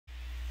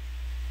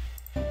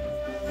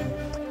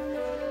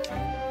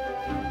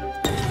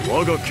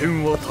我が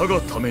剣は他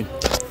がために。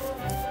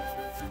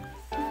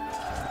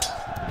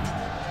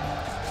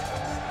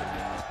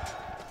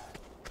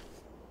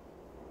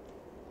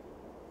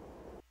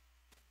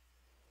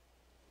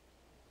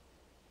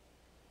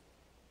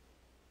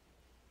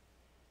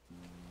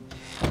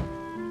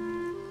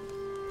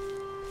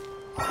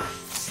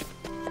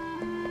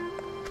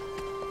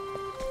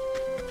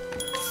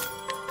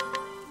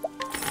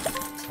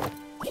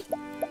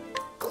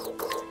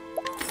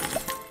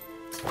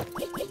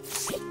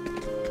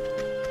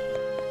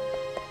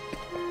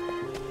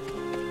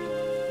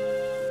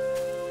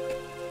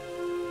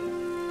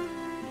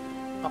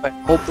Okay,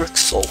 Olberic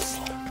soul.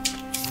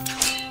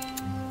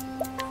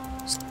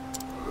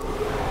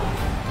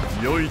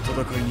 良い戦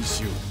いに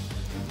しよう。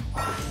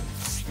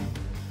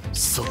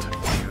さて、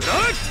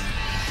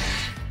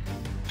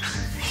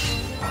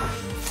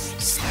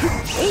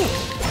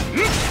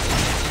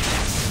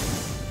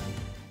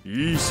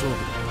いい勝負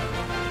だ。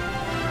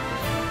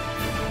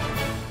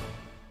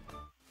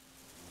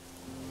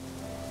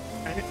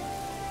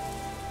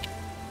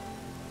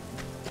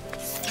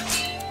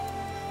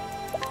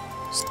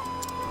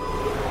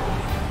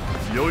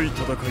良い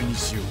戦いに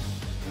しよ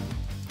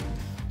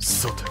う。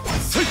さて、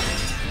せい。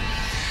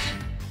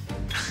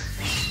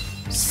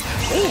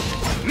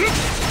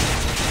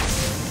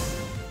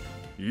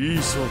いい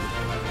勝負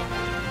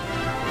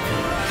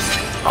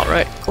だ。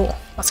 Alright, cool.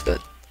 That's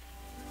good.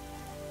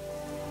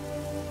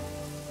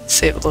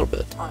 Save a little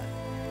bit of time.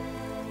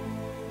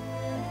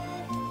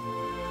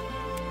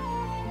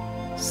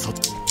 さ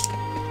て。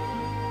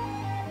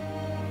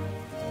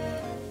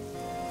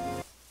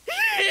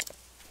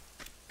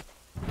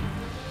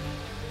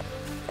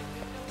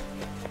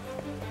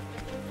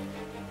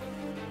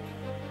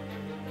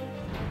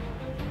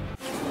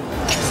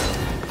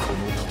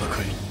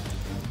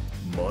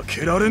負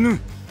けられぬ。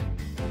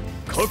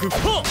覚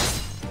悟。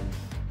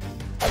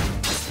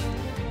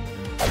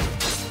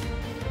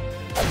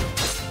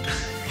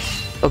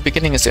The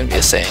beginning is going to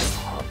be the same.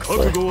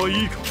 覚悟は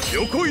いいか。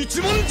横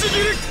一文字切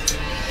り。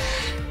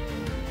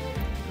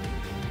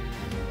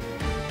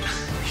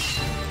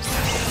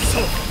さ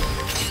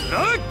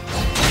あ、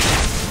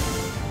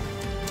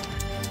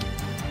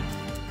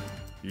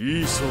い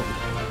い勝負だ。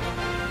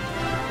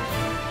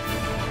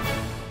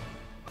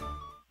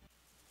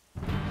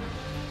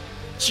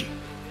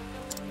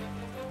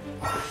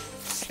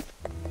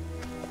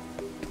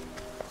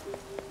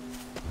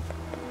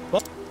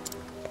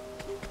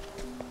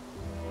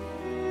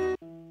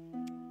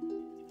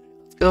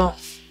Go.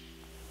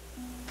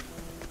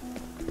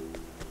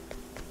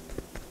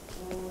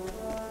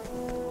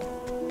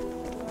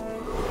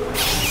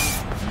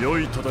 良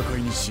い戦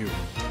いにしよう。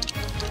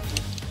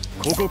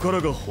ここから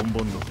が本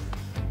番だ。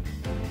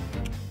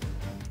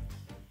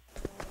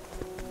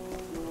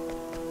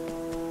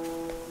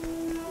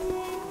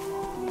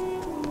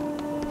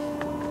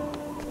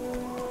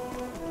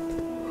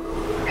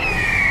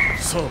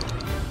さ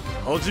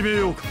あ、始め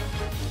ようか。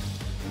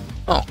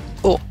Oh,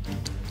 cool.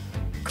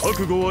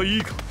 覚悟はい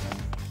いか。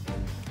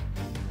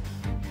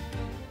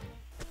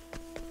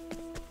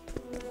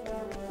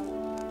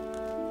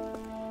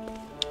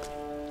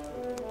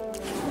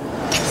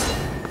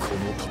こ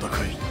の戦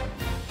い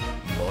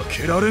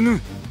負けられぬ。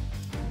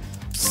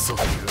さあ、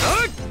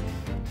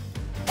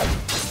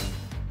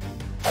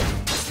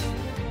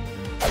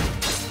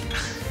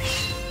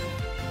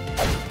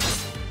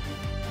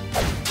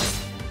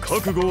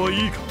覚悟は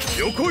いいか。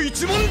横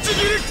一文字切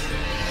り。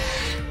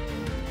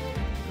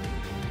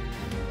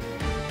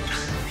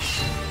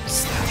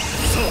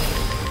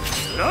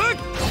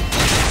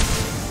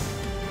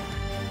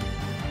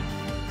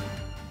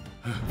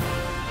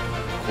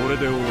これ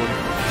で終わり。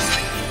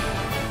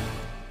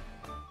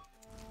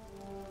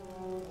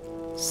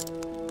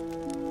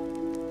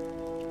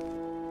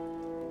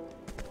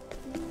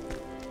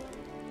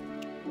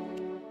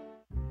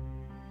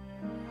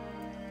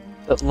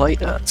The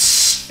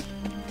lighthouse,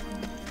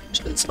 which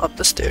is up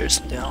the stairs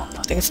and down.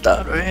 I think it's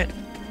that, right?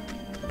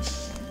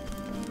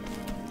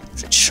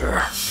 Isn't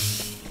sure.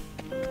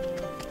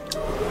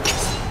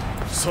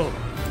 さあ、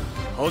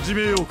始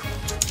めようか。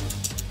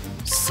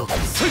さあ、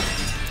せい。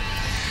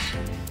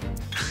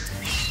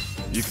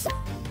行くぞ。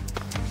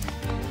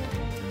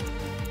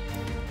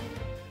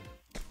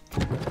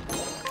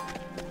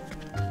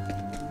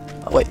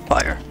Oh, wait,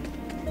 fire.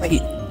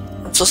 Wait,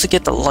 I'm supposed to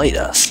get the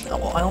lighthouse. Oh,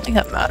 well, I don't think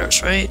that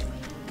matters, right?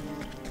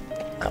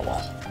 Oh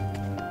well.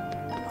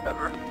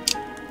 Whatever.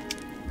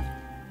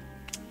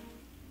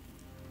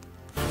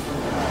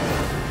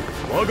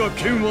 我が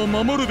剣は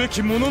守るべ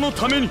き者の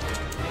ために。行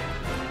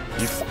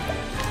くぞ。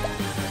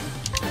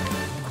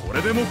こ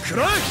れでも食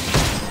らえ。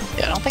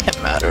 Yeah, I don't think it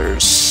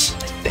matters.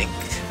 I think.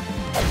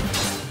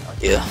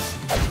 Yeah.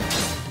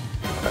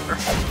 Whatever.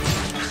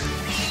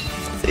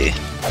 Let's see.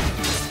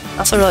 I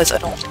also realize I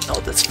don't know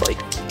this fight.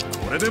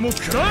 これでも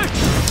食らえ。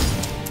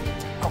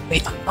 Oh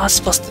wait, I'm not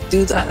supposed to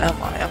do that,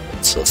 am I? I'm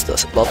supposed to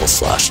level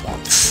slash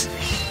once.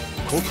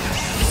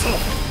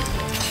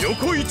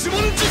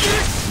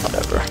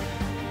 Whatever.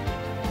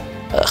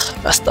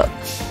 Ugh, messed up.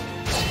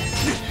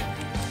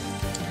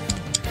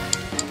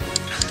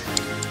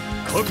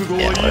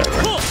 Yeah,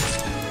 whatever.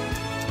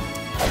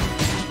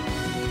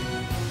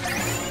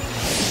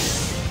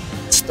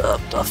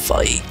 Stop the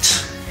fight.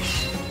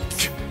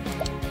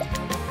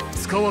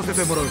 使わせ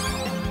てもらう。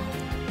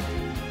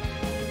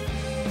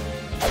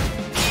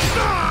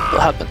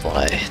 What happens when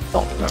I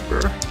don't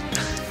remember?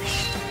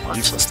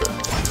 I'm supposed to.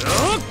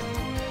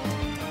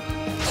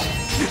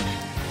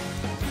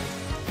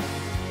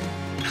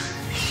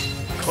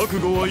 覚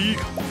悟はいい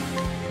か。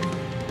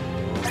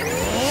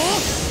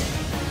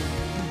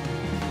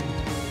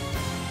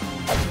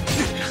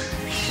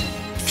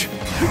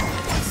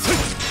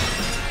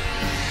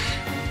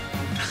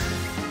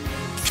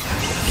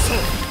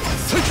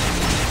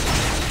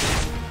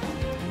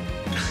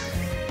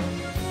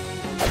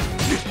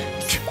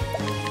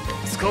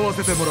使わ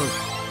せてもらう。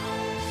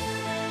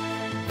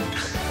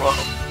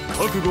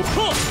覚悟か。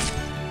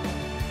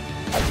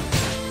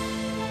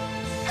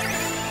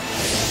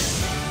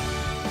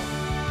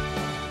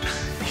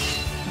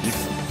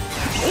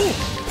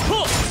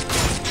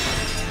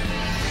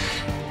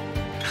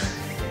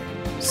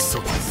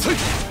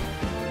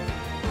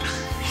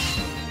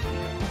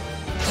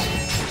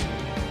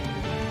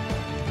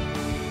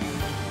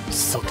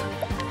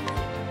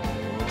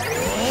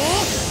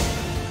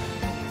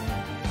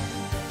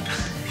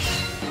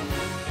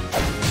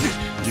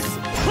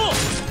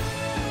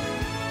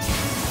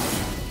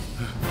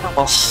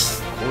こ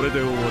れで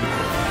終わりか。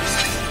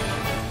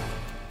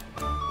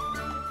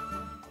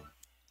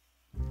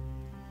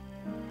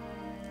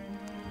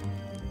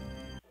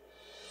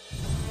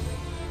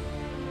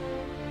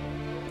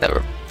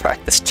Never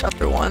practiced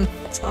chapter 1,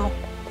 so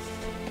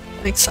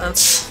makes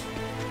sense.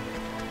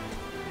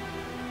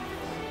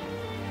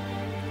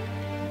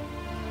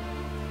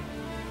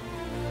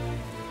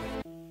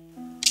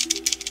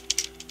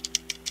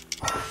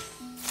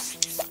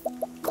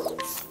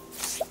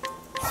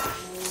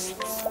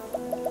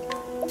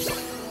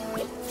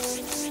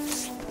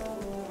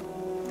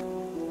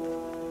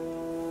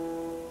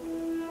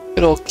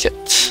 Good old kit.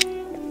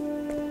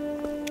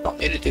 Don't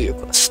need to do your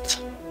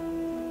quest.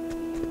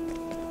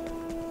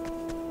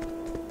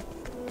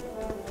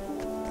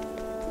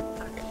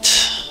 Alright.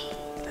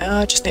 Now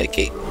I just need a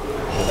gate.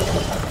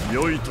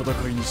 良い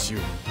戦いにしよ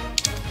う。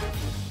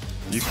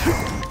行く。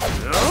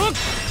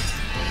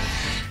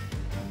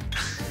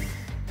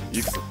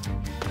行くぞ。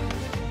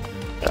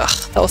 Ugh,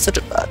 that was such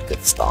a bad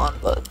good stun,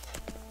 but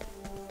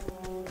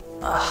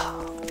I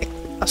think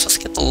I was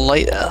supposed to get the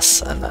light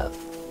S and then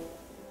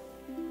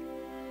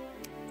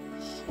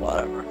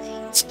whatever.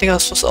 I think I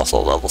was supposed to also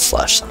level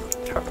slash some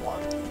turn 1.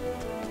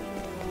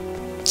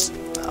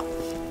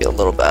 Feel a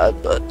little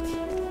bad, but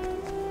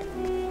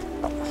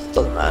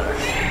doesn't matter.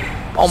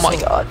 Oh my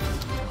god.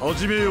 Oh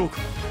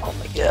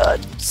my god.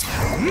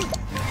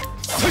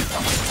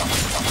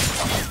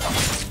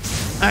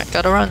 Alright,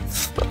 gotta run.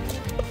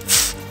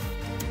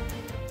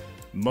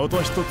 ま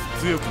た一つ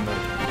強くなる。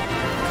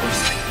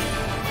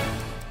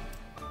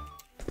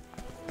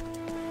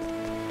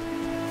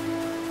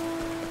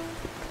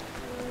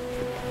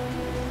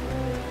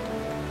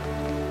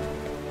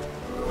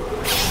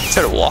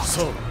Try to walk.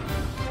 さあ、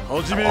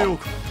始めよう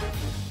か。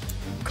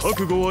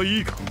覚悟はい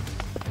いか。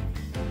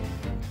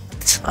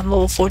I'm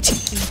level 14.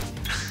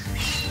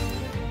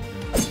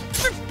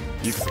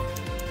 行くぞ。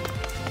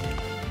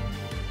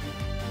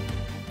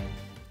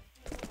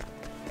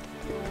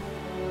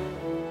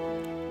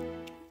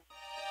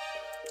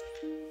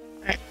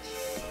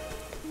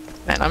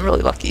 Man, I'm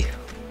really lucky.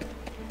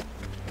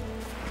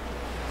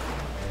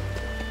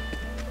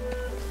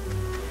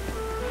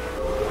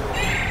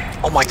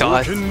 Oh my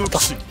god.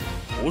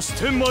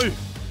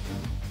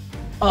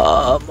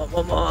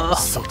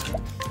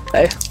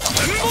 Hey.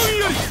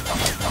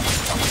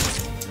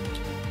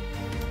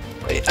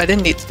 Wait, I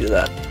didn't need to do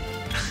that.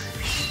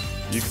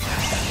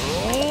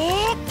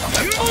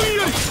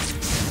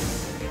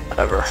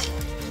 Whatever.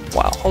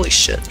 Wow, holy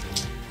shit.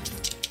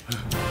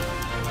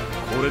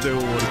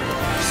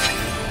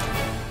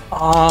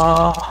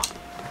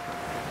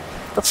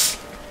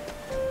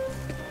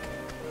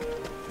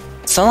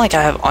 It's not like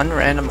I have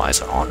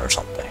unrandomizer on or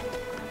something,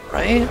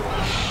 right?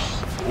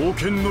 Oh,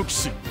 God.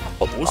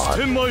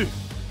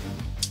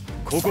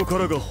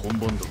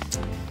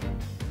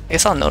 I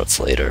guess I'll notice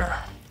later,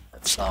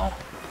 if so.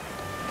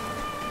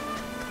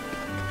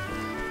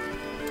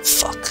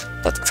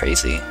 Fuck, that's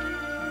crazy.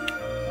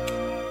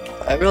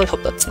 I really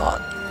hope that's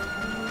not.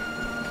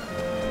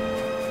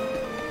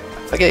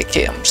 If I get a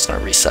K, I'm just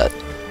gonna reset.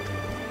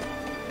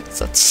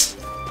 That's...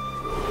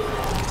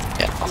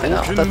 Yeah, okay,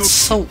 no, that's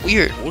so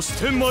weird.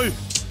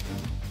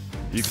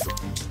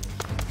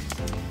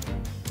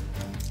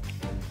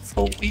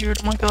 So weird,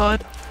 oh my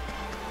god.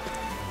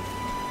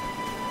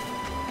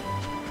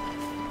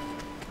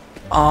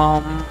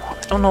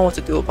 I don't know what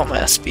to do about my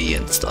SB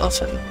and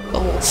stuff and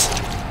levels.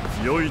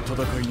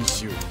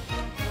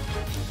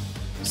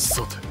 It's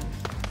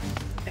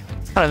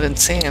kind of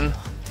insane.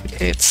 2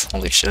 gates,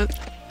 holy shit.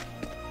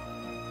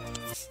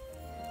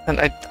 And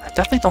I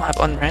definitely don't have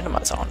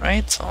unrandomizer on,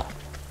 right? So,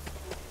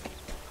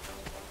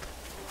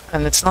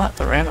 and it's not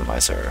the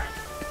randomizer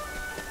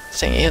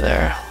thing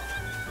either.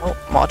 Oh,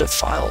 modded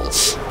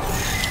files.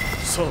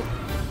 さ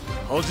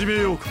あ始め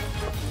ようか。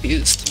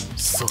 Used.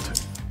 さて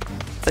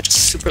They're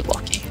just super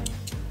lucky.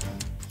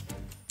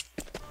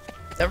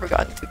 Never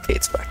gotten 2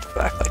 Kates back to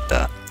back like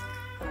that.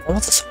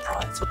 Almost a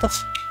surprise. What the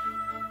f—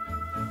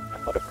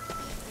 whatever.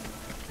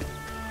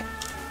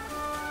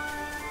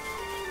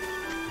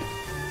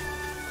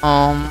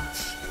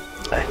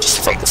 Okay, just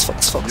focus,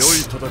 focus, 良い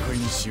focus. 戦い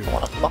にしよ I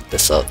wanna muck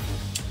this up.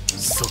 う。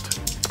さ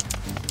て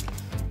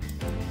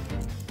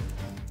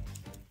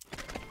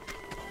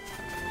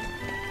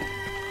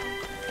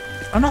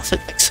I don't know if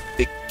it makes a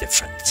big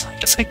difference. I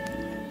guess like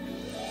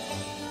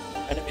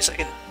enemies I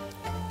can—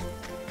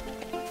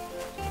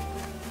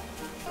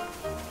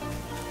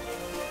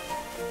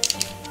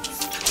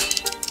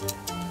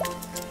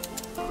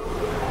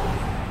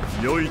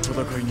 良い戦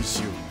いにし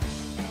よう。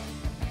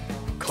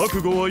覚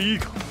悟はいい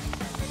か。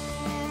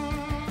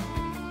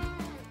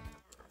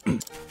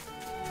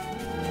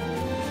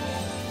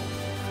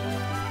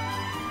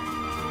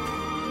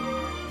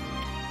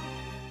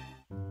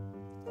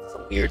 it's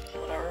a weird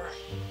whatever.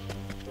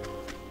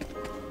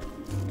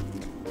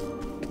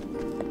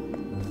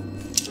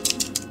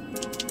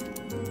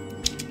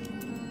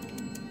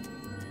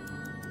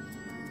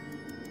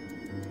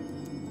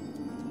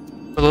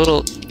 A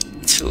little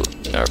too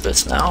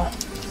nervous now.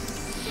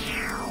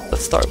 The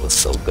start was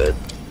so good.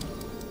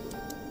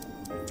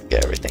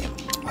 Get everything.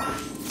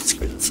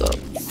 Screw this up.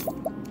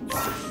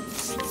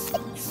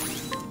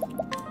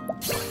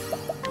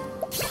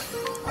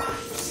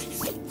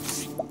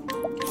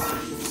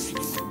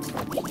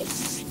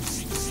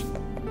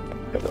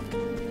 There we go.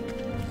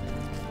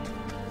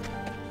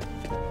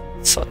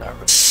 So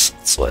nervous.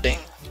 Sweating.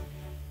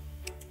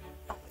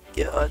 Oh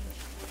my god.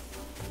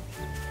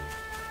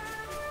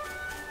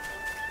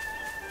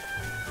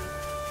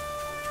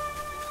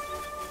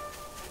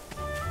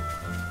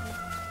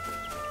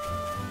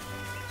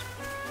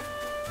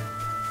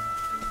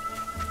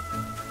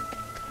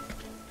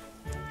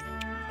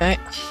 Okay.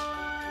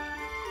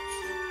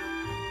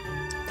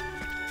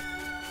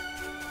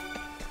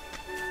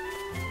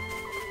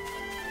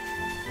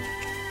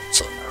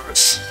 So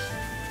nervous.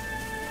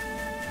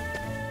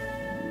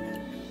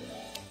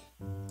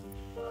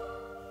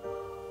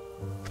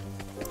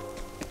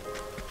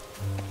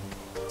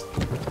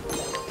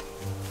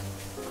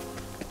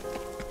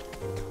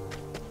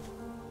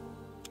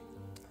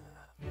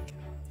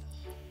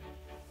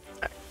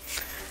 Alright.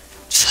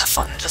 Just have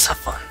fun, just have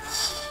fun.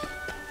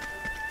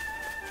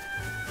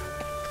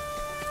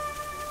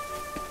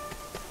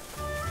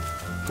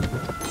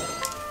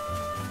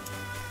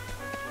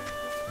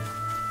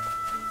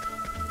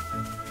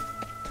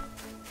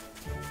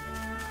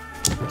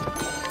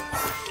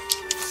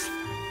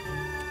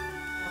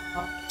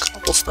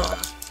 Cobblestone.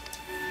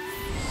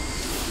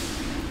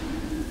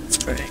 That's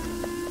great.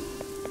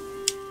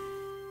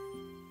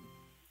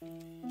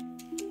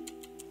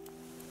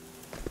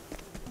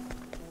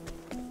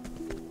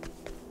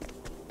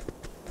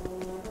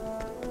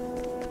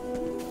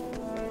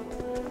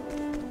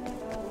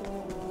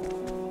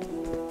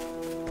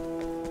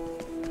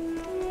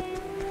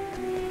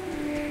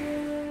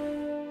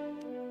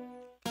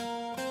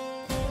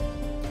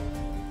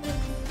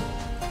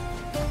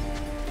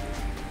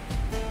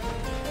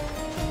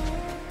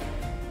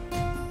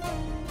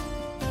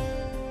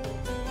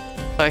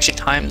 I actually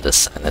timed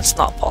this, and it's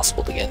not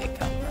possible to get any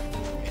counter. I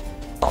mean,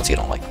 as long as you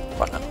don't like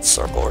run in a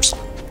circle or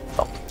something.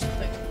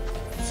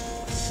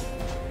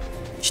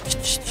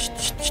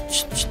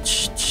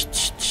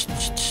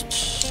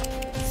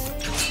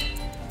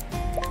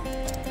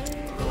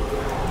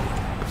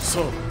さ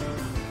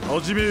あ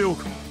始めよう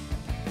か。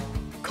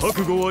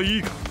覚悟はい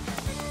いか。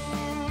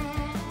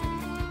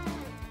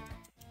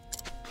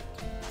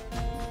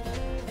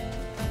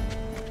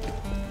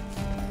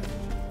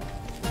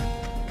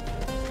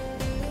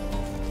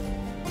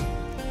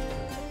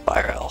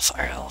 Fire L,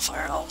 Fire L,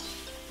 Fire L.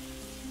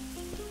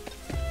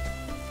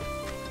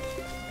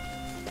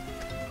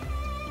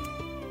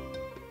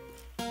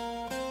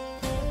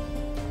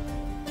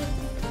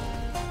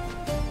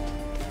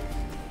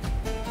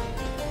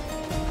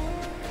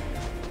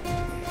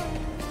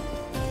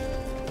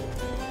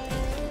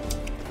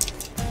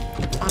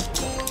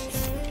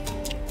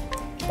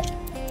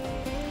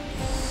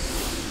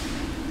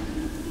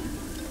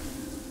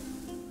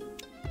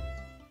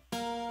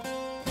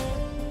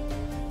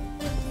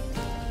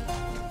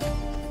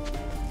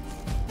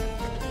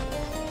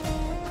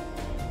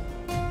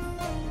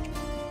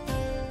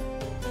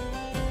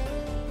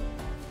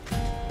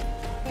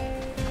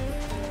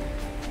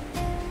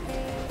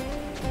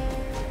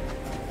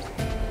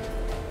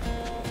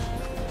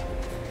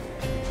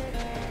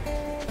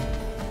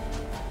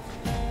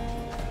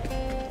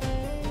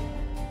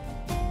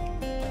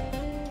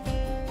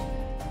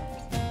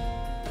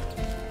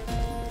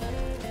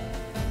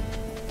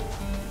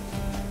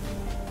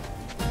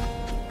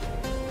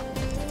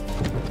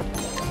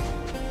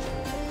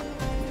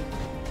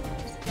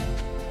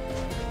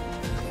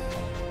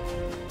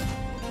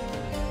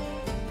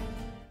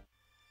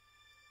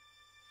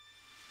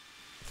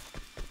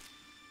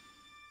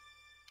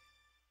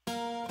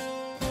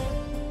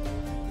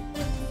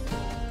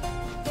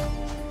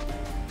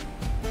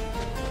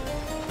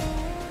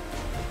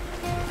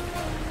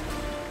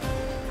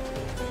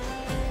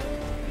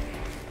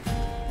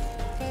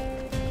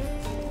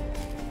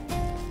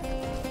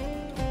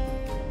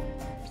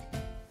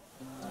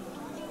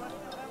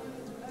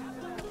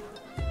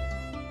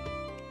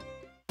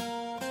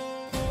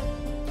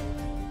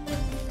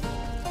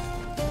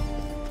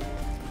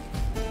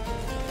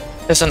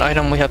 There's an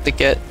item we have to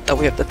get that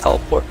we have to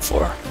teleport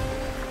for.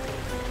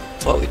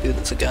 That's why we do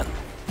this again.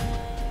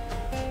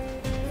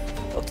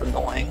 That's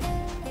annoying.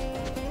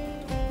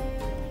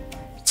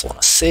 Just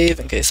want to save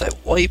in case I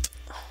wipe.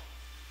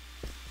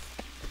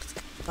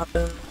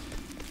 Happen.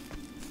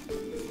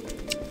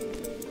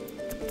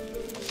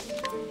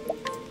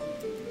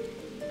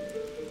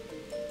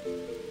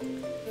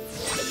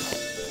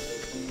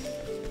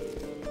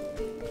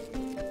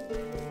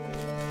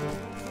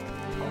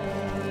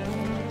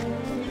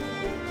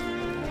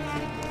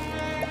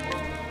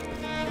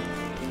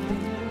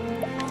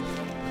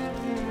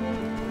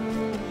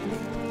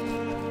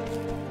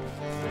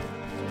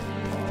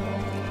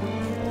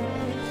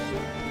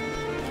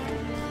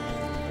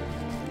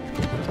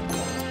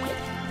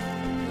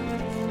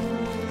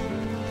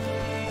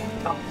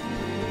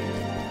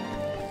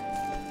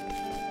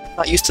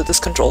 Not used to this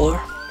controller.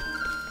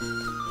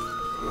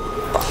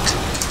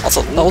 Fuck.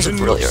 Also, that was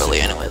really early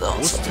anyway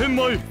though, so.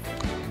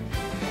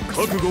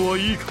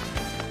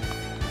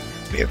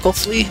 Miracle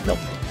Flea? Nope.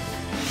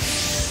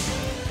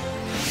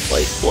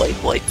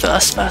 Wipe,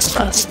 fast.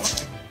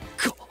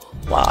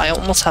 Wow, I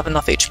almost have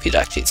enough HP to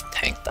actually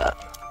tank that.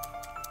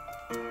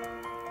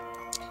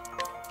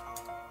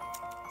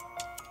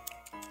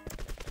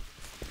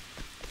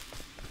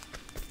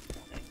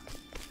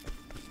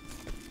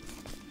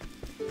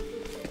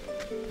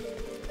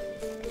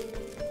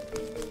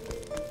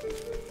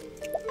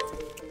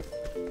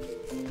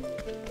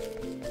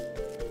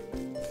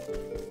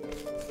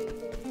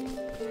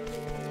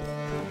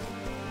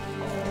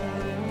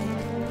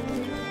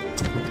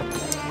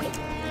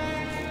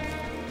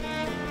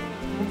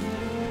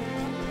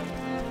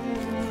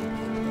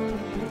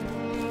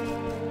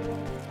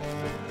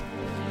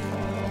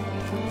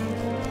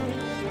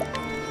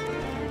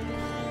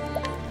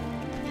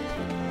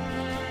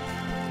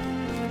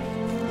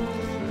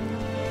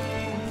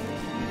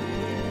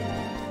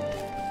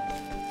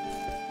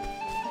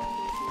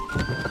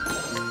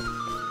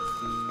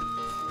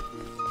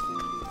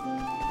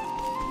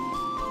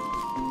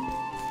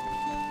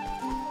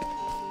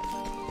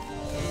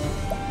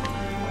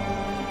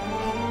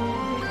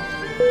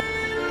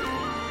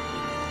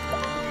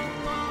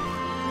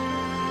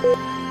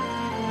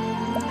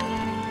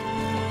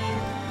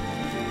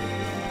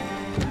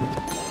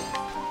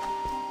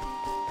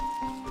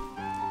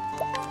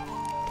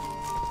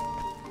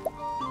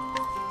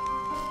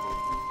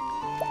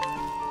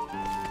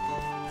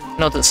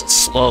 I know this is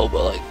slow,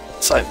 but like,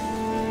 if I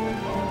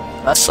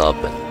mess up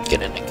and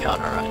get an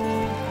encounter, I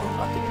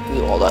have to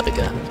do all that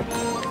again.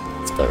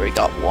 So I already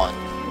got one.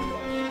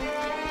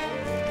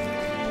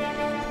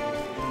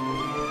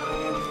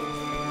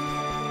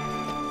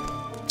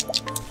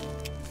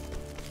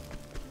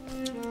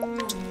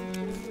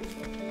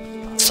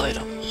 Last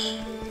item.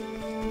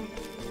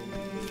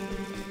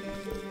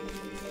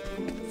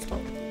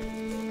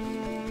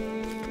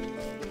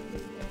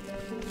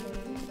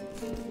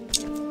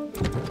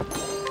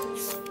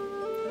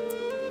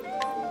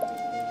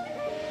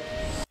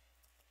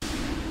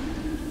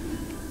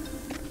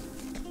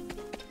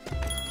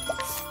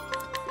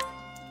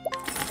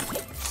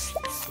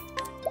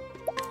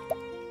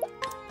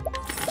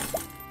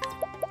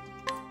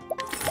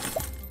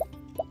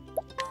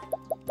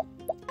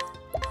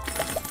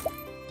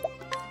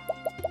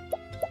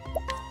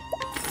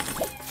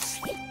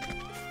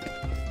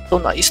 Still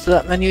not used to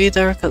that menu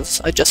either,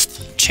 because I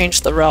just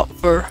changed the route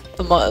for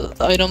the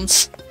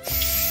items.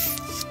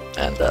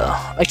 And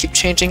I keep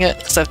changing it,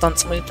 because I've done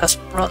so many test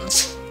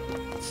runs.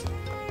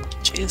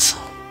 Jeez.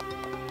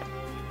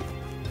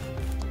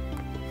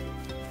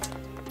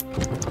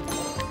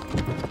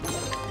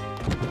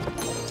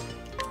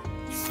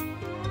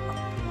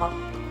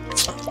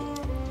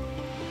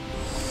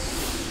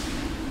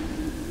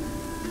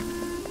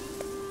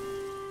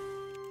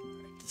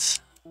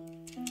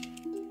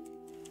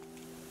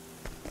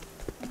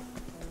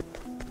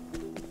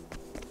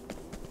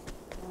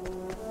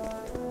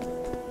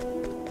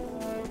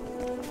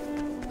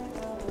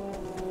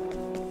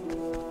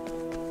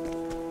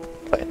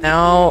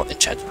 Now,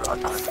 enchanted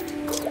rod time.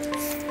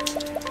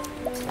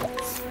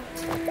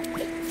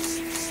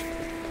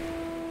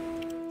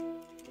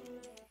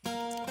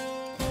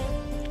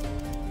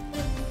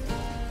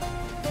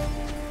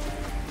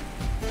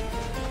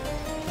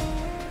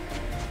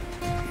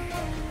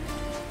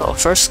 So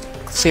first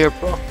clear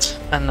booked,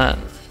 and then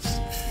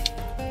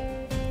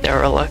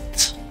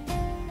derelict,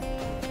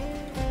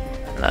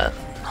 and then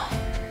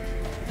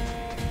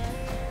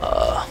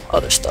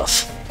other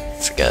stuff.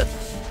 Forget.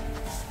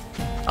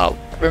 I'll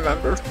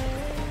remember.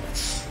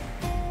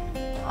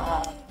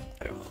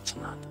 There was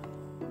not.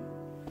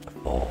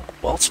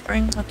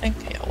 Wellspring, I think?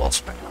 Yeah,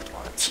 Wellspring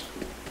afterwards.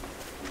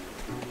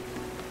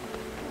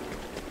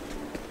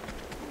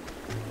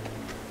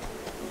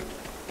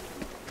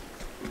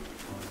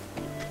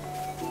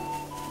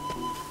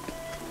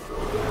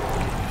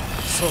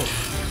 So,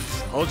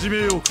 始め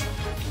ようか。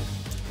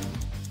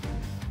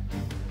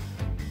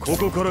こ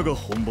こからが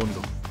本番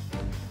だ。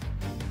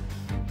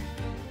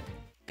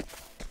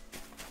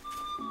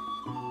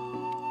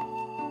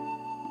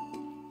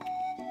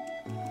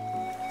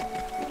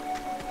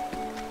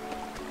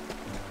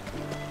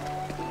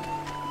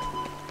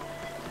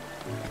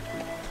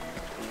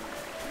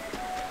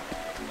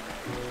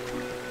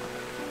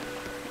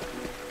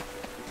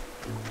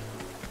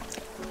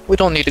we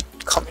don't need to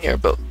come here,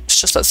 but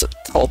it's just as a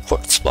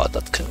teleport spot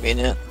that's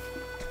convenient.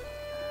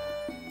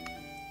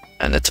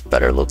 And it's a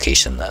better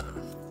location than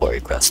Quarry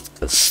Crest,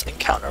 because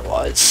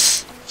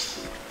encounter-wise,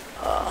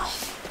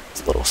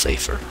 it's a little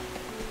safer.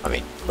 I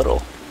mean, a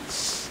little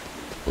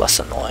less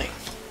annoying.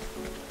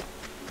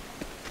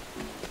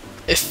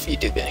 If you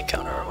do get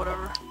encounter or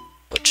whatever,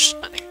 which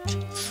I think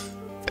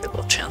very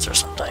little chance or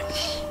something.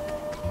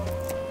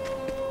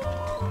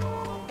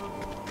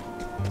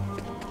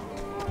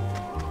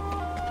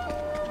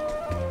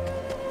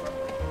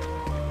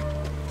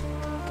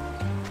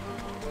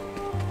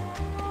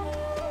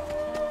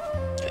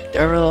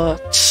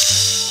 Derelict,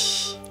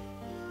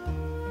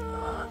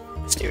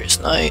 Mysterious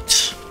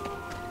Night,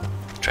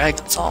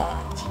 Dragon Song.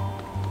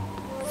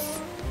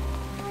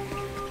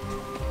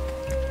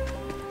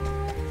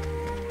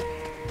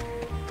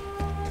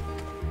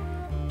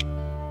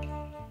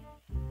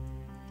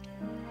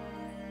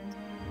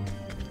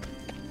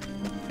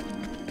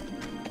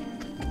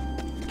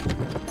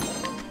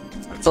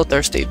 I'm so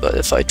thirsty, but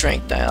if I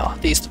drink now, I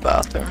have to use the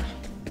bathroom.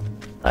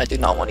 I do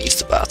not want to use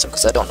the bathroom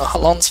because I don't know how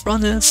long this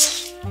run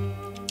is.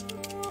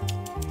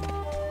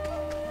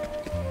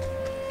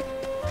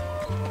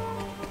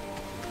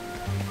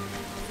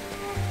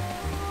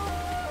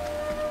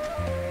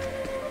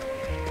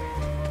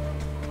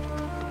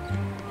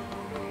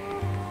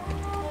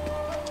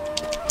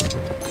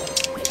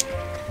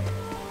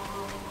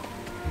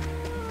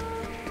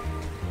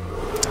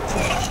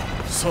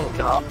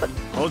 God.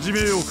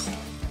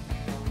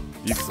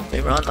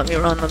 Let me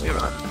run.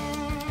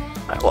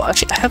 Alright, well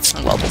actually I have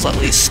some levels at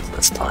least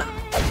this time.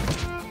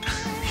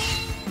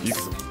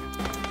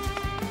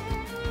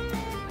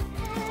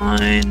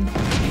 Fine.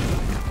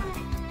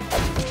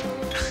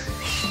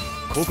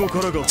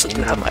 So I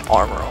do have my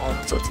armor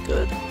on, so it's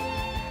good.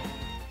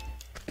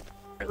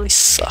 Really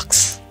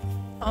sucks.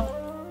 Oh.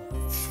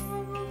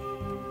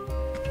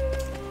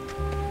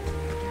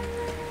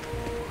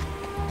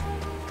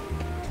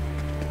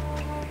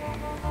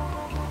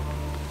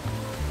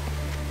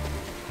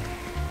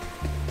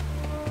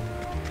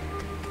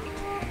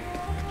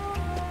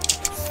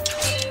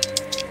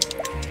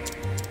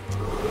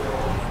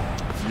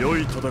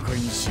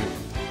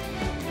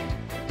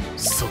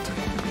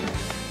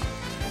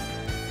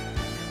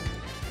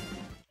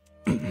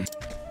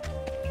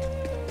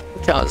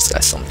 I've counted this guy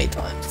so many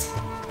times.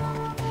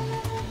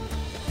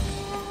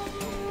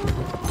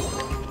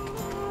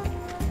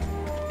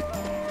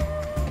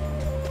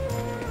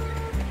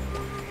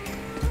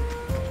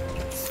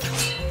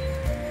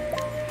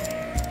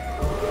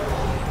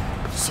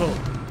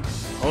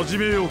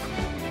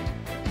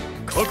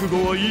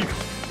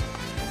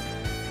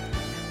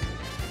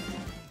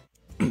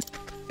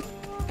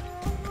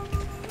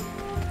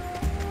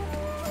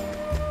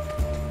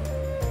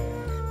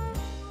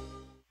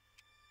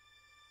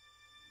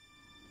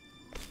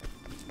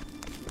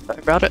 I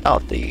routed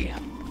out the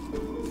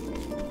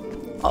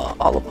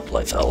Olive of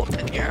Life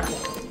elephant here,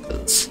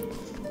 because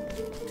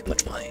too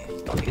much money,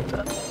 don't need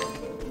that.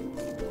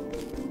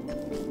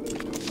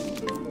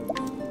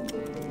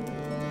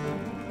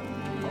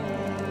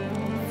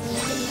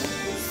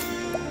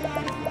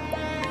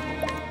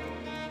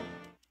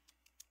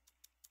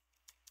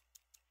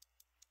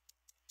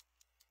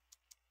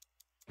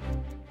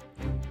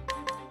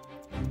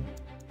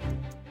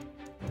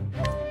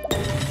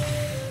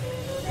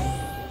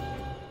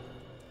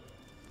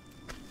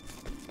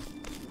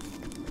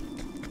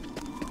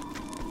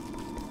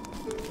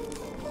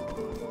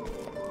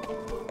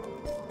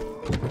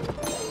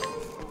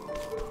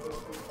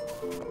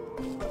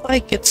 I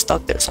get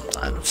stuck there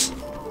sometimes.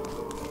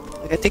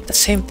 Like I take the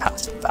same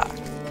path back.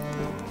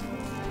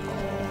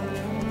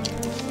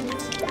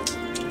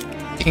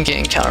 You can get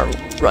encounter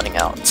running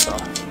out, so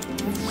not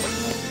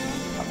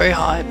very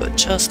high, but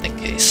just in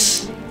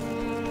case.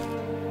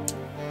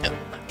 Yep.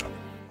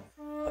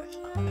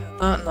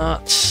 Not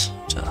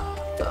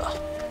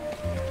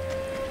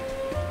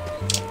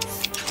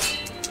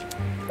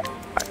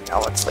Alright, now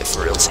let's play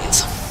for real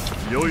scenes.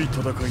 We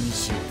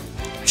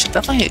should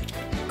definitely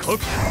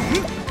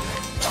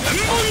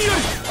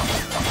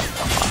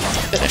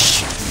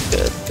finish.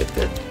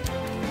 Good.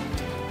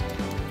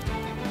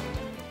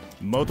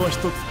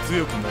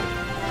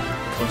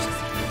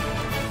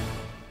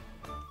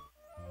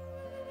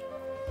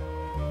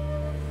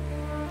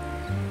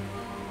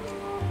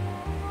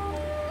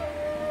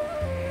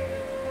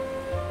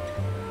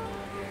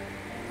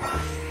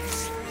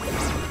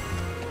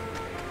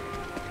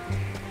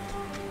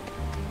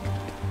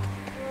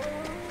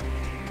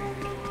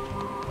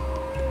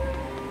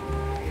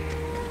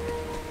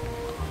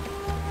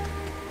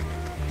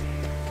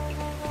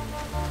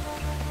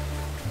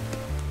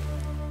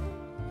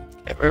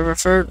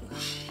 Riverford.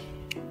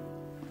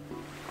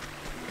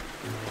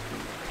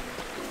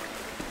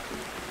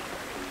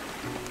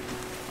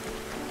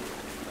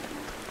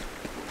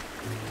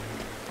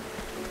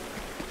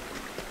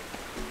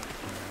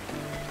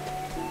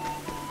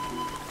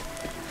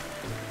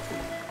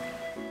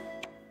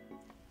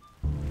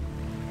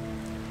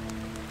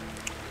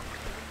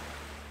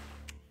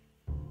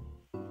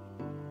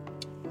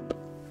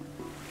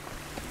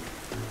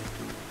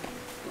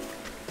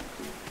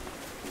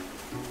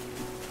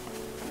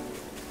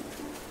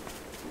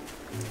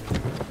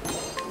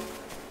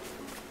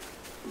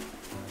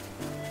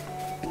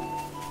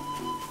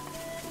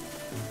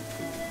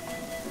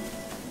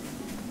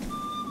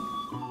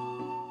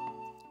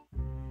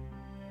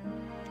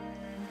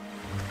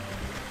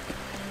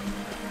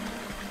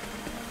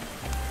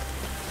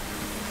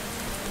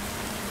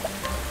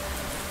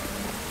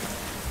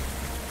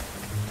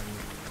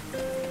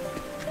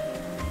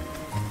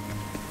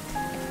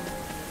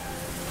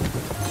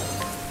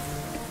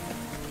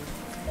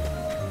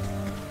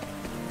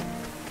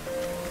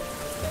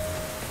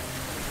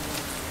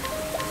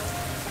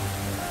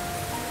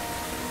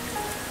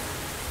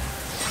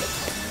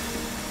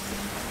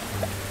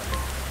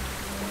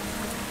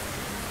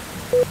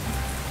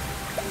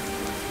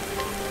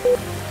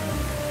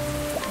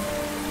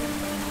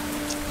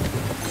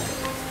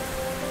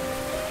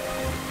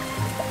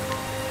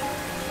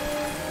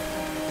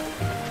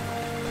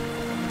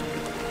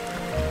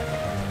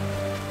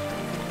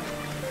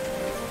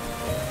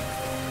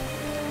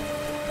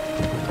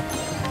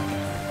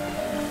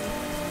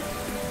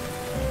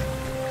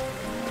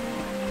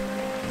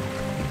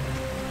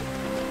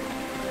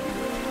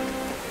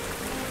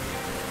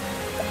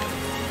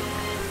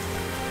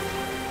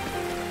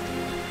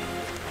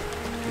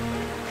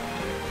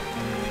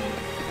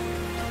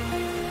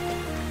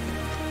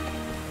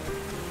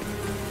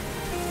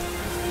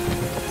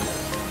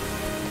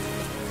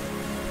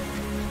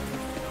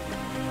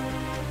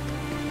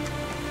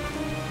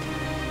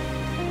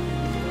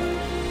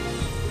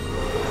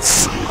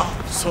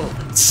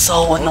 It's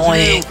so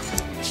annoying.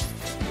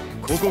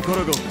 ここか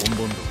らが本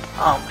番だ。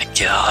 Oh my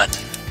god.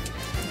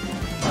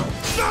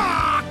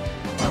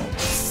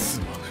 す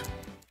まぬ。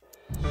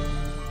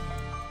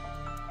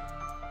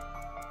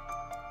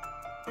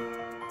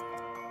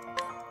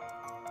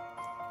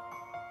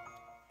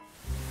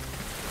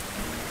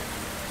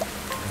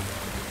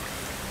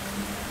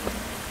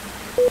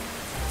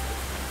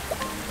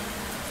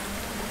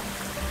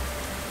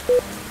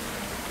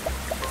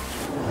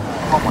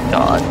 Oh my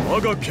god. 我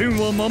が剣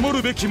は守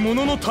るべき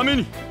者のため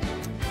に。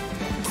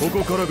こ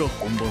こからが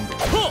本番だ。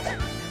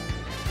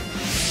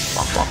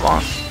 Come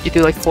on. You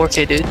do like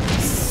 4K, dude.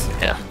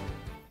 Yeah.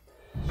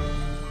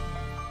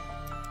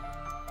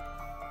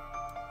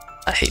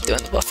 I hate doing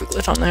the buffer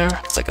glitch on there.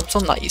 It's like I'm so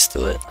not used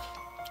to it.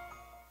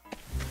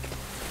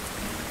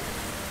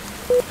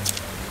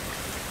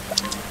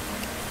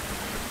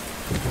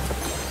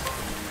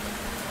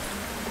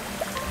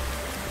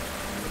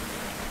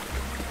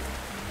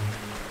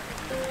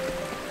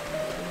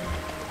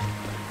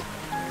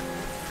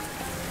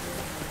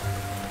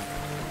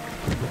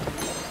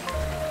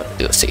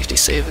 Do a safety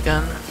save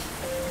again.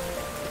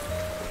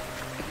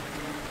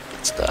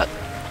 That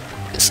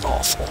is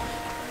awful.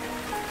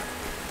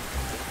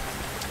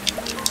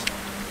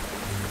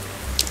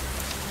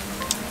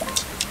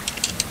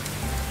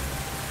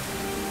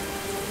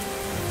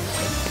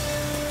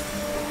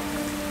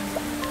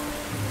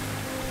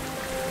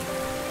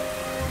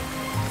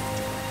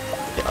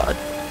 God.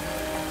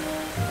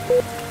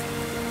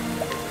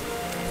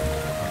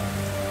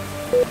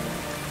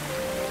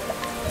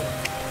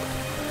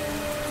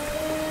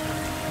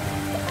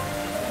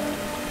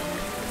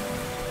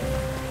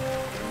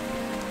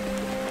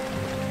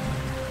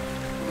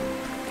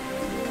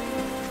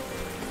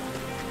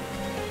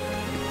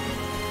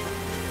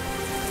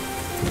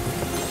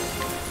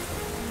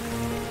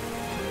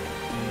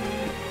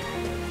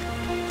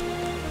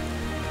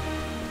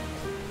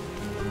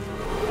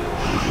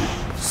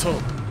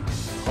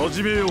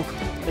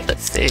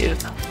 That's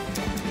saved.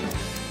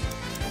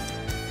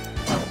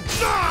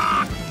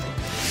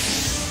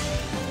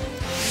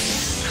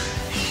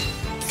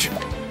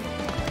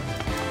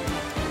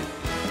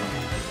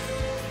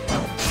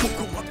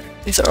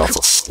 These are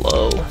also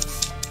slow.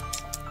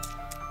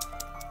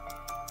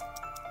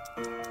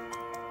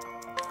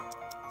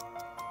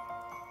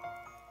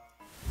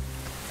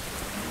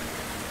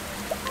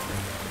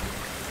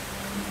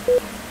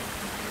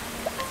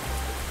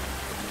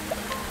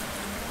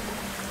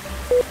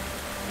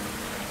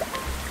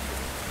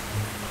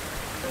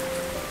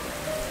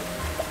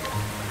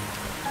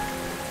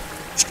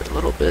 Just a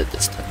little bit of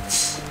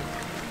distance.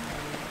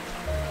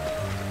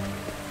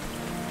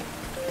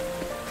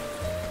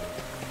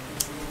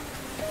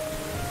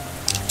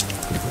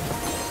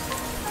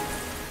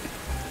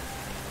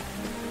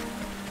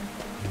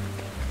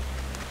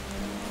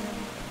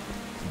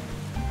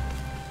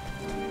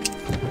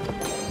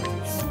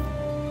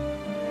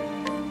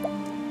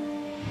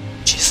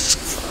 Jesus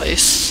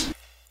Christ.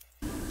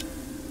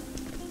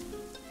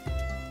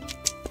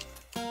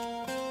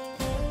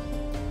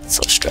 It's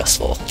so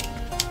stressful.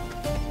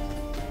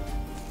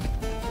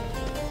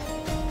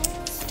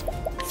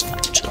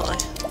 Actually.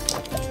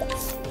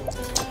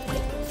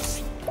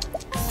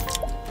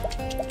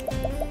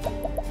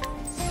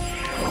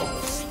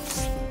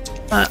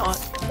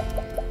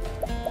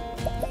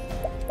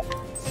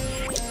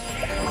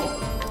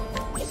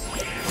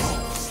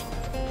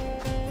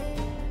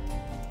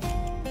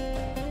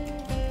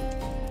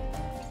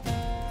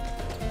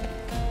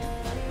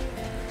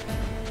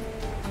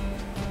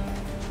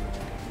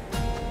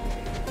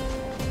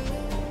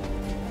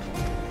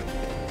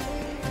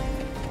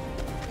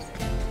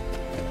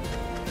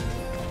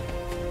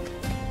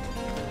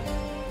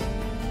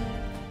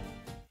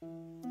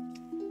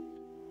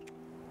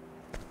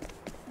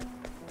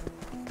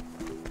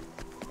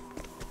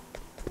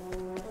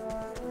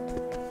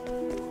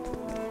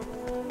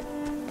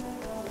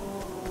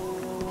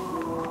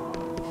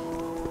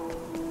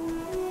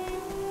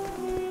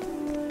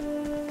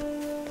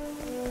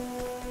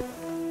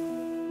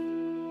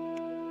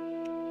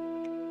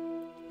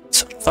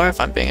 Sorry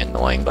if I'm being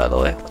annoying, by the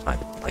way, with my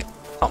like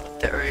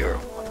commentary or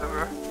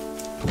whatever.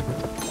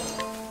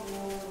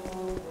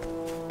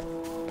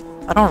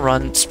 I don't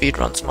run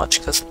speedruns much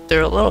because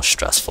they're a little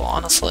stressful,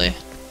 honestly,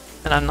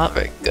 and I'm not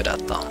very good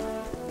at them.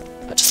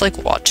 I just like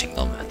watching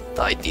them and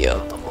the idea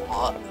of them a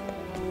lot.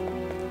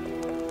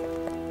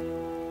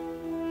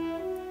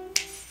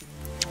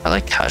 I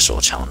like casual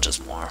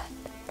challenges more.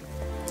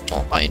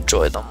 Well, I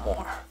enjoy them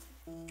more.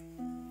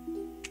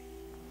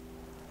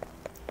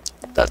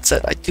 That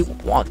said, I do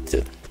want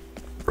to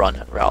run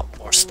and route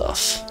more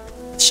stuff.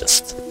 It's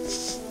just,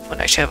 when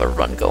I actually have a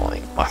run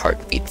going, my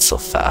heart beats so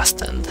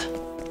fast and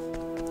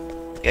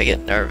I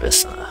get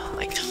nervous and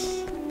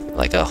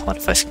like, oh, what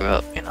if I screw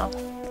up, you know?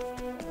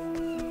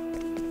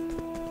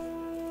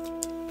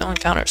 No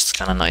encounters, it's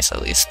kind of nice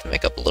at least to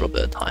make up a little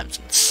bit of time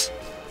since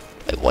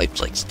I wiped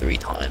like 3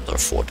 times or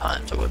 4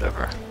 times or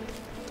whatever.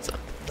 So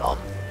dumb.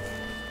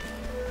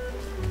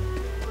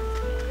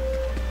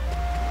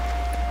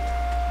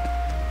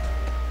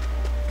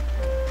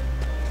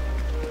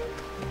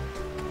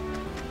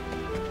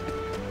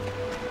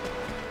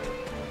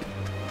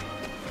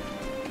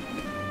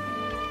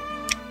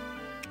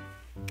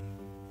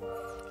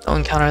 No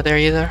encounter there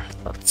either.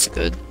 That's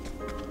good.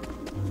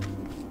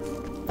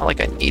 Not like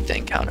I need the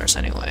encounters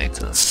anyway,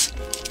 because...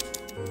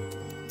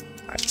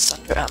 Alright,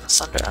 Sunder M,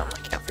 Sunder M.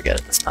 I can't forget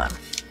it this time.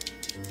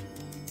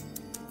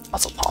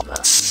 Also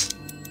Palmas.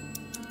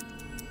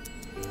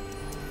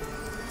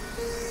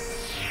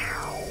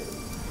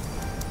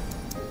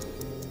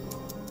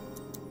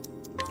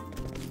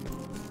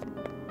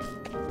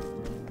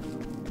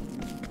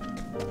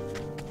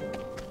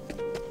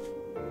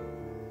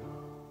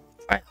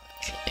 Alright,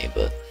 okay,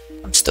 but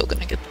I'm still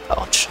gonna get the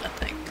pouch, I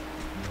think.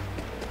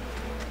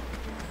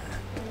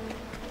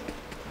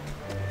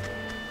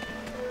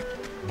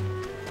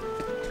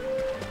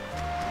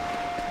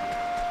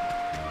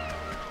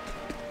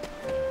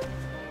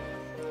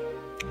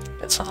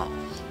 It's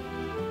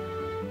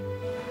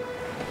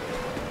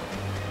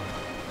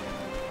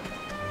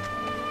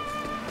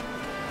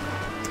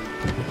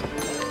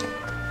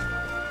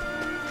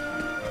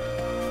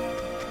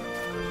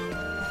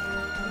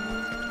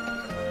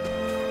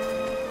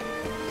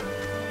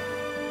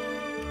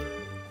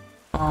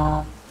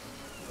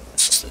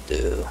what's this to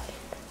do?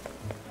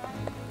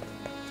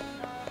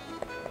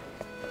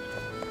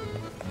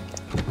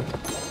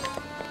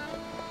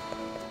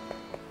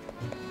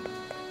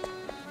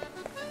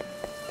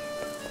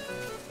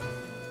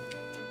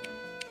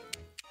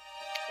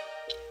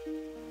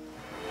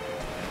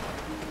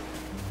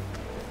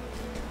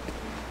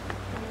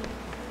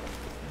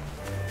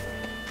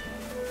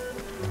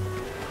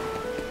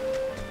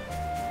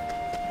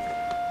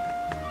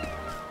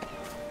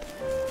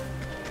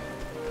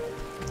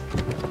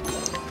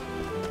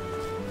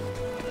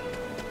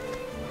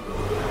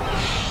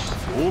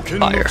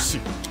 Fire.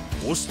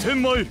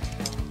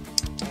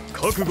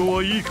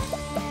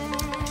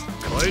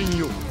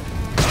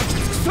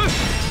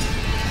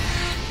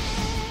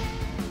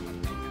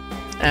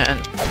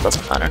 And that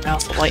doesn't matter now,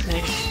 it's the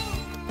lightning.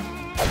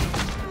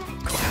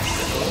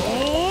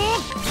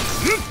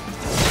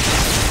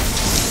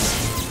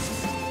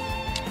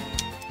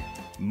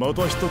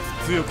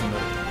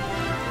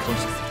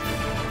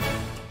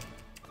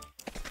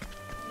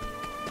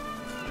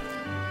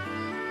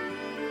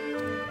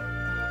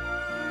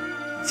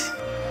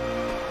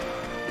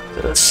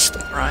 This the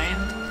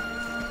grind.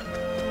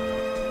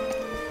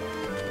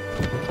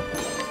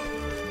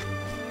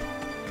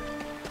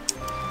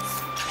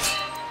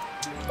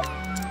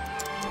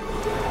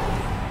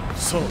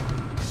 So,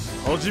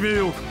 始め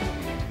よう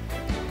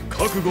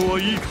か。覚悟は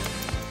いいか。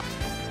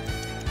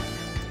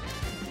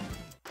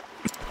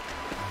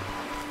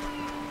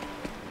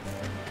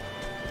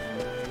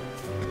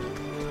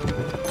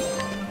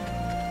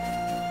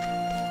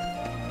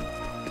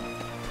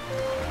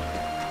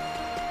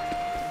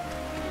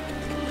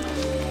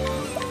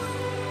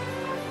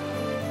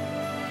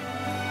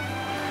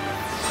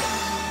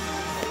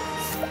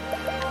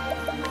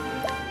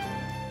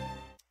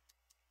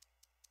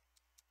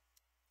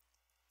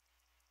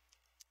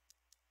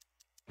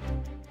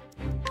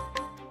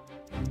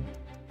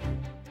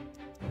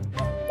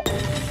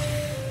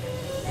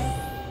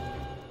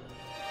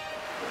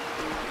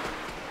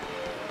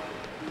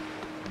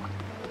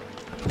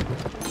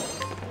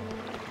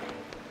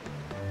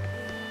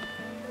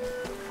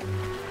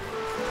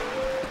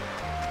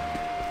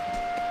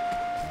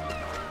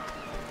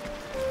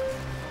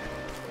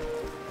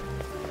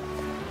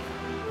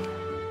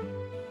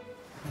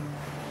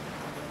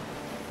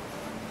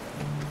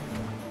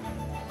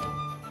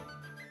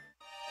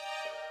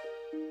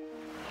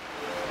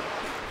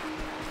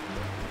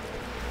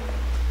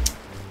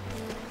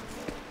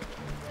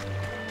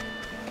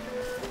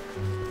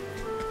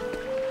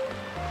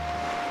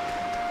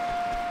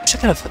I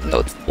could have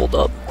notes pulled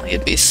up,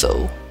 it'd be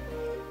so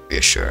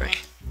reassuring.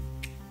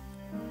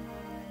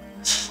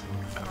 I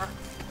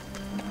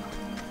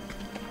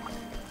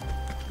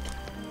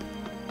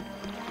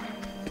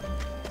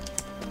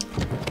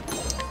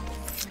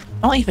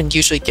don't even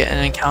usually get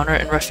an encounter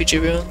in Refuge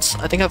Ruins.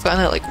 I think I've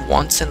gotten it like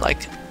once in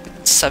like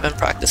 7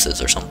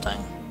 practices or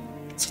something.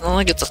 It's not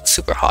like it's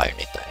super high or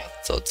anything,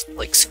 so it's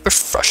like super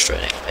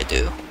frustrating if I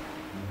do.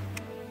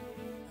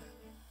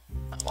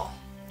 Oh well,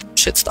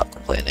 shit, stop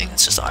complaining,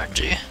 it's just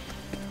RNG.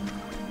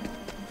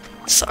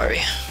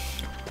 Sorry.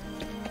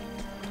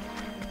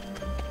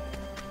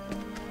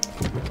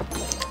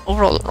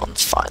 Overall the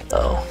run's fine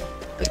though.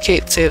 The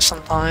Kate saved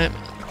some time.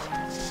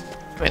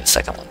 I mean the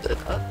second one did,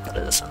 that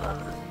is, and then...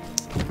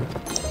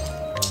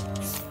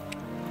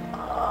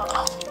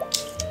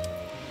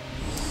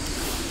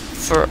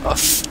 for a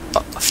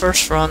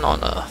first run on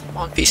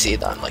PC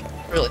that I'm like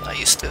really not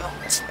used to,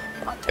 it's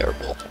not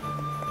terrible.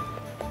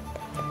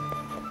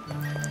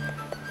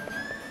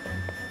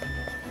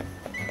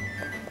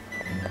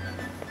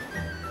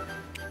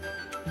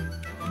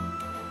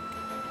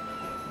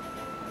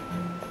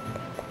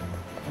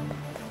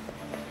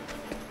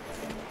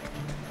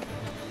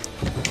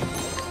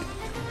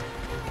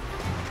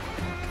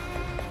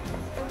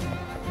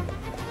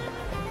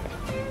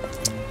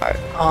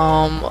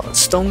 Alright,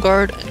 Stone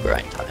Guard and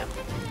grind time.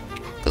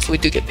 Because we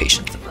do get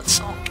patience in this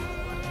song.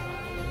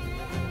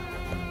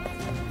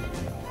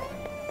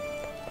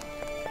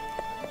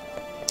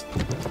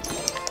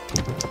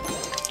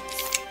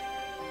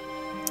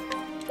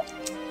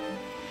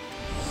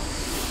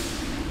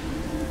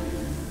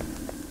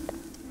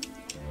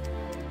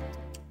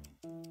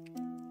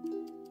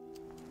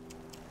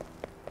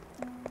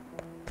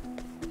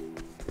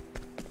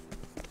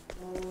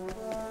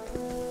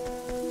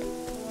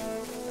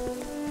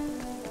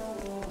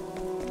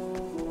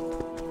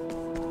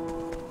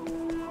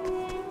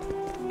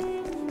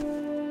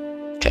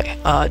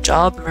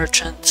 Job,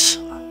 merchant,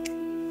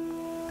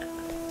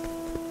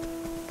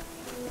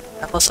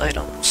 endless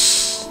items.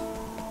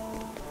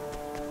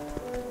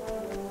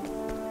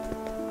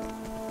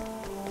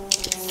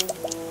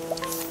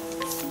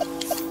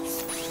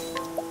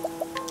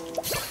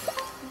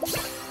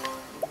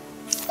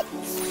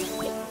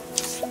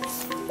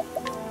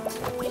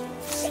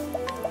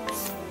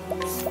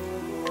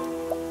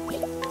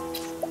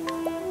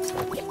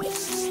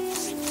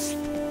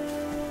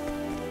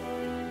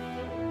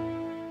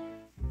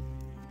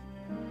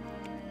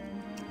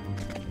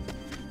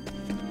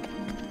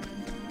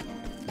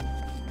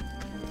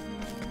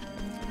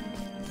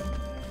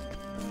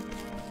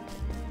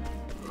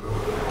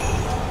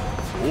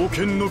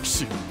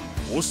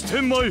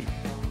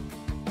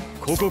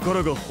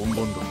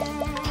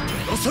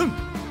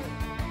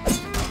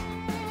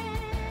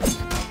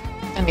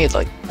 I need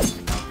like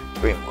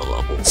 3 more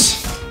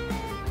levels.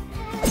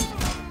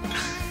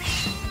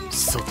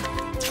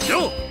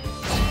 Yo!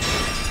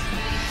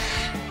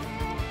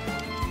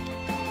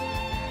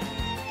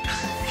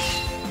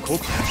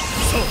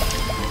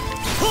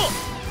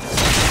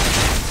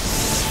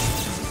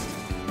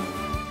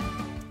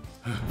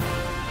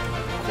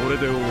 これ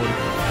で終わりか。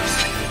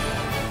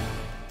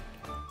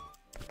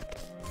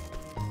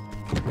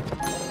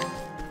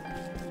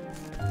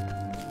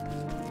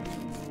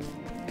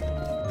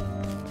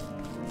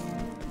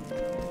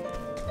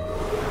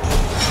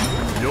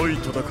良い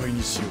戦い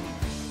にしよ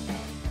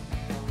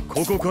う。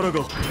ここからが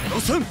予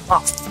選。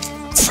Oh,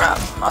 crap!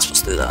 I'm not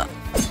supposed to do that.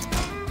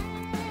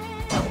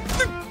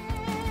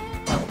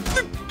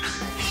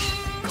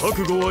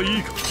 覚悟はい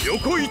いか。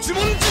横一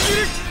文字切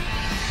り。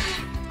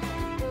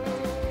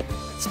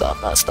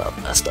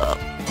 Messed up.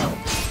 I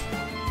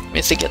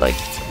mean, to get like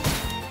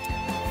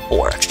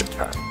 4 extra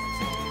turns.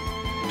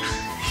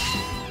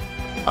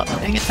 Not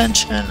paying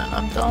attention, and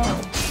I'm done.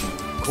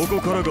 こ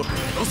こからが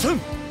予選。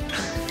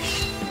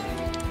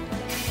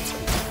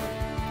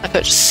 I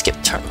could just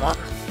skip turn 1.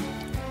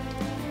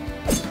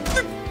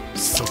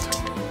 さて、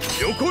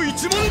横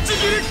一文字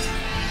切り。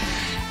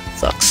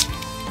 Sucks.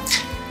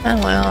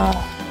 And well.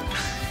 さ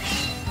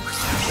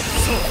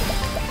あ、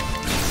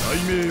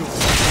雷鳴よ。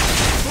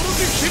届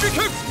け響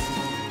け。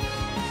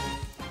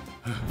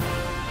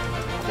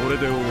これ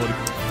で終わりか。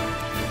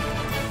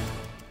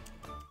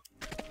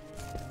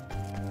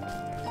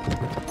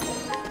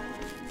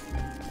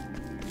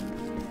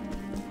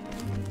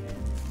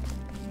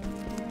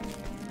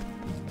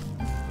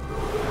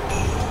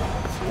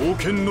冒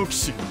険の騎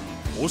士、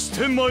押し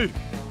てまいる。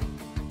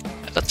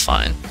 That's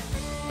fine.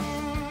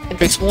 It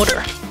drinks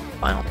water.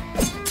 Finally.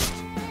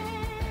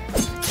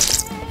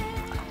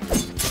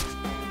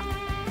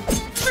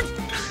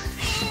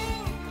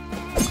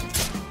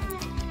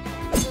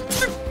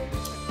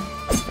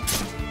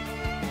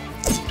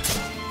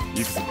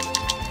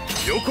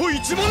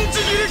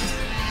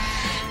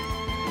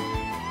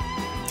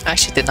 I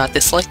actually did not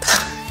dislike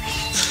that.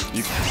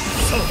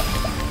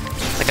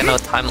 Like, I know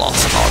time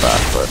loss and all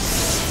that, but...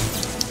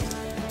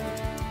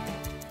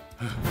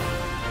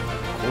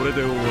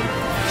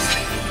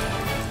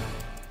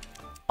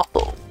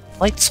 Although,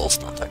 light soul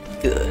stuff are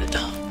good.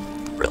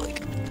 Really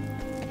good.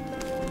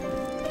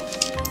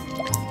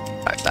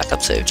 Alright,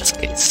 backup save just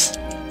in case.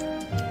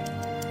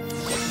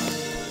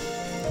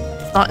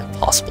 It's not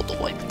impossible to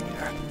wipe in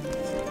here.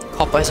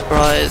 Caught by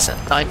surprise and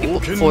 9 people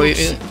before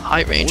you.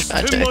 High range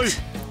magic.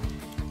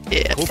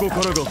 Yeah. These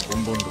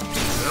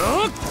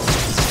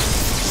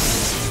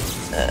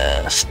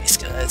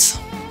guys.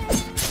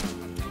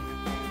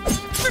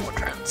 4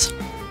 turns.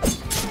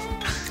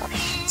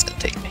 It's gonna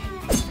take me.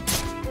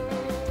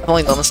 I've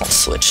only done this on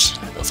Switch.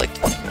 It was like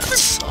 20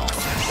 minutes, so.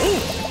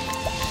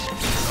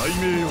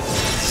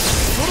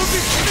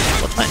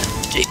 What's my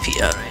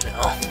JP at right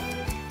now?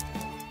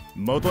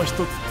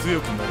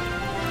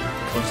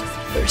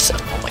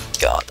 37. Oh my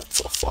god, that's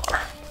so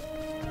far.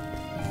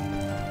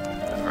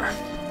 Whatever.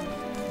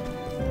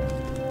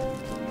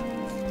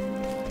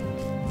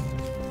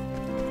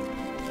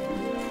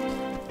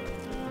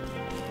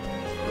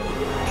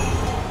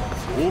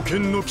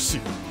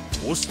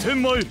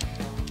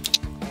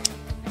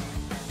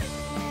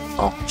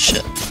 Oh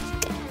shit.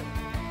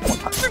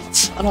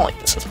 I don't like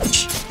this as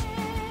much.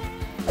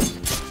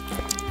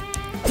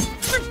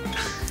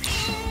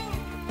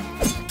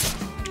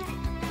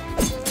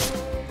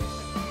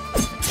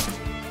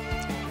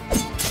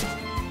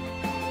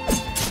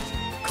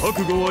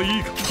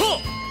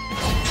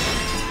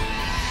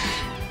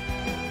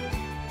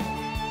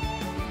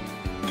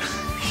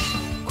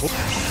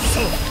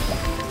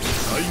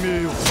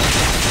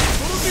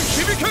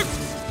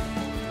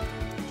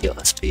 Heal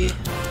SP.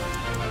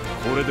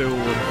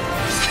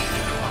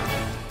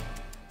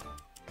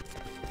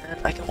 And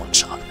I can one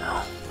shot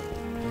now.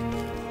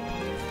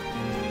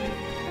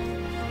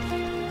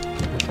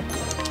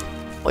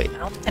 Wait, I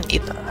don't think I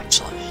need that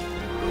actually.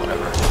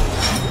 Whatever.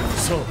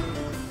 See,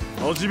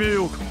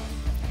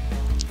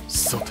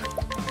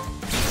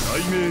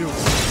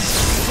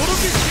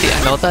 I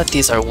know that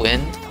these are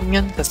wind coming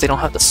in because they don't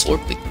have the sword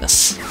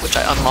weakness, which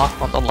I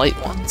unlock on the light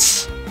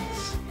ones.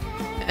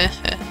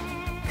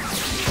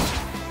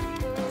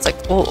 It's like,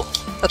 oh,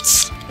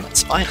 that's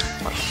fine.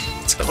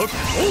 Let's go.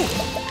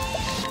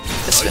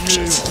 This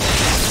finishes.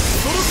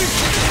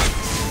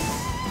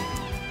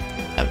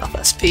 I have enough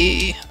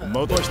SP.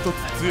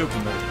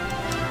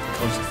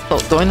 So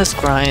doing this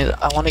grind,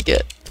 I want to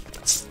get,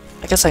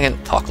 I guess I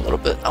can talk a little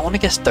bit. I want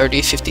to get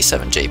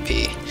 3057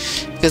 JP,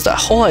 because the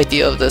whole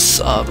idea of this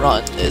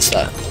run is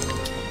that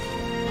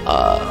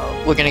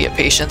we're gonna get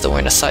patience and we're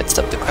gonna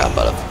sidestep the crap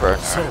out of Werner,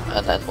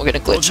 and then we're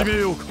gonna glitch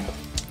him.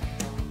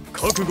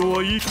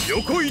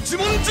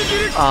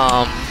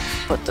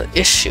 But the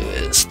issue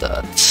is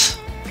that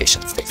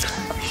patience takes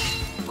time.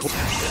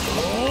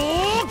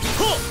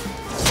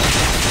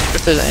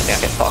 If there's anything I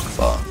can talk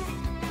about,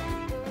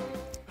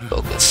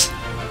 focus.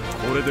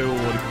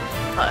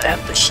 I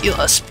have to heal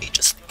SP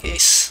just in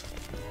case.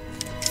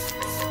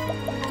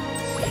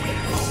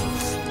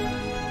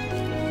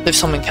 There's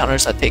some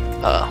encounters that take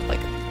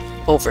like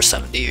over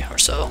 70 or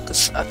so,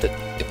 because I have to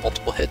do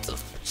multiple hits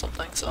of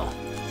something, so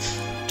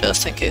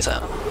just in case I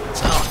don't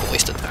have to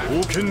waste a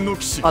turn.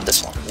 Not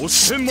this one.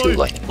 It's 2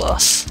 lightning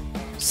blasts.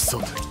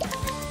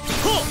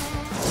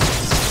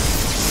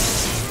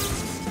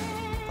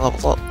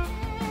 Level up.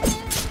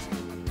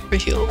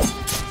 Reheal.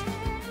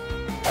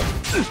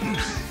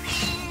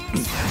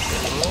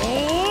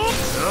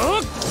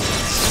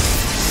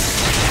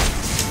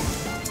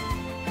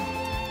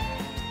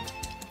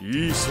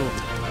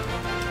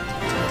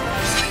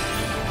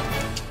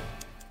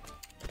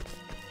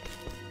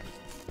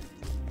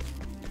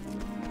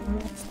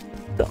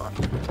 Done.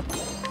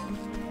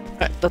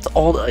 Alright, that's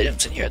all the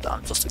items in here that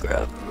I'm supposed to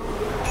grab.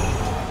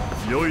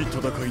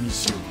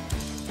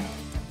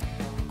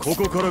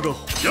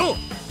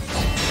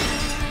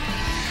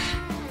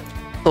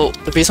 So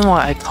the reason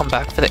why I come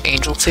back for the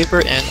Angel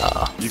Saber in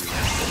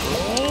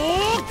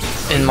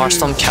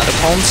Marstone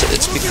Catacombs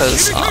is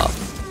because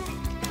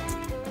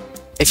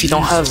if you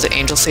don't have the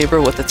Angel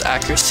Saber with its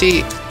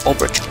accuracy,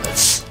 Olberic can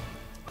miss.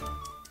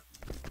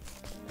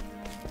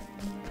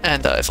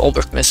 And if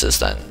Olberic misses,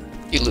 then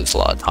you lose a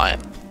lot of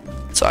time.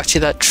 So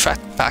actually that trek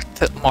back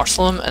to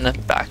Marstone and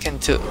then back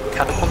into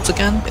Catacombs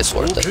again is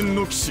worth it. I don't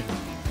know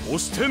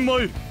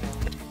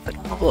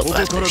if I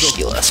have to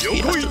heal SP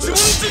after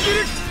this.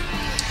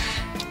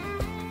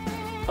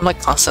 I'm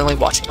like constantly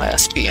watching my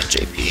SP and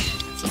JP.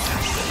 So.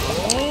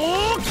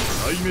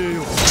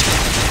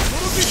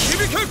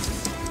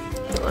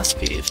 Heal SP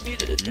if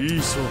needed.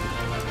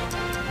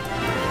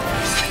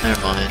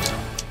 Never mind.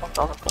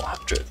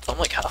 1,400, so I'm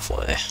like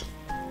halfway.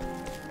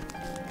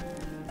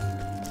 I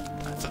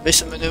have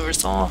evasive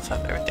maneuvers off, I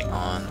have everything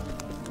on.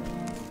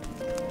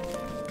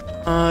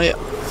 Yeah.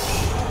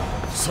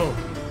 So,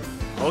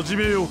 始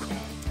めようか。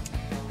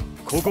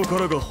ここか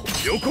らが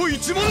横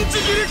一文字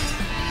切り。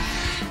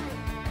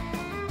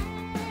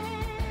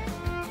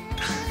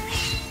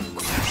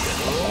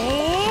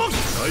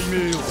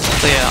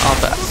So yeah,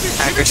 the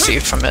accuracy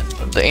from it,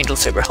 the Angel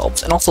Saber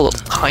helps, and also the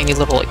tiny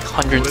little like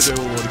hundreds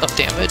of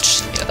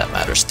damage. Yeah, that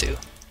matters too.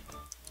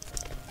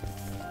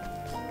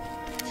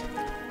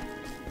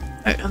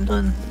 Alright, I'm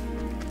done.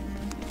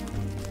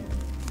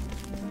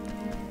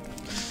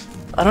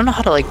 I don't know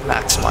how to like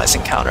maximize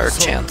encounter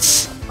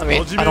chance. I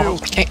mean, I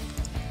can't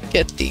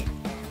get the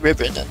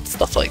ribbon and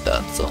stuff like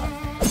that, so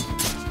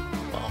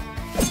well,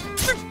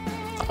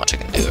 not much I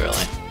can do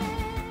really.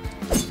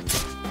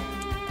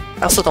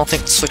 I also don't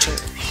think switching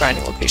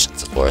grinding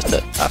locations is worth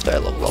it after I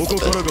level up a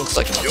bit, because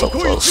like I'm so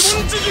close.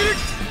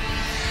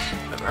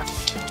 Whatever.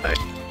 Alright.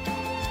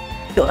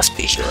 Heal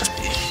SP, heal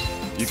SP.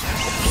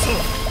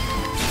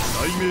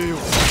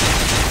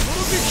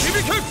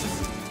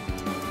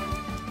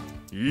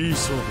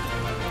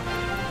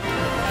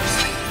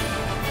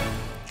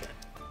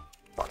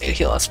 Don't need to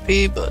heal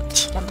SP,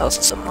 but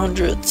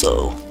 1,700,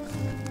 so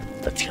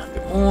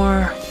 1,300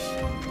 more.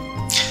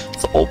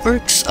 So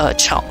Olberic's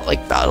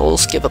like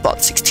battles give about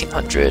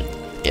 1,600,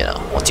 you know,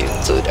 once you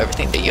include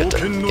everything that you have to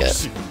get.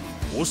 So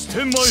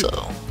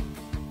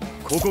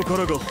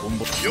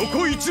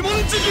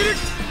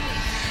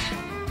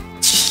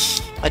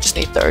I just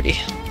need 30.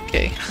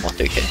 Okay,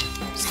 130k.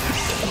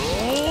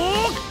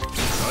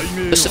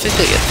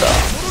 Specifically at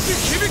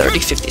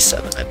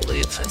 3057, I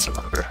believe is the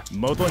number.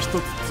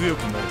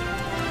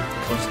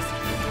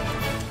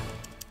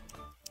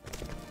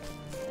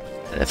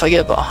 And if I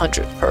get about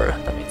 100 per,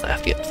 that means I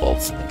have to get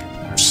 12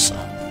 encounters, so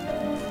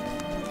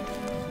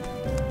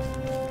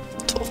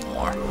 12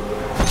 more.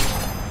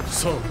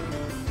 So,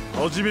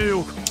 始め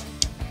ようか。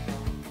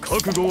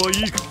覚悟は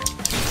いいか。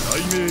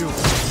雷鳴よ。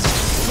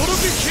轟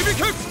き響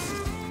け。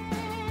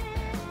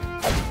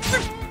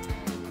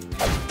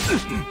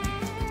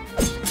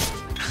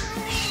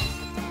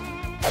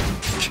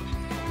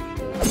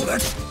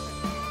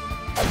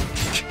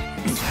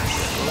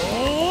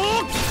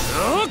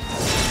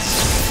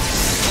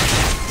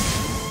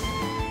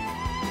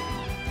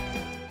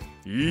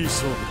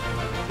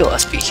Heal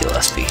SP, heal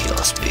SP, heal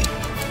SP.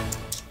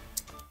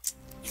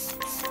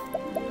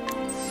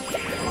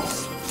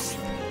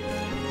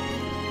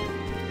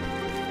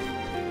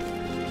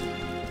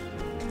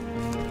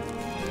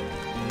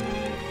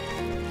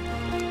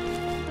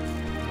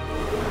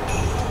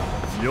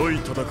 良い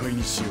戦い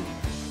にしよ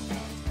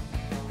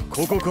う。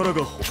ここから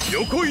が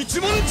横一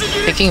文字切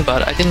り。 Thinking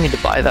about it, I didn't need to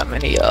buy that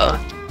many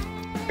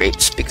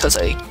grapes because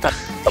I got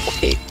double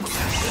cake.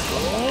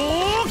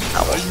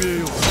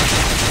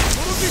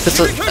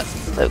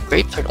 The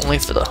grapes are only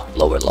for the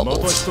lower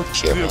levels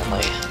here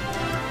only.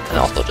 And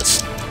also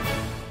just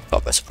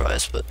caught by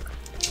surprise, but...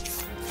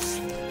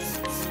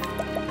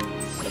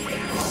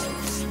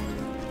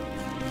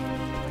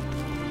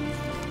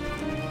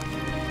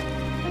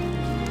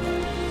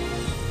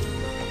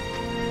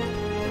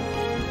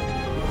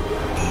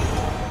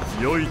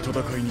良い戦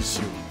いにし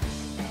よ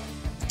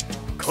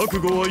う。覚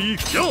悟はいい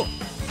か。よっ。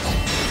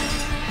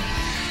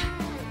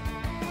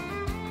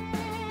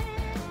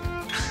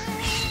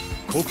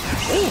こおう。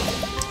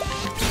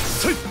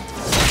せい。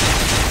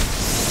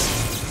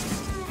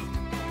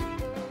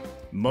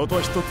ま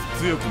た一つ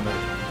強くなる。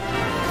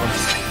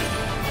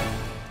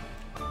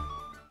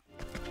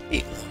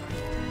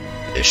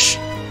Ish.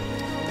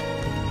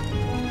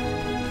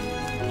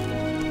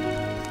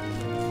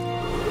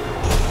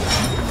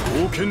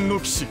 冒険の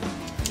騎士。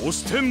押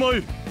してまい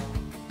る。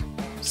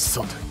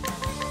さて、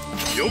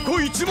横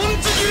一文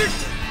字切り。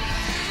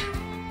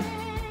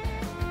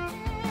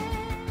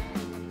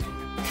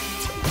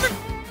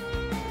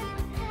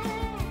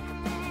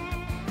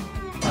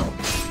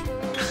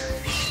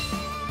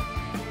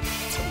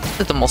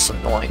This is the most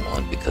annoying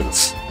one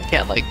because I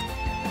can't like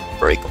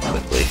break them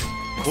quickly.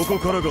 ここ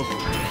からが予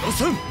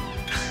選。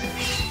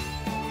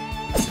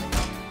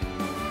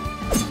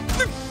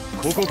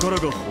ここから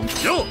が本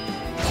気。よっ。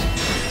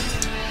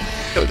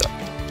 Here we go.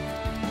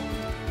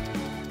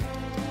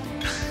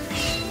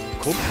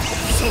 さ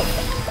あ、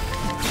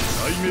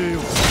雷鳴よ、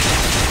そ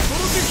の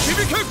手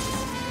響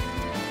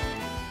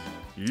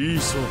け。いい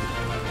勝負。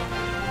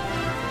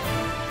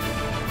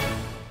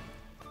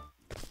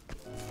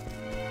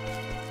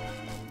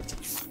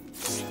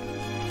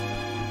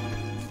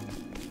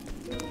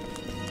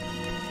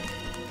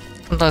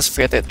Sometimes I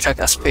forget to check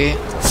SP.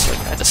 It's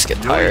like I just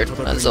get tired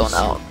and I zone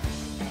out.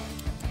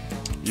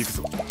 行く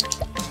ぞ。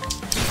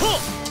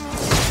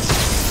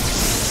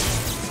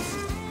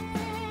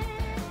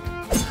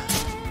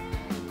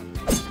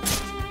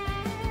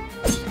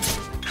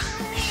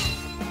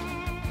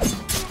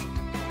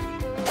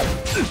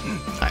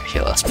 Alright,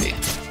 heal SP.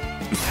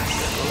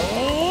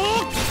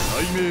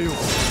 雷鳴よ、驚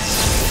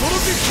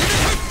き響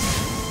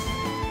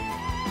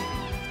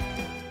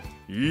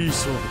け。いい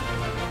勝負。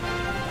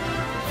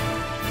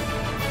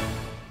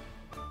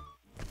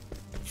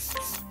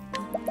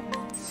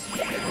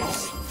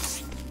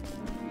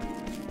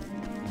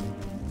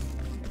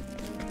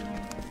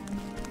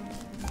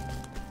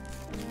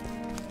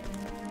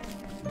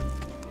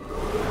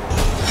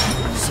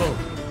 さ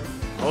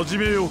あ、始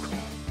めようか。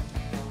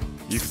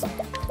行くぞ。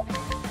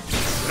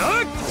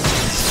ラッ。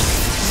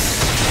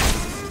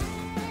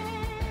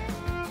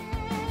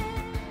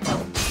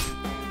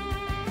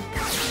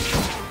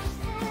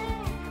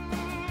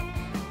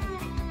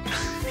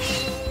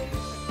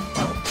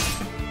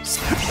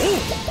おう。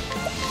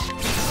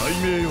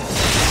雷鳴よ。驚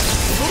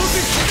き。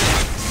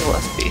 Heal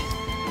SP.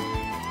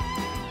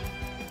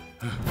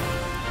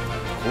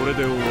 これで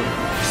終わり。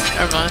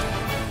 Never mind.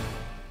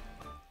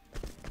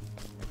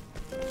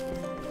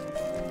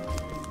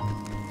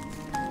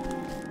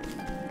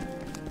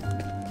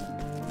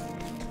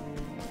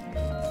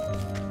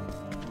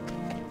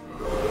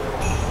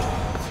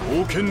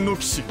 冒険の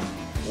騎士、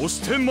押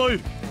してまい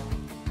る。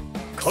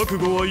覚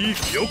悟はいい。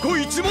横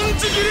一文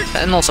字切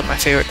り。 And also my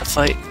favorite to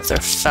fight because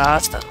they're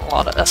fast and a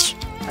lot of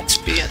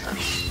XP and then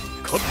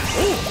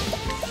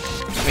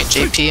I mean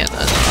JP and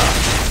then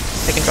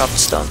they can drop the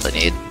stones I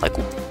need. Like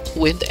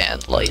wind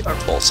and light are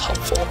both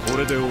helpful. こ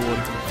れで終わり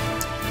か。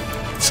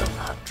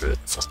 700,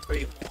 so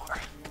 3 more.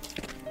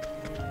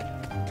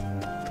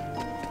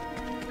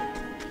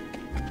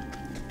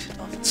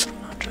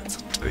 700, so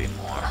 3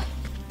 more.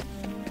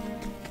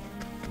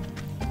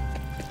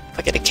 If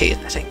I get a Kate,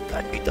 I think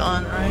I'd be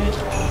done, right?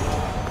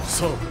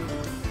 さ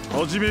あ、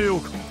始めよ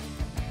うか。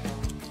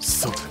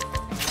さて、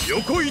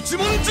横一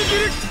文字切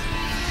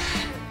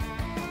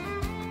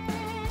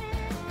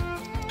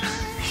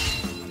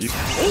り。お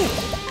う。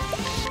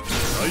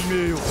雷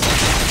鳴よ。そ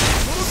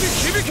の手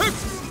響け。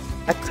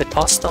 I could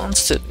toss stones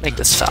to make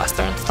this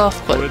faster and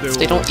stuff, but if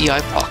they don't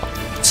EI proc,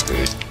 I'm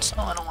screwed. So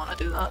I don't want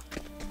to do that.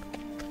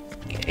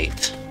 8,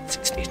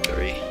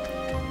 63.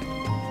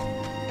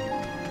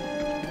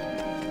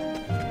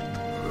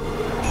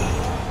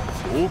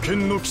 冒険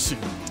の騎士、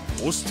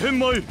押して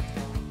まいる。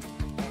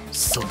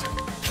さ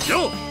て、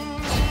よっ。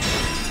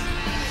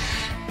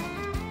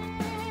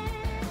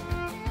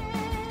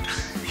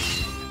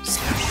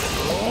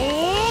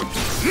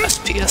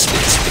 SP.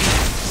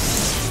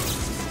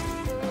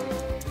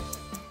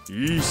 い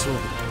い勝負。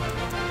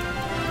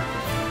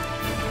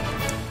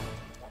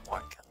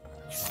 One more.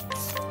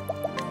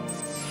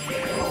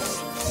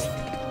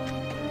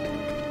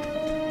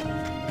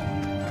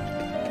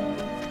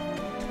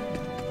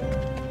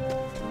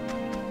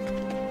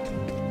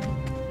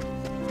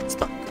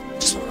 Stuck.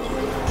 Just one more.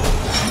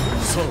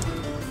 さ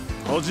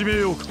あ、始め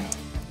ようか。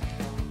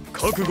覚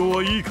覚悟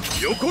はいいか。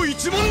横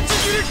一文字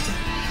切り。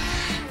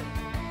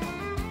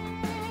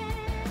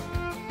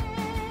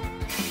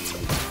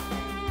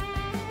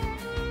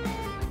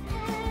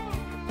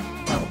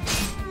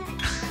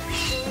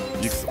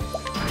行くぞ。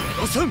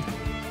予選。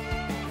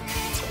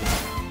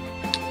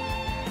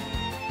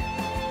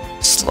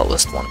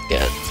Slowest one to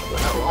get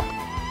vanilla.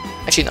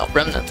 Actually, no,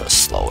 remnant was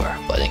slower,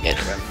 but I didn't get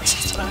any remnants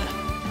this time.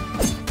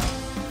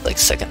 Like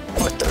second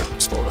or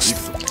third slowest.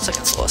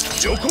 Second slowest.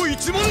 Yoko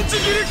ichimonji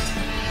giri.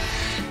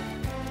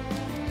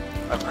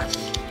 Whatever.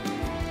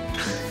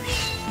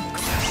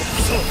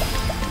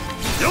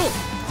 Yo.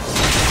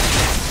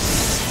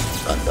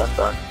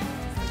 Done.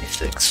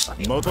 26,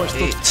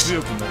 28.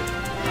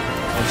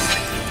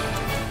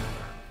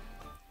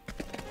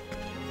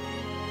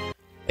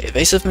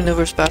 Evasive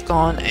maneuvers back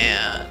on,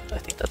 and I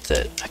think that's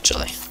it,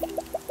 actually.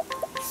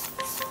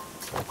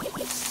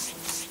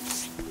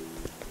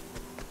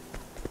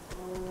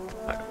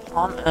 Alright,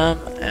 Palm M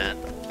and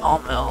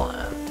Palm L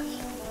and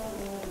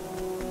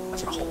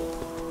that's a hole.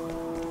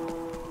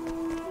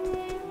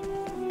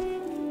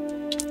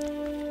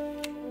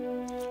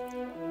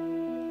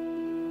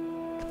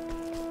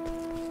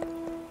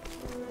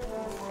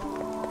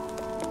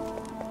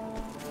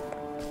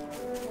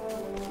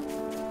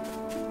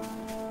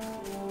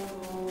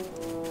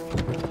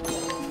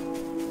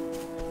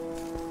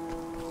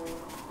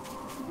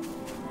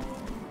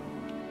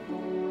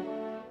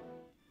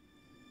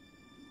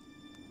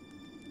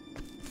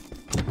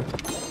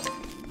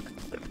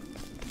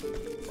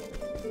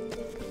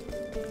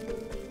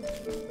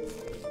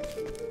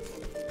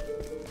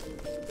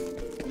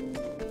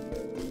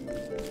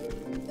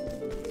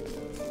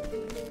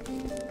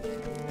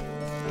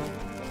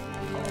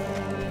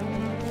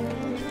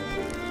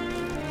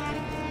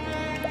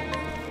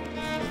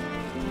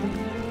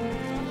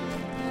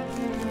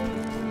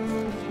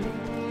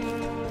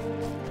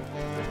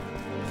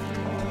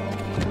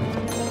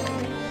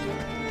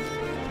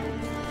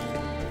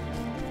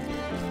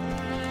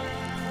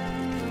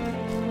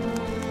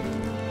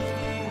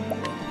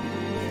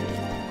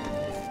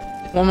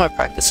 One of my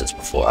practices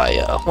before I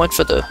went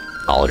for the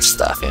knowledge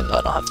staff, even though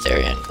I don't have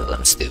Therian because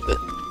I'm stupid.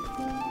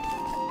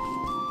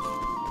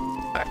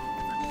 Alright,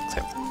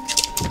 clear.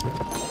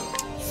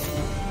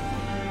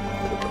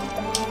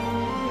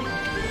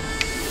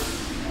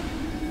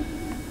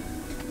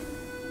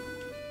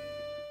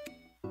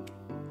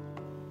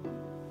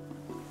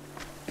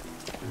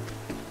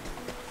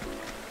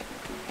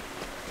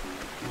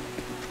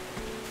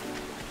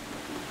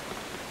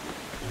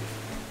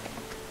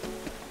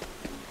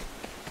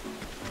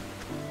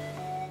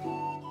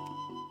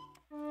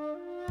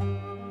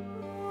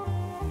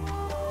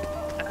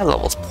 I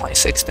leveled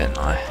 26, didn't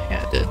I?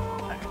 Yeah, I did.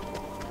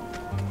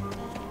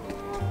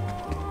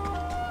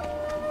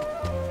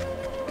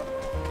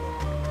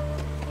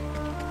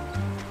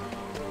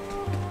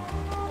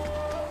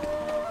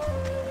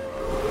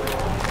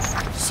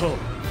 So,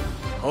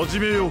 始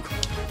めようか。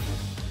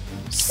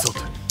さて。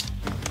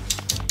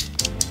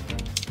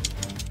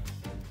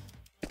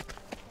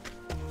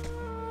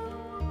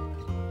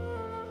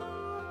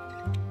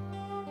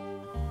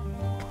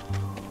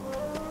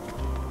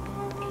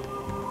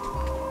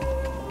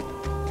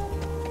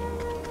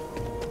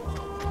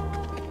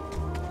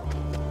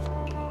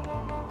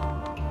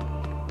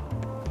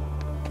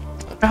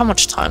I wonder how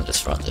much time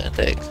this run's gonna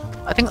take.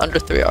 I think under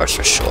 3 hours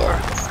for sure.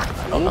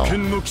 I don't know. 冒険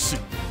の騎士、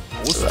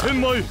押して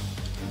まいる。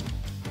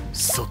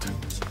さて。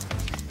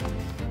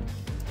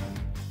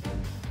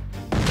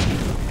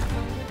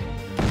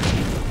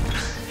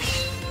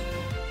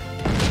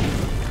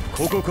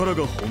ここから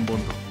が本番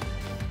だ。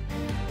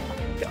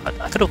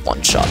God, I could have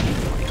one shot.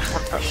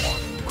 One turn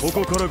one. こ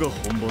こからが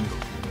本番だ。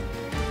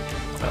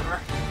Whatever.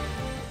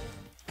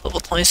 Level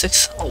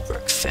 26,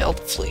 Olberic failed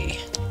flee.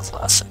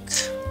 Classic.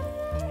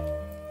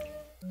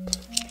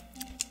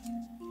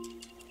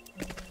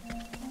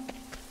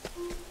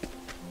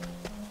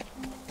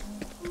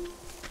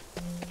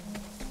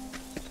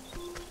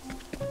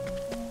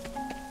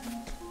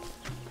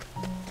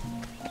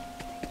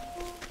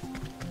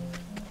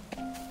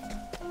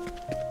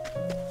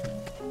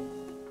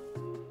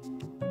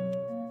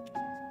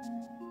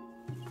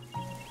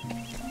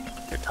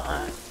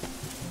 Time.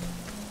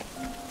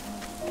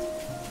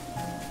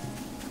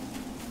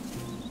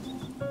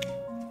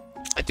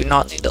 I do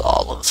not need the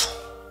olive.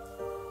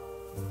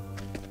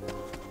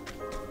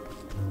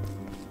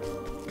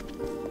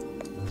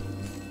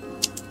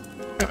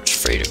 Pretty much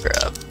free to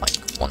grab, like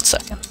 1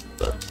 second,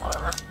 but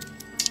whatever.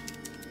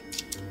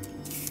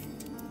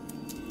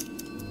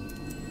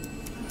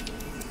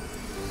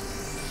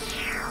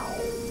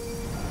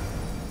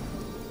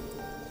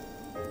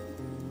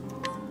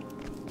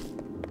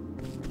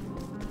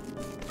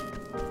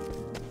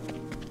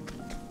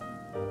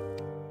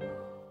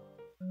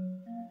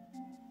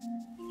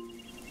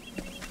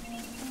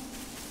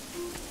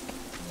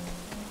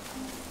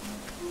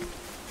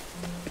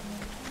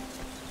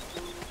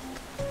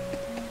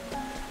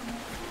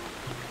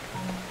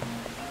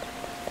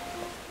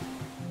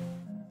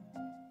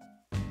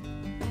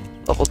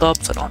 Leveled up,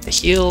 so I don't have to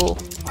heal.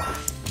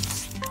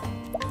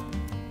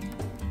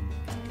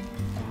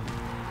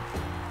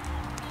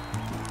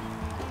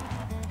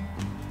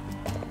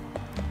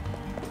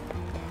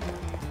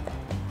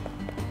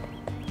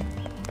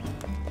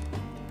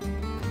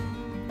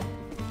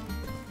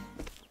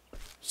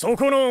 そ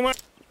このお前。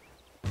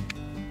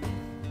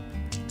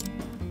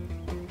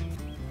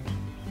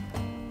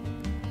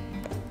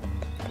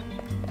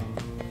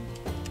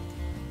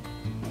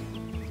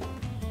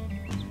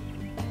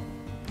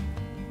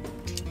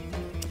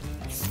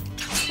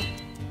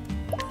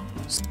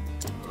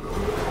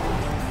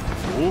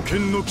刀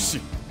剣の騎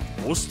士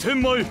押して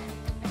まいる。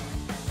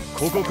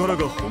ここから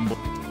が本番。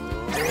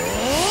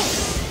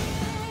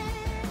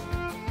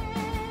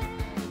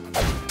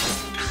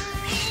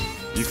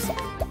行くぞ。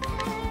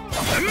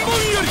千本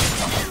槍。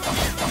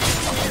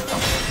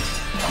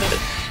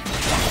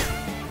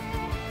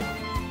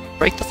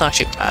Break doesn't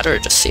actually matter,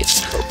 it just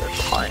saves a little bit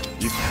behind.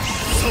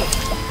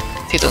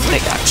 He doesn't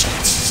take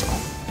actions, so...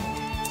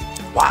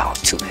 Wow,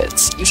 2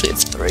 hits. Usually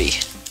it's 3. I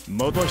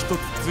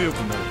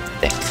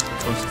think.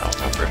 I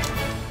don't remember.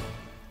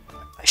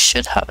 I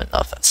should have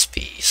enough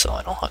SP, so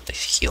I don't have to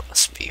heal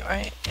SP,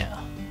 right? Yeah.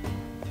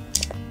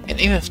 And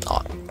even if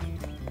not...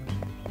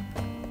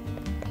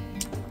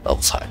 That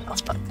was high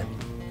enough, not good.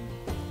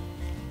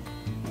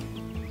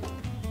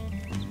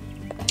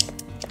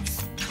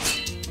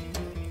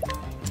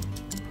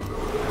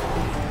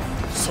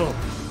 So,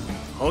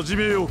 始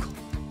めようか。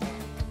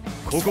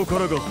ここか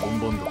らが本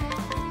番だ。は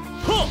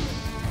っ。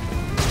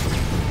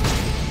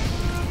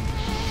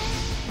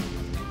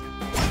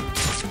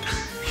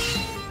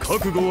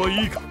覚悟は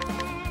いいか。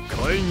火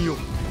炎よ、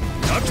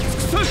焼き尽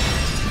くせ。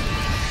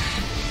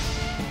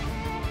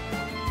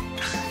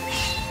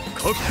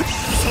覚悟。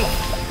さ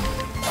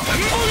あ、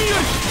千本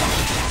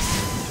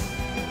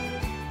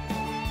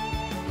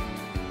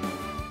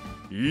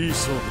槍。いい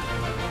勝負だ。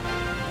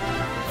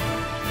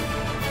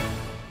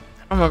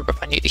I don't remember if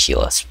I need to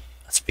heal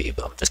SP,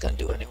 but I'm just gonna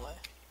do it anyway.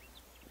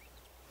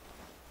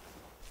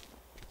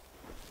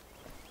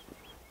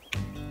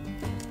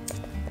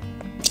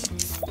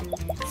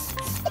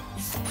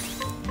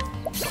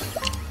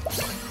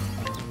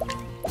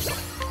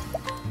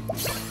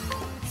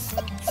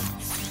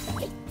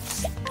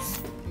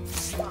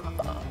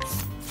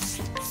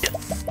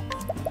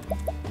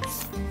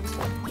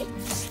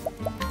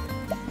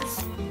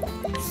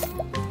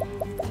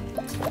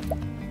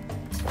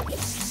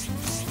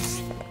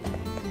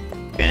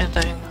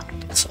 Anything?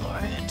 It's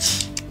alright.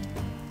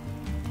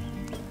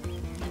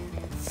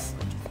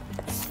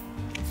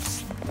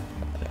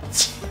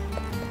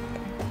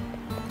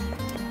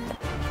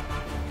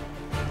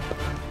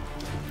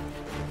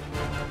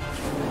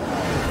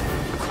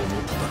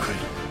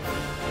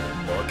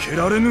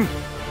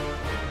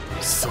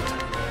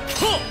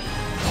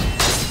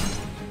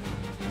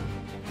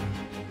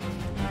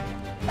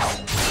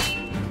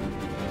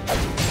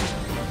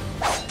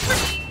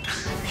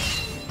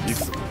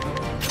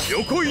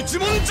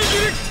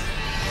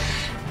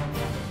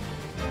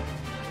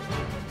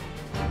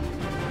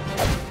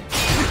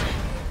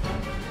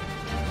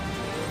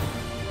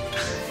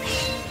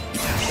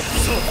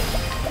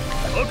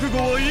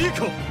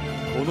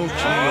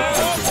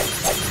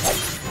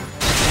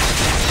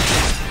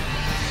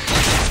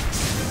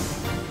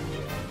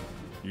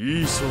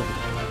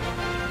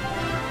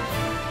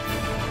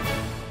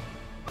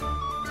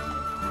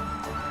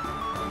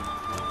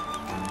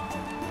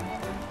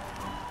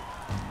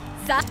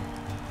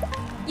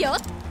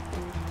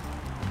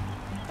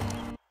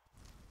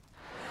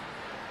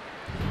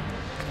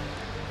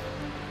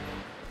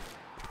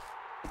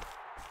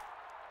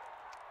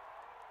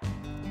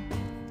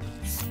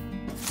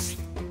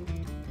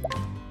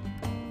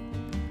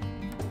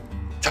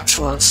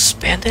 Joshua's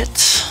bandit.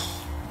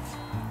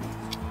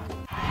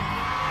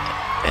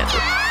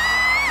 Bandit.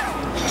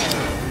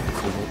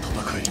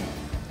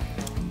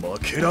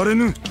 けられ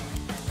ぬ。行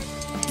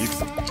く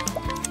ぞ。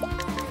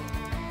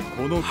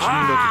この金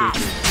額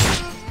で。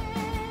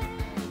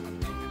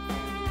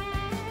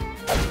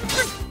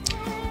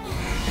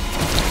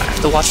I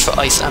have to watch for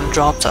ice M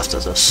drops after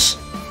this.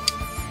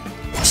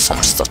 There's so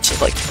much stuff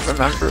to like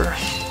remember.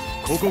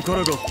 ここか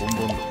らが本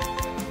番だ。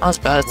Not as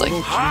bad as like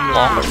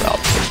longer route,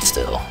 but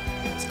still,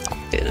 it's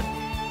complicated.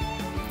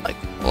 Like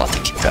a lot to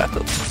keep track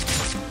of,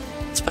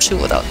 especially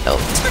without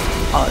notes.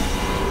 Odd.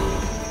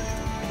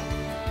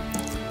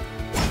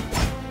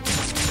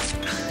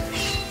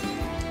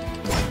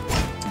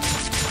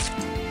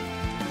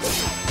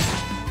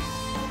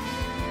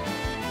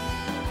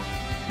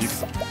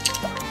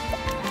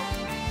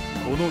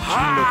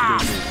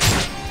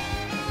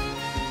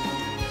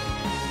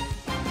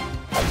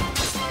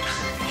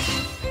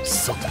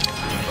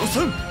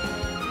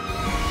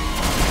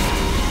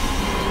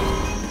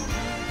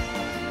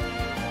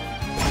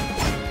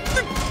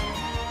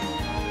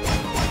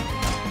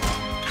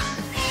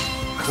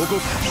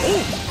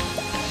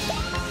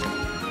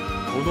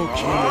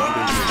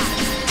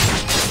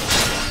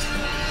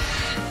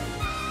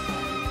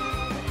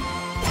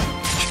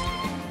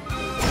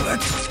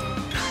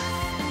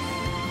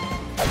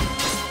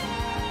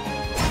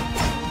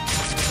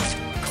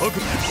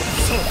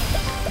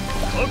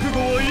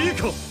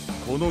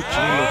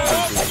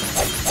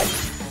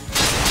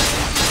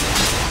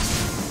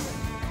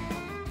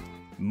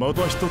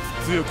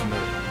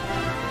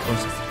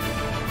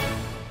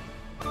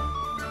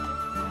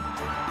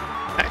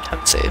 Alright,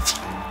 time to save.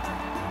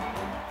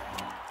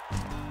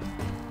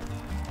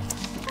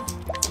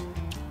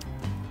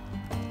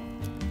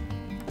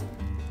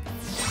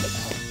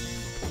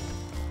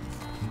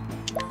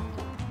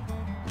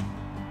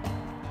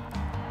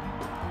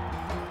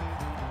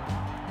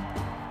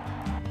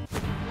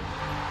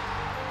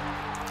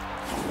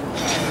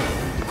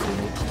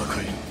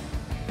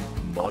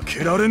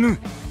 けられぬ。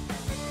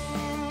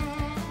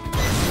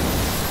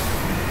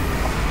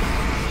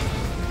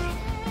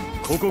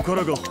ここか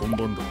らが本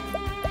番だ。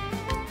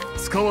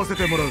使わせ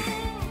てもらう。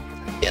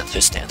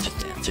Dancers, dancers,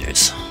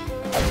 dancers.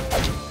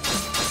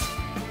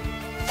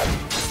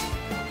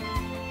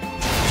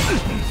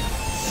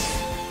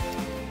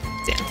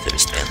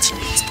 Dancers,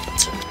 dancers,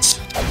 dancers.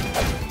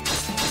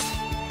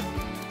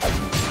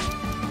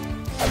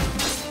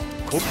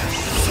 さ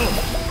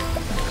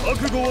あ、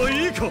覚悟は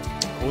いいか。こ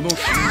の金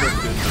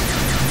額で。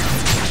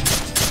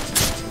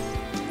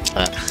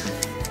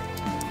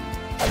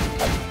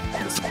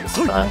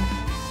I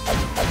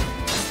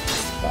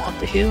want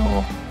the heal.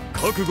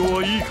 覚悟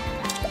はいいか。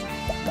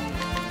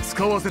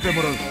使わせて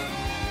もらう。さ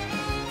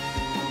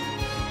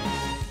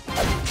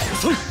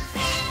あ、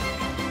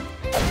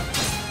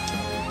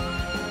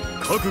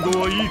覚悟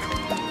はいいか。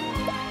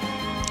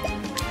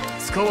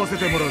使わせ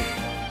てもらう。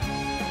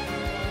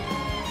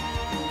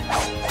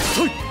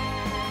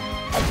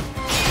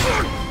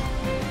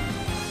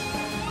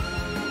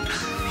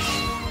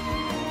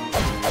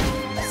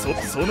さあ、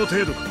その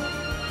程度か。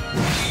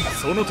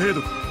その程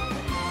度か。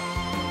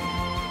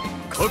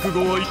覚悟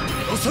はいま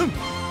せん。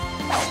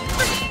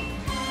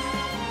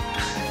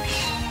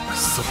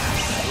さあ、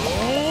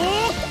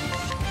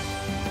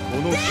こ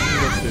の金額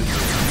で。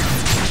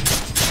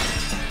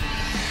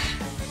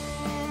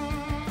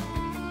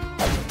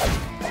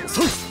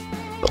さあ、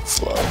 Go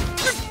slow.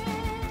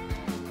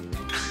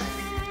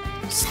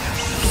 さ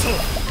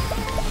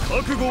あ、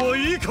覚悟は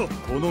いいか。こ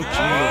の金額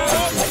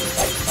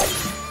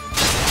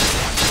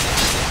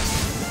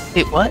で。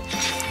Wait, what?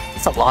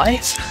 It's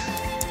alive?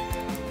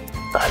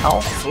 What the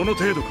hell? その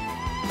程度か。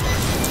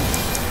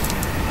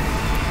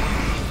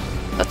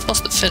 That's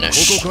supposed to こ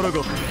finish. こから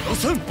がま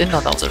せん。 Didn't know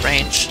that was a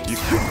range. 行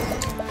く。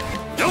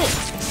よっ。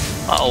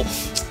 Uh-oh.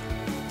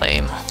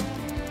 Lame.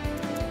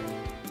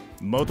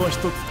 また一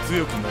つ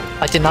強くなる。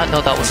 I did not know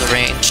that was a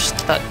range.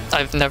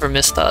 I've never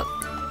missed that.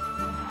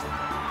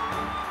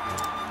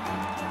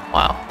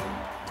 Wow.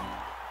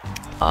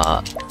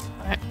 Alright.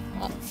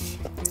 Well.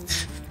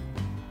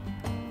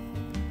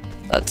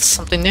 That's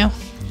something new. こ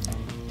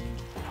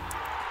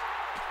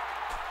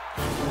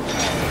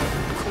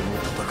の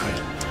戦い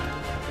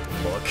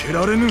負け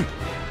られぬ。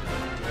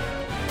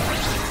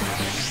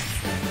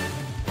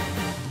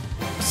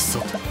さ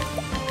て、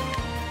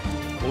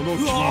この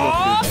金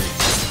額で。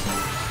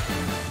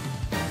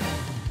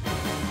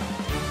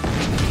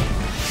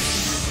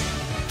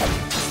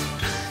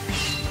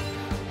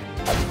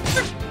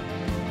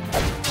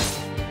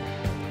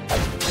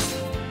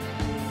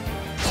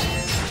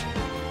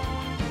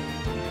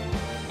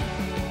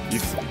い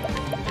くぞ。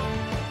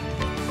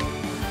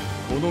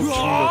この金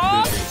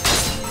額で。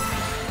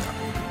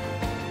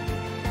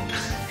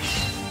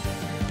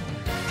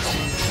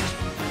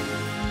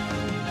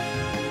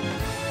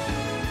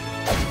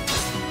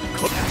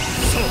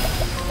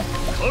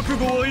覚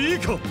悟はいい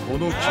か。この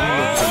金額で。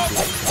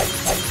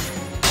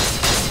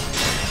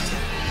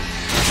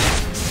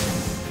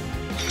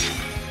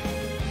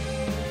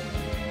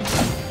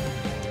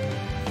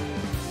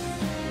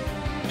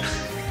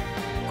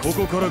こ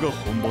こからが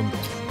本番だ。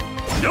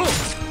よっ。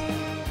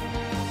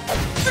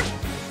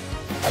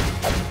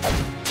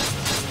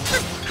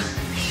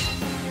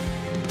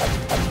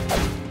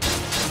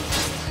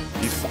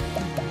いくぞ。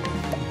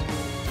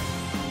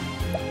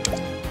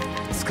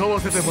使わ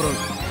せてもらう。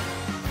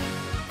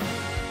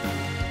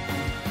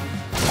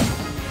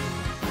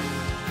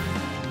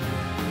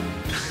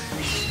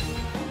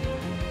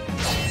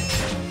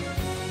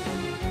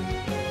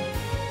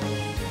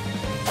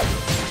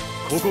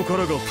ここか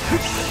らが。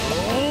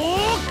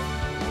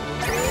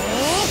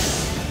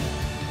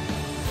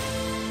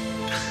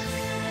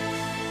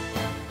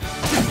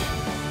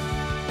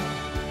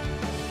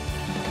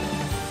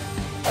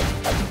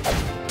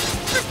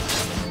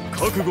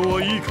覚悟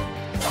はいいか。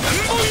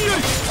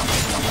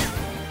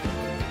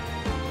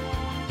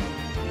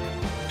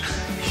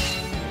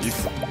いく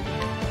ぞ。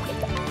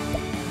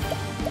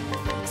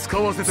使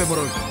わせても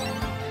らう。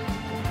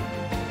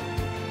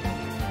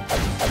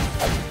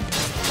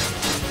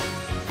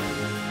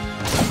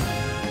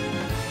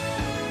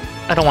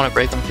 I don't want to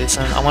break them too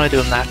soon. I want to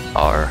do a max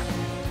power.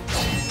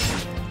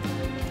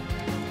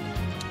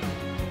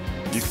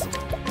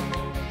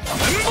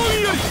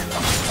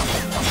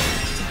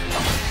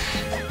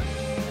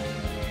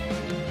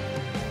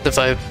 If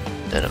I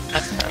did a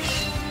max power.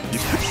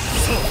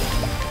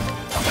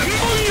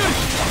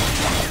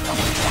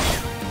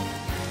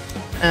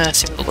 It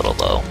seemed a little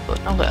low, but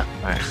okay.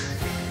 Alright.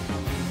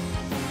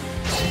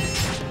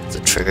 Does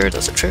it trigger?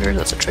 Does it trigger?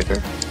 Does it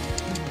trigger?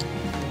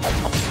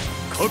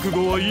 覚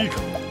悟はいいか。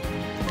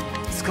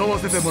使わ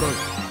せてもらう。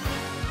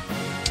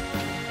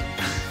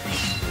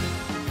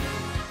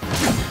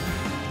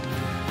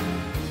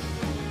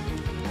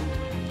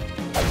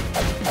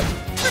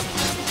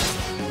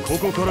こ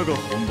こからが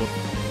本番。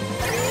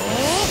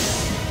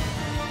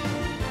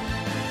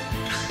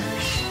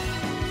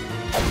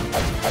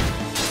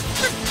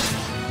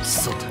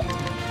さて。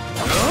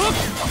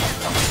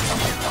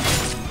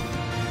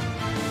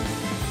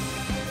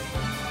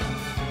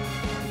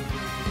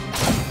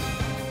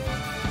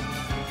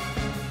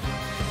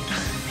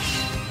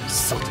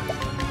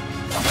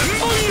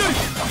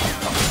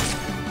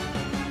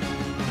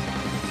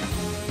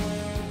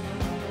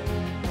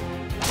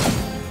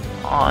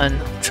On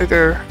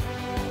trigger.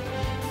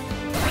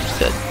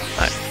 Good.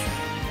 Alright.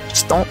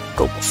 Just don't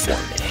go before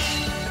me.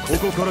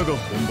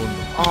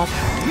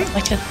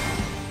 I can.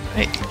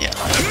 Right, yeah.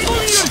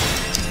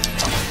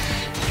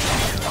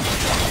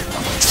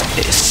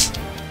 Space.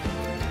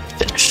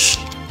 Finish.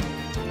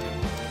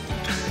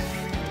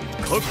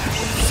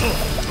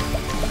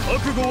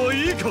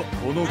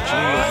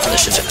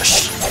 This should finish.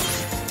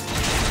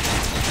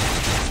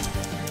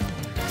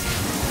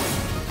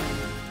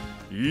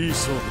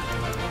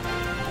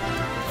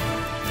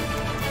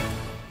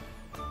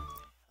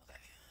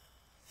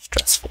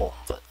 Stressful,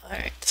 but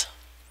alright.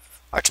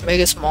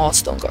 Archmega small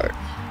stone guard.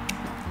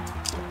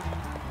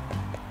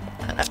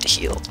 And I have to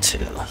heal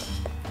too. I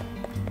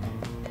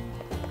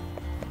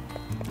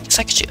guess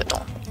actually I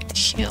don't need to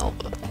heal,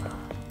 but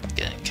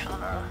get an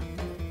encounter.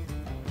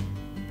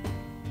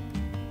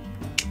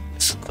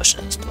 So the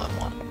question is, do I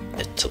want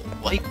it to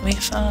wipe me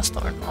fast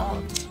or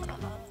not? I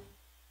don't know.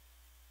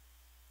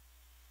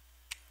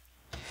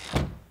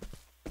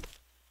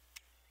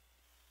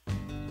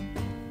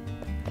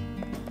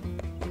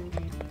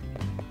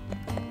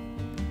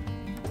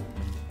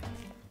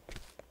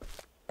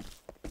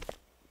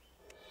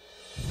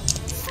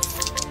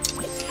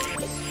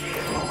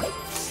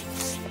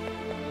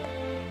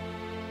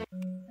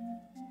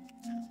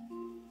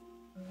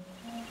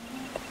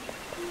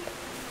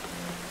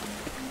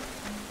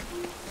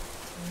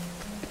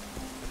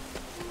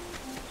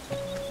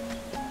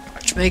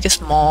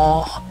 Biggest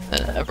maw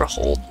and ever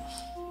hold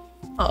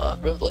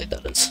Rune Blade,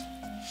 that is.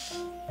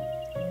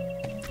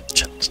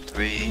 Chapter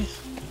 3.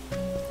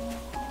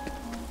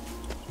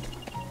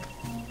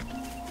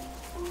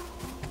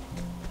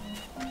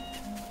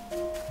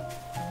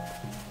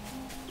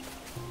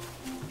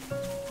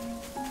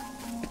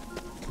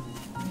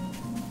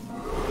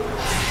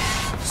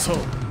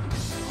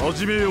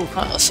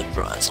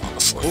 Surprise,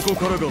 honestly.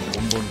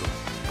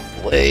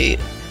 Way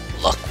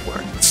luck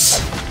works.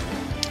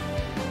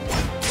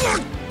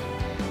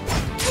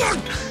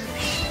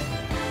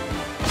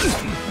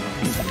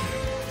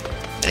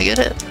 Did I get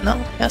it?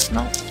 No? Yes,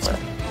 no? What?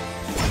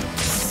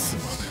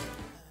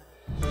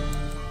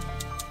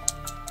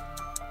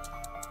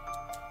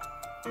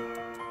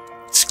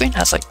 The screen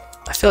has like,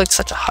 I feel like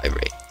such a high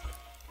rate.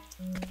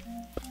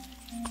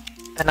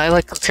 And I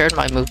like compared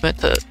my movement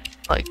to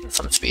like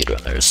some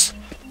speedrunners.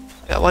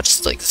 Like, I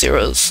watched like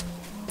Zero's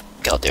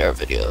Caldera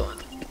video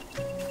and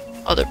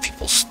other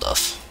people's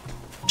stuff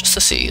just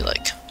to see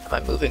like, am I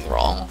moving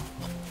wrong?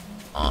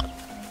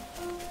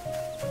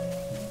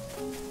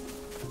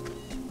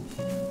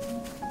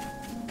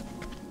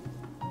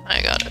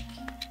 I got it.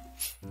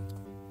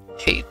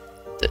 Hate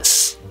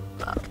this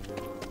map.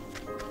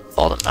 Of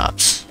all the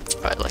maps, it's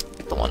probably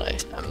like the one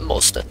I'm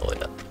most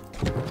annoyed at.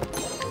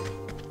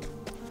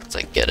 Cause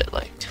I get it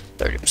like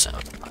 30%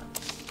 of the time.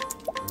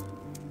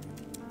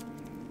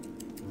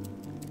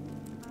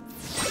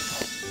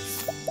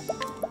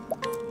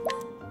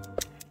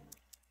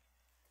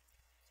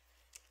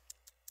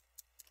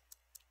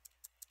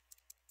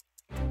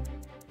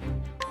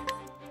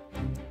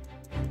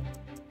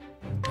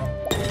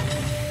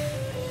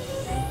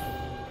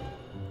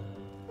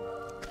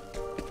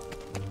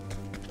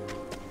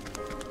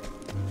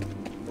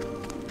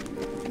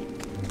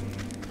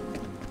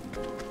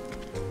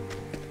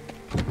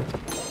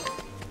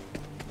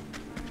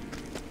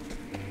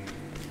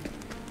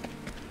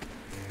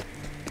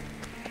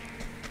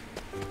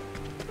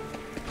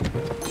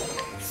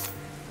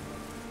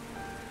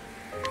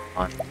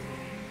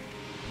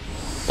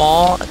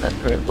 Maw, and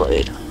then Rune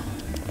Blade,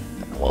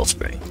 and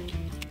Wellspring.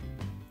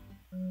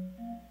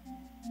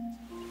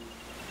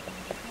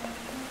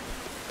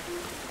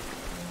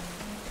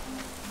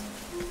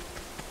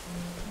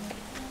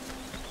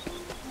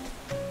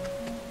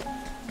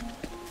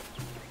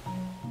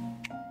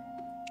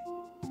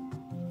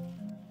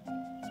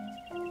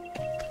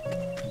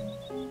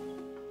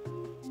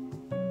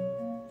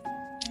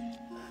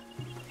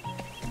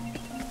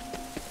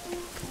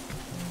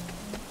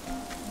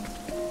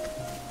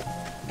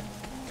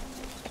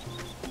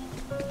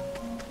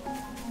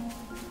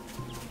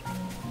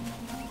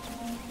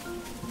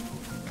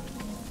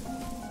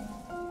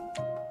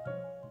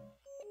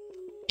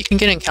 You can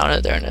get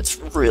encountered there and it's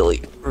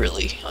really,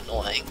 really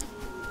annoying.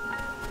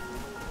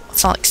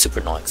 It's not like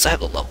super annoying because I have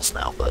the levels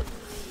now, but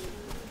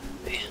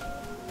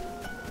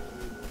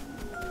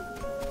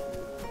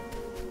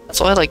that's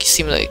why like you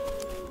seem like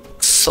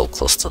so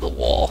close to the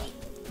wall.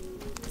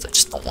 Because I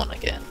just don't want to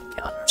get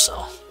encountered,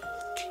 so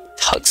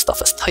hug stuff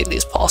as tightly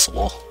as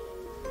possible.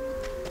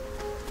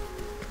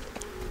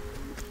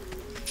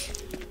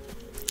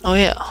 Oh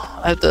yeah,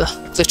 I have the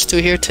glitch 2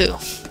 here too.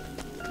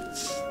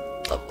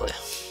 Lovely.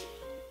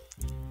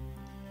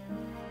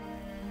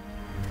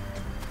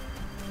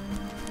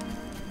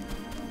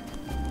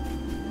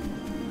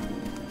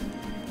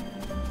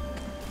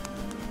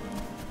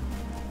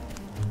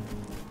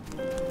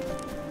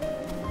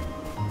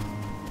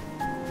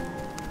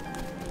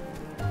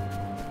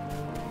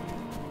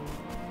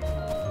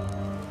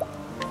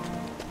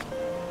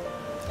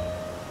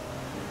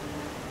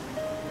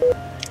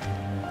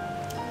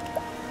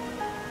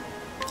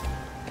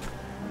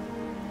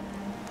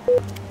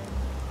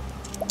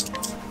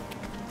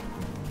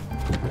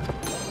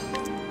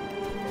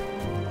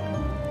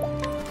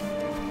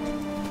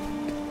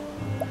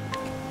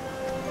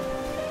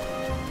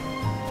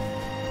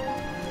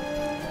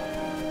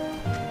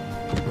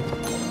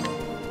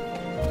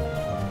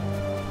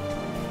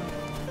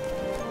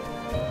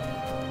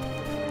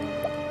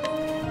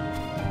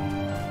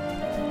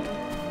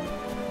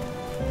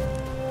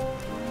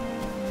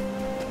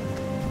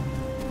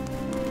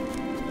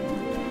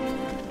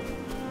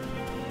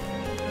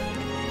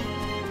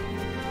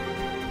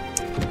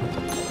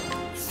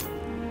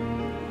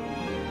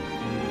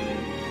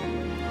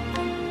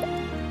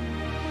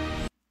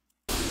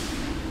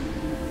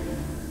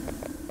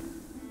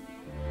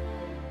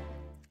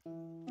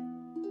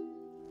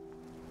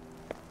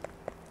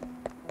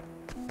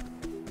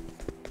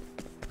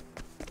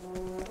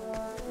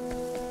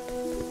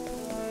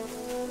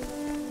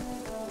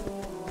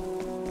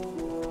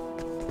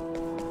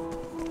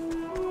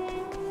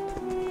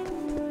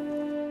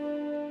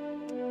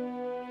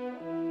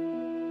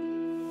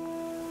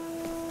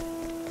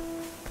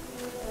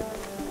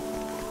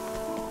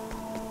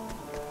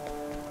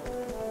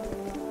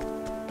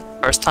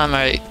 first time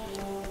I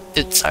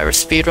did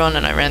Cyrus speedrun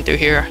and I ran through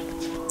here,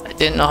 I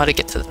didn't know how to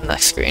get to the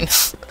next screen.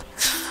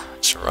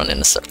 Just run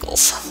in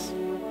circles.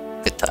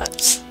 Good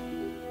times.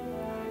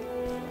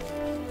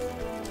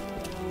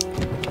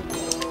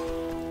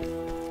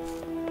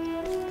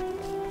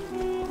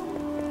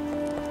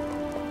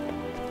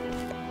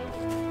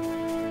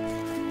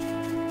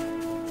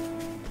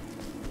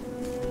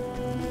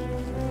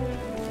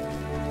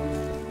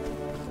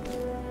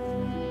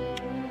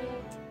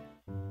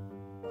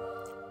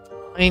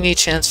 I need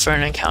chance for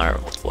an encounter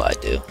with what I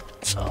do,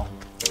 so.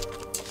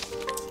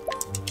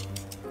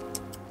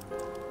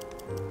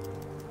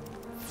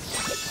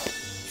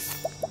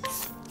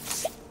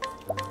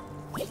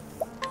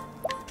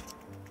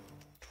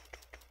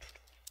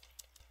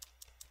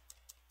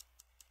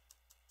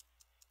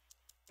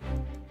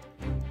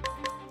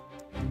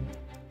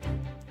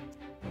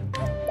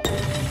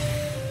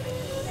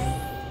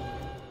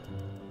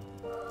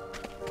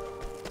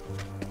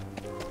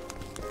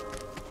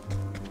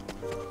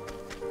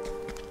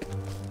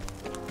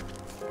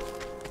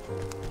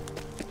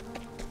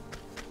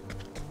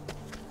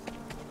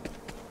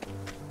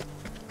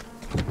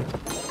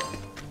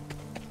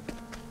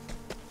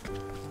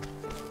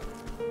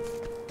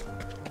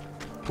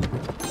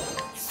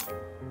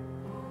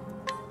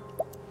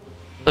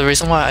 The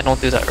reason why I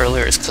don't do that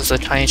earlier is because the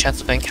tiny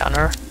chance of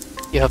encounter,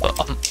 you have a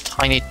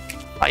tiny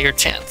higher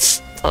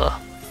chance to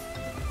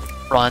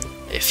run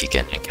if you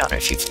get an encounter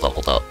if you've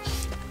leveled up.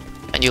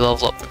 And you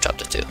level up from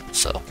chapter 2,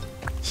 so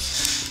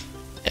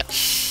yeah.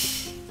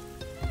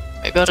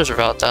 Maybe I'll just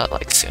route that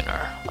like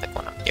sooner, like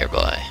when I'm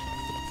nearby.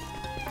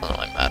 Doesn't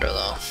really matter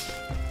though.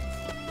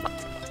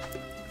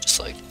 Just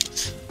like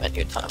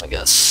menu time, I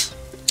guess.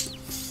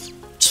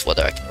 Just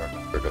whether I can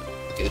remember to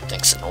do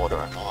things in order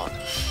or not.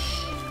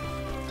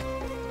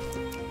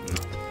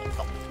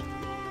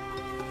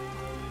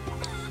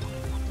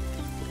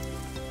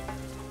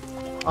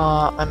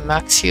 I'm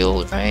max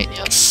healed, right?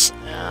 Yes,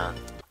 and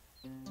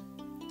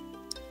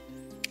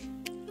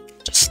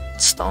just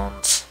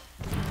stones.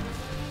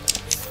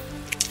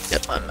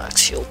 Yep, I'm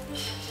max healed.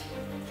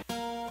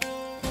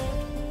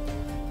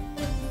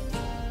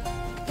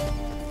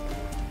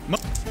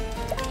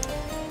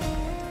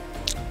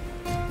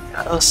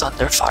 Shadow,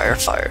 thunder, fire,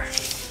 fire.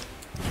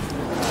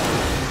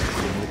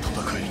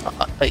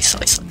 Ice,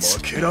 ice, ice.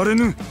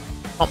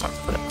 Oh my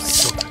god,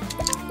 ice.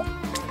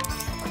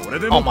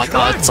 Oh my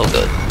god, so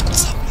good.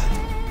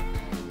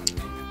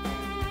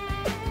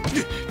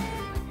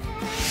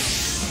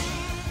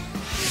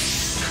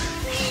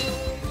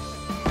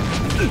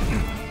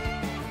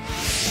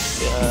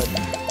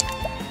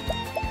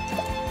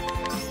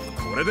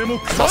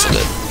 That's also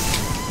good.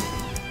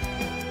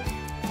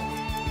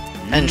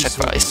 And check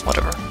for ice,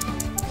 whatever.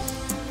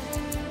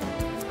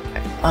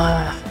 Okay.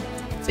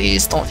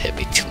 Please don't hit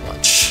me too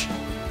much.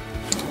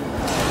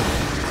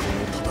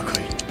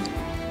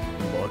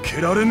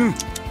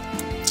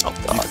 Oh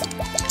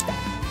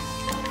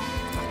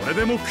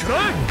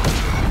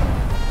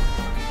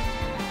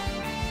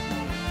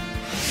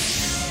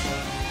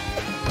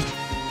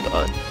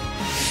god. God.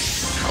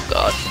 Oh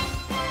god.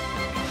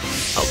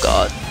 Oh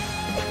god.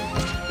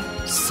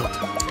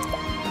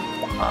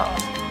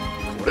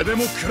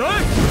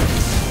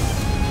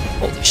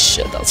 Holy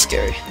shit, that was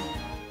scary.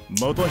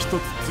 Alright,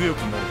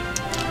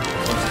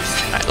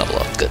 level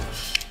up, good.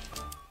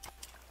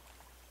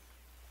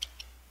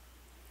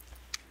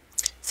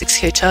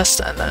 6k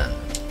chest, and then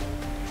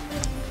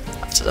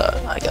after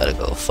that, I gotta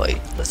go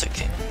fight Lizard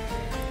King.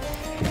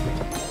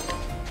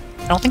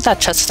 I don't think that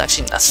chest is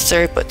actually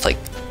necessary, but like,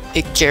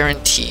 it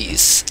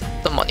guarantees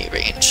the money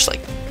range,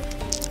 like,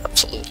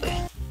 absolutely.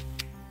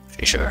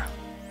 Pretty sure.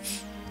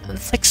 And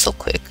it's like so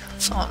quick,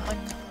 so I'm like,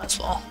 might as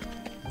well.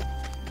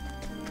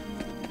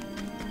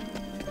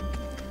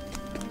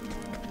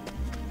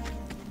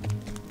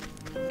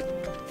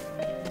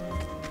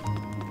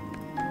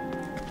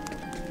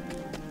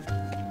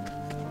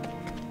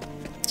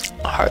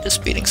 My heart is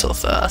beating so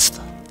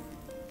fast.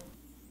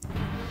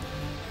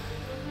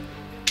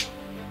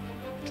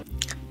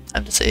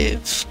 Time to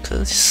save,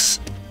 cause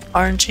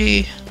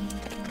RNG.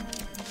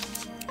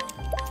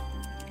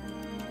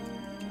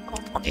 Oh,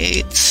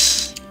 28.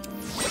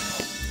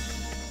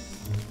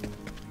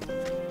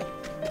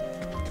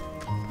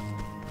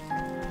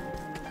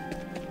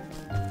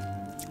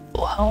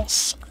 Full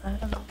health, and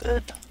I'm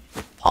good.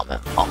 Palm him,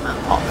 palm him,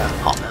 palm him,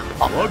 palm him,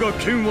 palm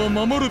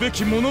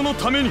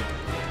him.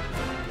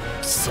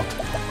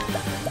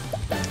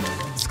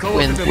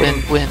 Win, win, win,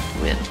 win,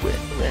 win, win,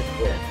 win,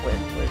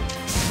 win, win.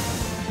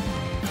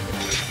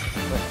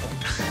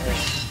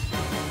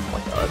 Oh my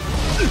god.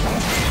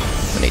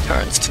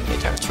 Too many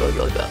turns, really,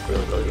 really bad,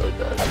 really, really, really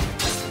bad. I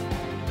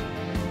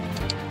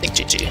think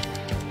GG.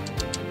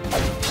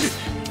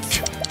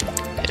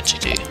 Yeah,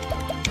 GG.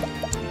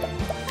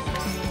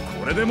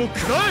 It'd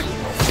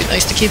be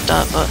nice to keep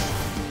that, but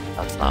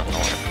that's not gonna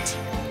work.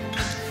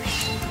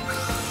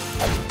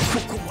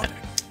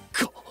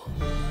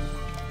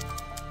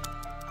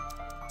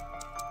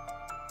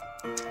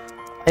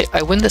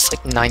 I win this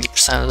like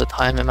 90% of the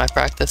time in my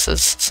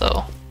practices,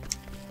 so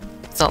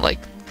it's not like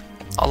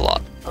a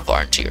lot of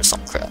RNG or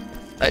some crap.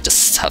 I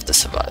just have to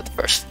survive the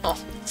first. Oh,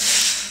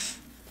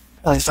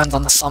 really depends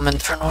on the summon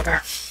for an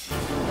order.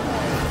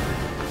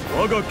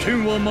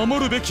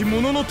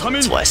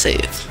 That's why I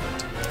save.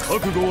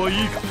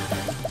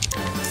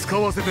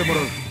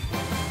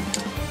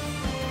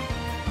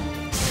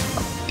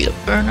 Beat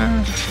up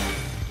Werner.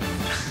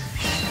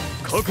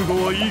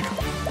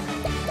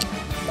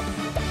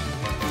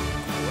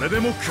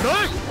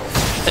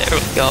 There we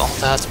go,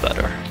 that's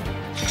better.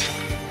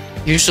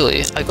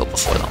 Usually I go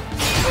before them.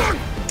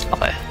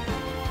 Okay.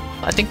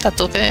 I think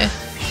that's okay.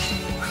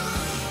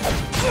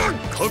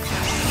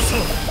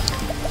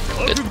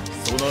 Good.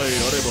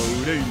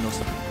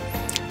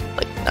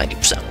 Like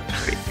 90%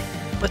 agree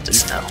with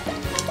this now.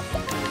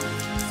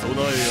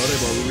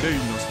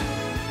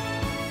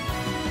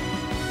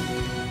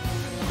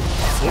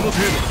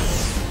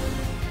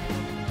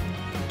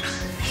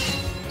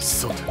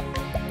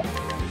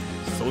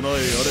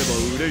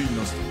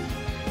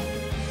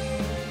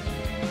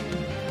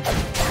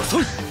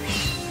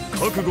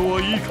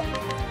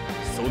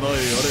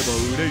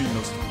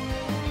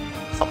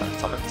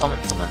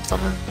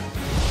 Summon.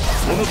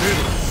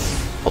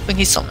 Hoping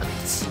he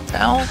summons.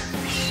 Now?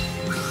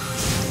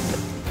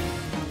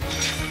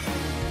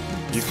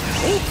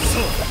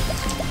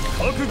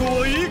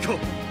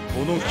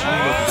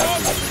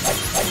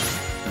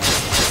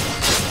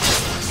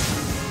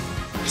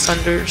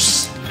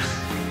 Thunders.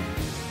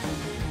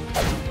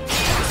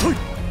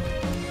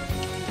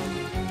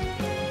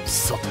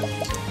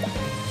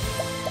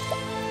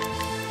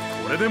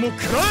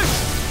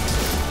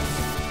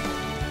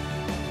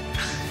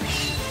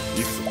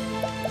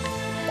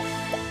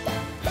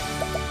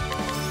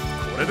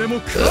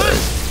 Good.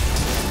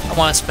 I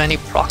want as many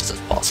procs as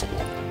possible.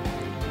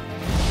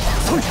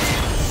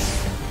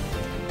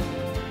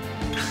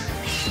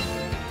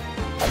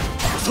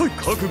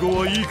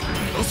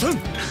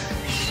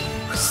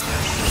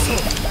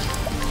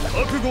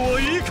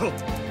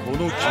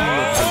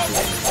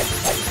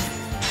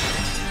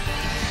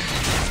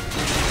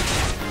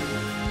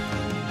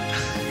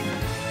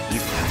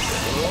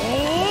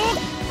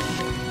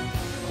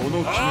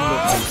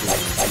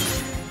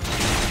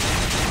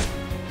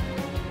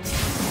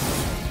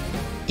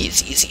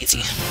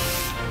 Easy.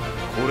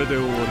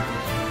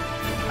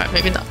 Alright,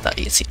 maybe not that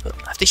easy, but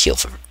I have to heal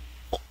for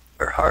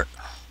her heart.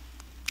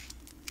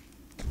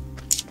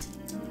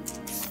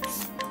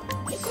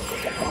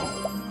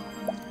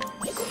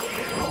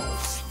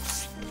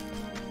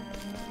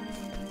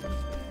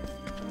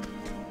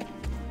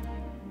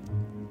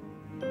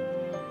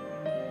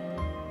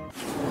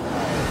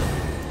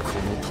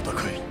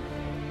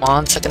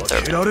 One second,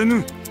 third.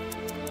 Nope.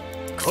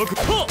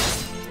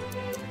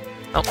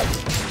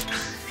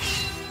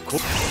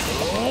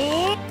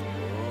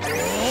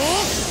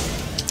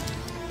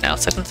 Now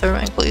second, third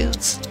rank,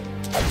 please.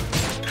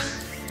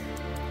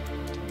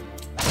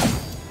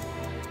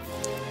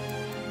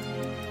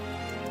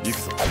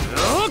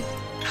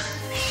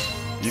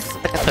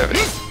 Second, third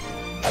rank.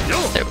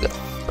 There we go.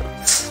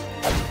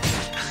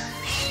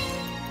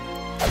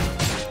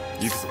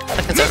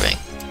 Second, third rank.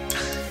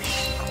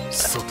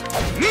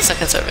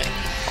 Second, third rank.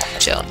 Oh,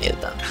 actually, I don't need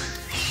it then.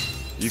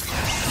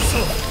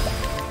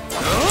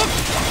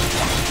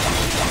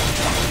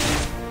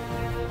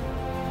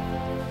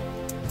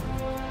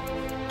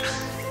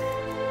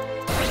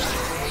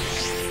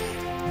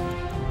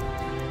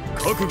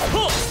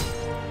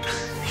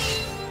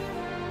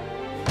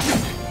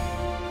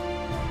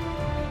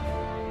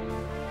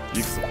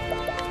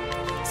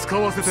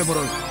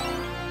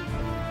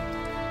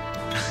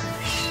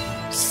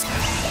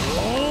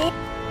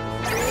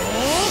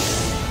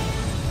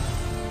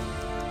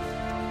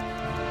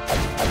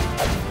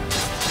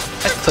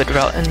 I could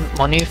route in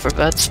money for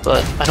bets,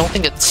 but I don't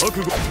think it's worth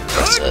it.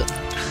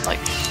 Like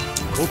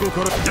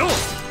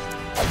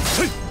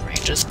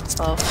ranges and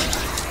stuff.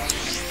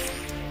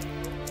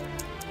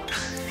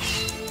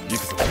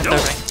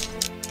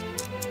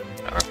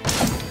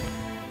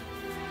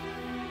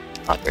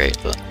 Not great,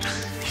 but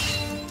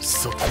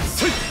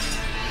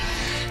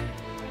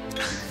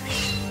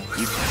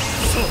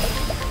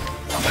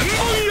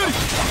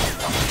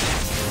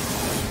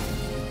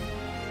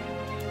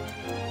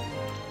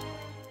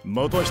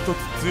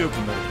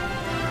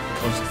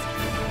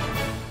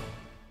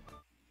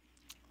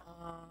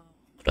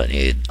what do I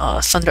need?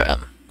 Thunder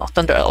M. Oh,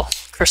 Thunder L.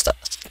 Cursed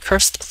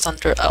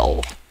Thunder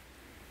L.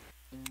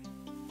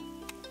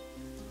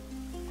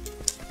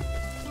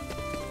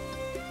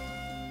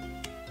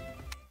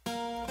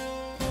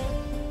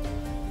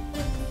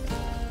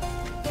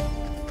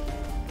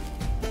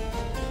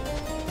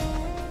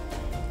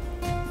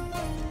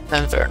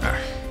 Then Werner.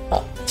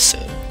 Oh,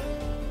 soon.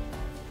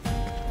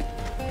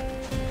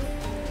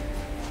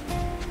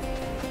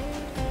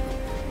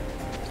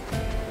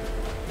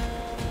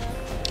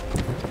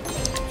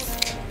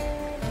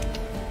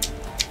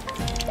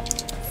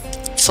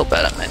 So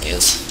bad at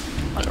menus.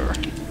 Whatever.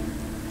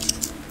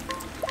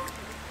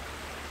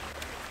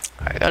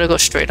 Alright, I gotta go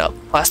straight up.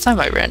 Last time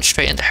I ran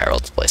straight into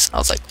Harold's place and I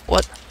was like,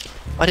 what?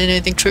 Why didn't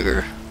anything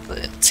trigger? I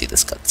didn't see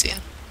this cutscene.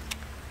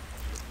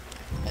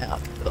 Yeah,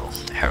 I'm gonna go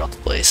the Herald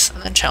place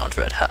and then challenge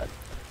Red Hat.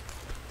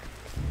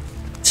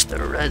 It's the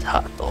Red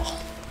Hat though.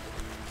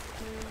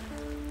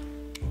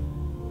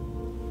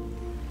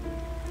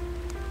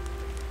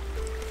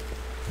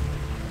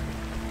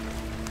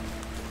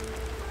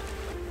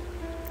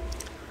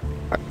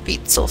 Heart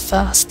beats so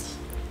fast.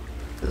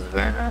 This is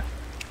Werner.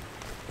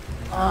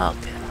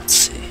 Okay, let's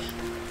see.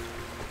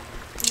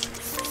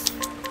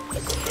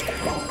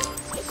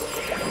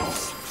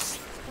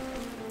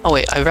 Oh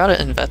wait, I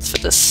routed in vets for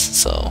this,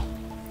 so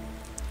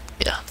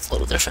yeah, it's a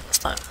little different this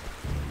time.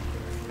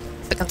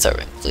 Second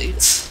serving,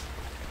 please.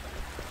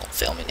 Don't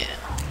fail me now.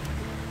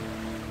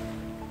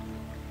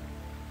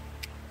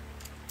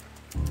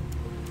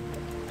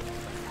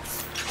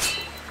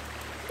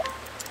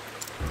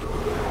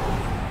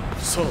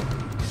 So,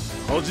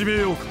 始め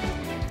ようか。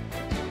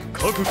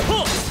各パー。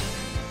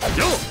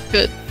よ。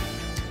Good.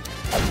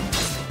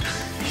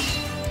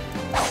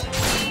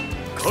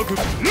 各。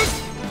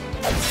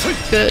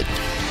Good.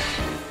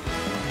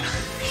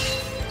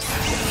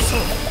 さあ、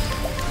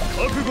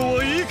覚悟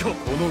はいいか。こ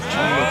の金額。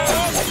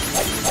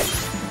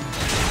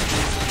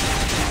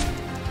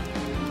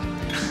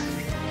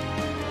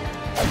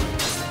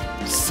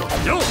さあ、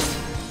よ。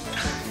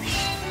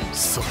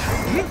さあ。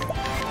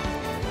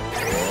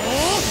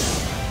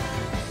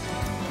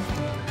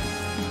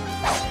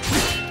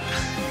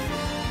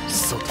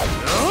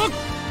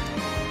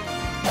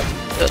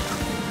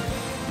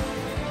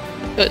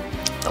Good.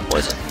 No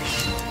poison.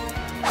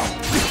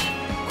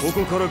 こ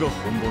こからが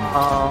本番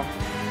だ。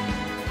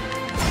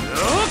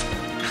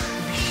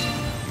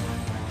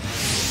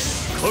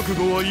覚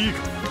悟はいいか。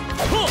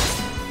はっ。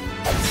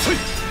はい。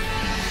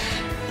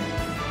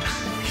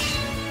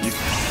いく。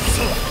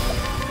さあ。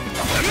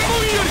全問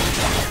やり。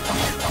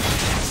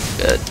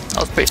 Good. That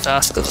was pretty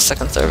fast because of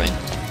second serving.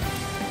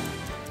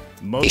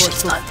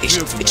 Patience time.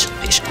 Patience.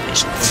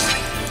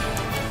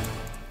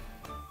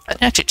 I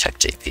didn't actually check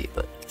JP,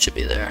 but it should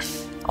be there.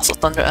 Also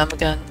Thunder M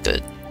again.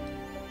 Good.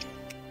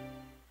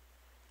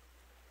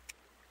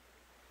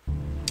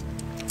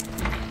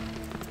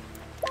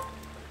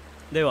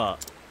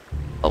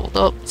 Leveled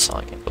up, so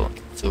I can go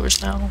into the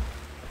sewers now.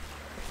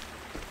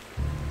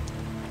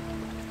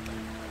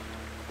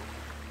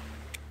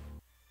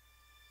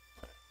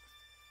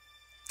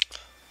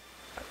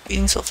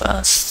 Beating so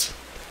fast.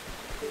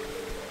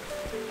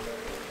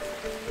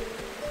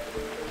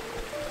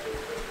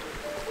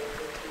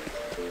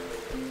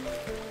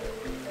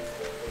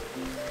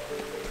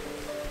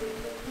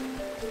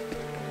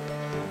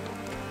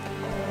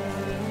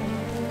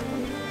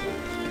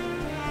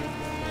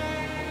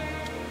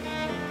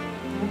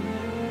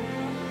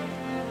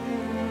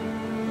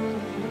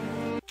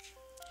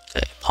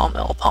 Okay, Palm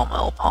L.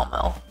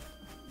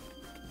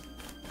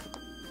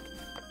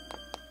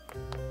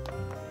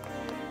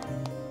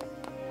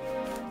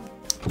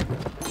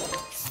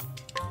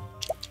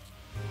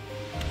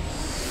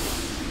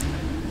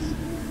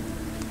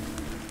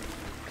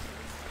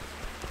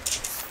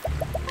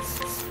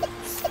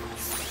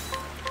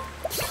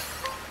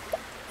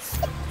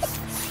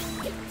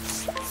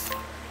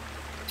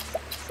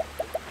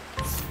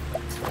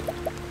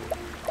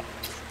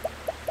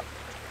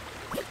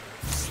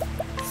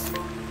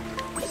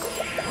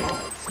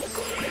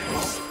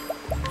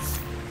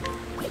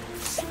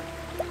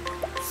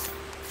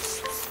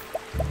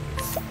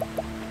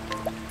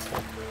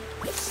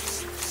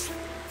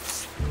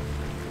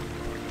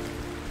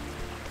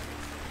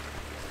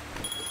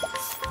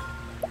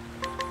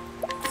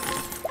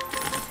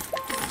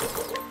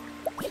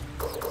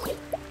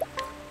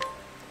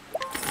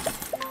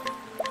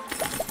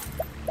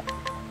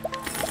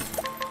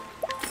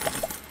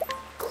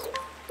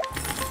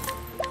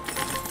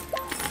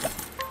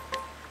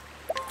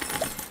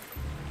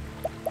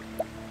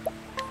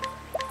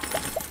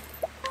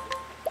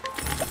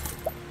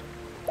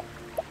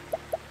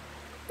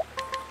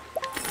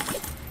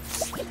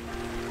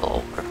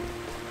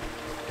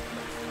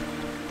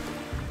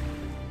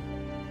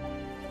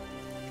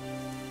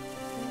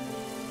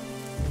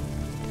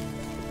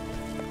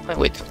 I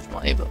way too much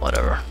money, but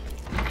whatever.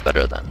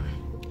 Better than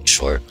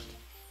short.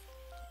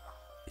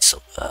 Be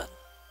so bad.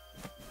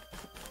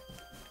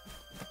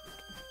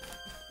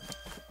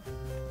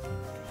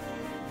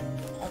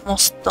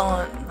 Almost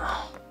done.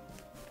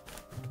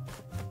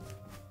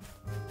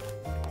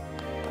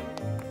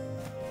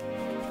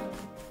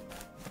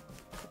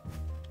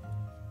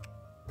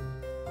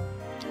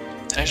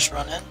 Did I just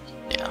run in?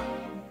 Yeah.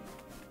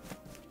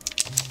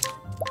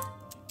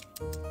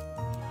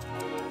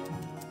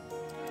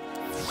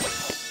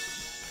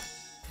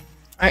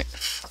 Alright,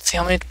 let's see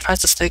how many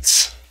tries this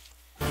takes.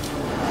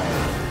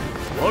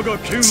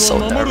 So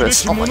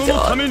nervous, oh my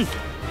god.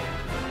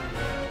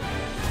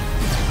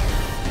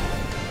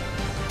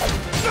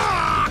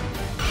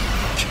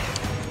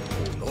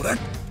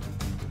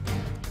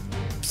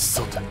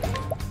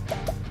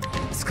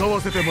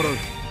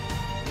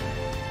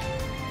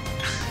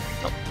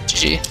 Oh,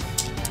 GG.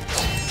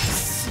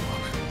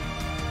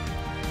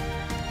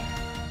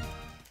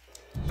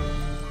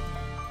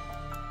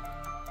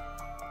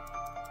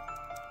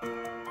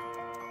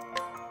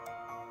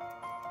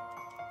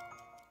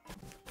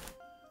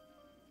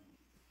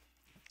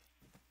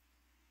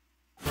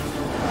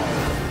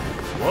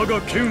 が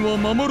剣は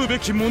守るべ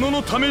き者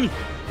のために。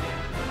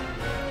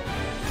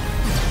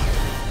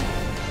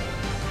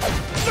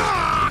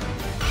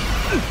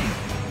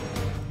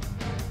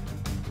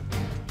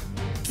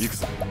行く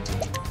ぞ。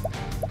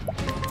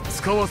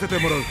使わせて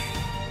もらう。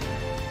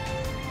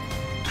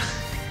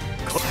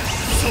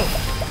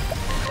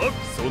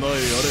備えあれ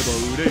ば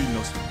憂い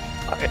なし。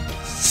 Alright,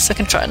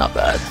 second try, not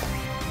bad.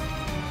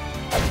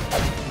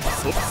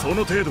 そ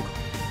の程度か。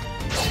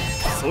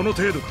その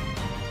程度か。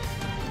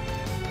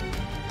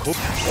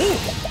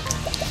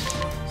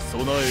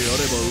備えあれば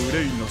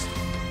憂いなし。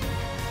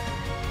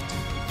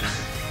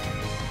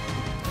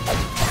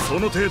そ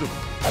の程度か。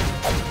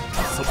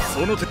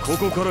そのこ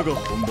こからが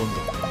本番だ。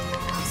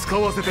使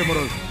わせても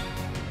らう。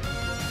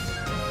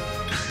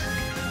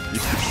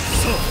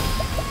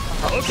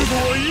覚悟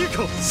はいい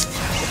か。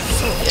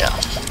Yeah.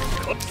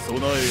 備え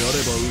あれば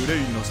憂い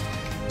なし。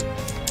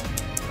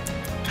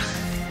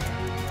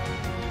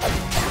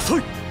遅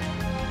い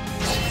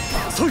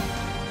遅い。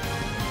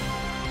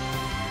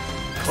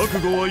覚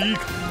悟はいい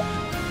か。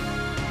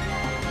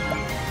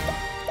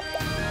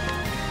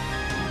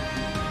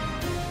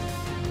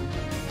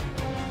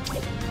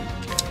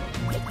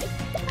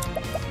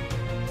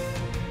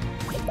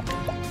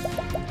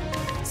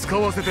使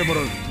わせても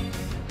らう。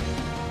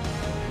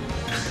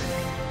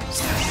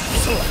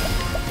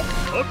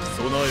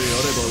備えあれば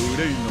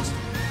憂いなし。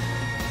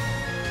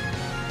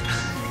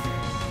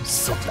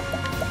さて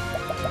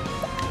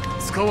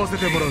使わせ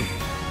てもらう。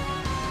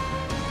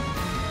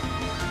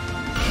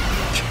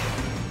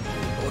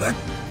俺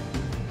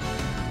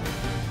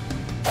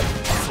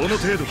その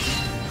程度。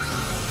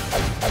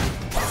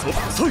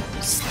そい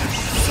さ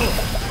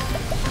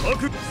あ備えあ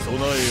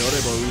れ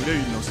ば憂い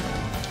なし。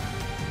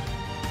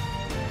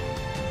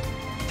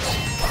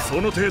そ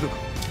の程度か。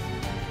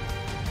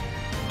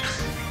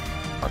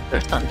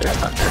 Thunder, thunder,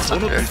 thunder, そ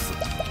の thunder. ピス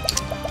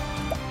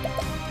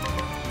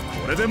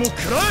これでも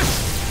食らえ。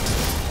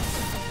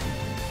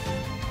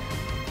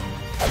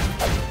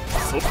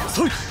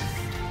そい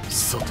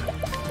さて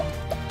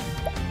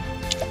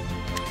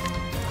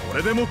こ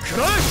れでも食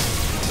らえ。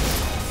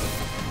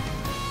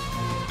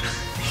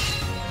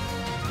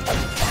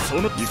そ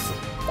のいくぞ。さ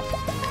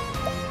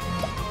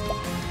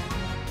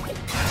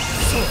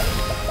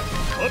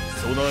あ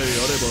備えあれば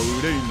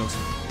憂いなし。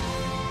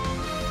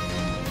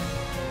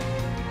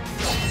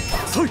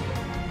そい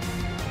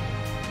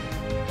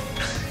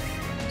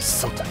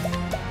さて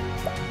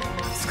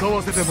使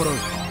わせてもらう。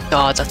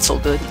 God, that's so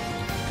good.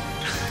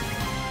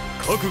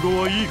 覚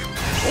悟はいいか。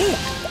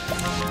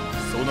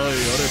備えあれば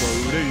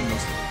憂いな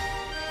し。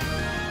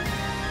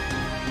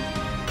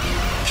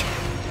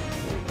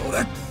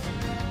俺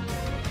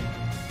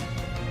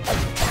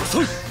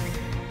そい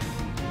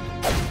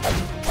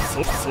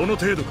その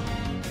程度か。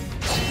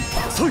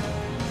そいさ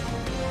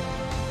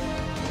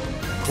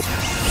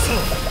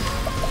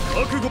あ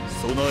覚悟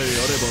備えあれば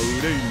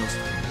憂いなし。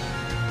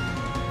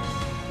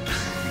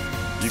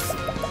行くぞ。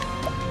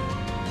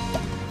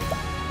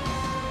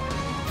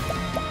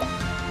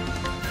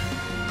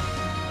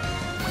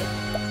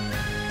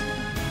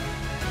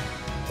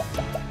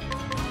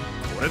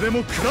これでも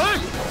食らえ。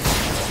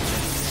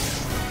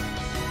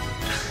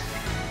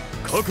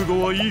覚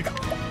悟はいいか。こ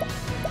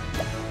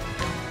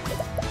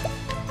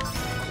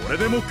れ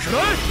でも食ら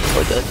え。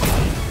 We're good.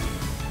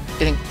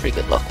 Getting pretty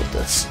good luck with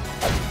this.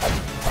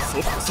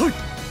 そい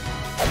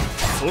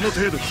その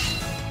程度か。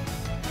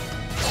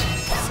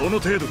その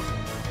程度か。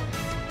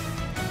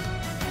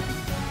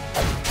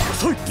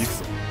そい行くぞ。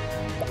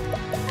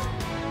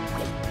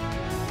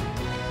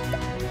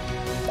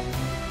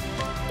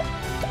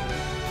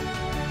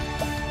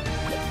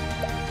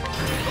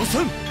予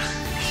選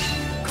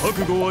覚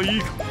悟はい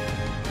いか。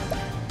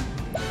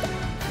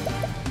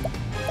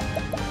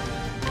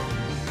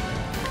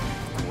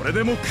これ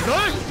でも食らえ。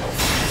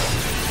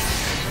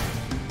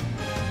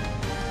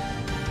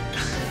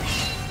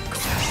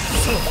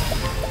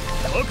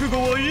覚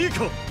悟はいいか。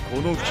こ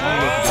の金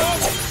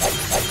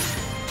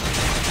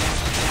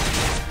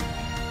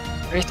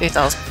額で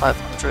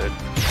 33,500.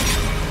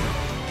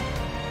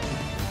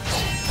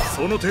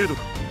 その程度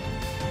か。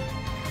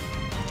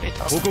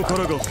ここから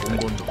が本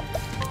番だ。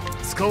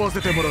使わ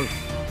せてもらう。行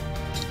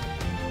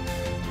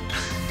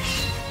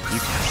く。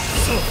さ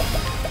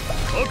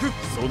あ覚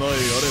備えあれば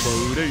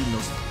憂いな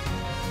し。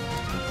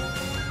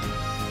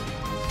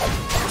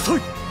そ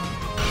い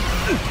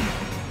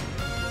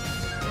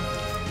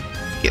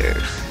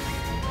Here.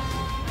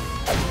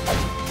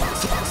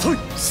 そい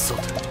さ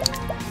て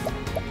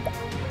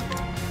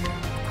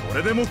こ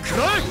れでも食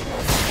らえ。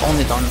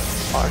 Only done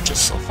arches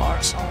so far,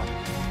 so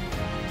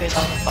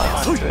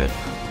 8,500.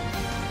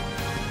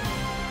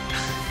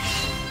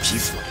 ピ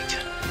スはさ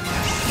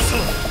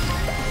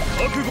あ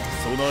覚悟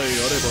備えあれば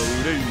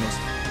憂いなし。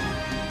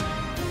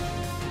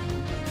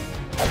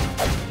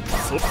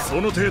そ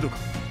の程度か。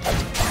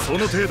その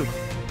程度か。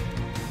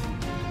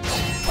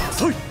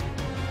そい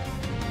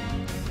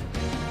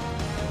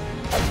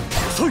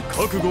そい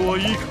覚悟は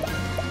いいか。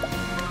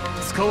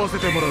使わせ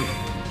てもらう。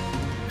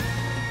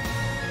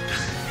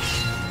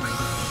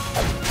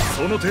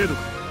その程度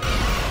か。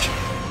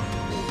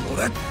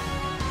俺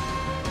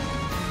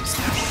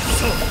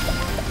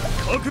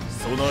各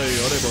備えあれ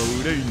ば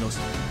憂いなし。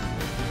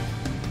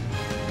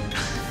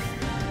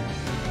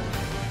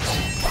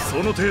そ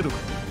の程度か。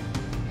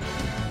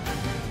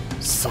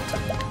さて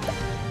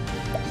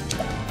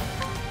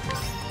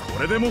こ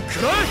れでも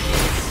食らえ。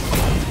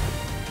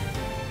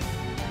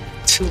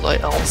 2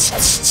 light elves,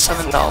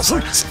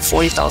 7,000,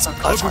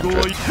 40,500. 覚悟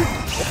はいく。さ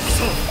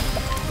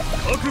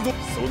あ覚悟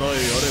備えあれ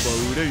ば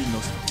憂いな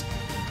し。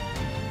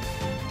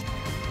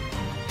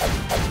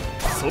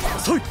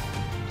遅い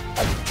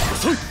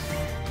遅い。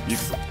行く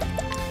ぞ。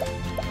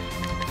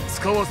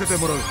使わせて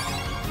もらう。さ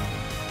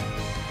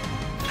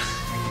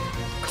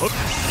あ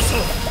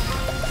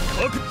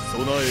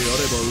備えあれ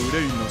ば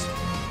憂いなし。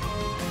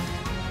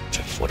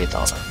 40,500.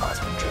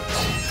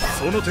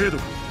 その程度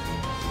か。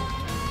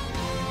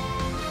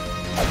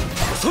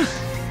遅い。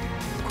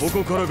こ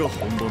こからが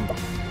本番だ。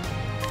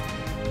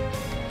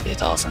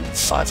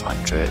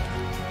 3,500.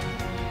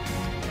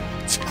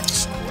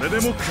 これで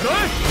も食らえ。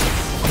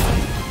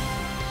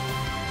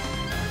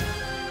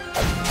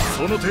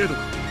その程度か。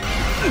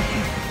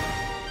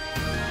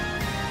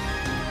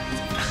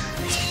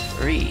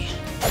 3,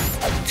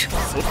 2,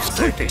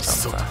 30,000.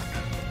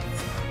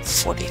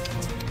 40,000.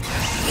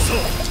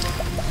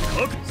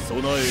 各備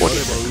えあれば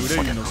憂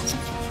いなし。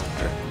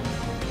 500.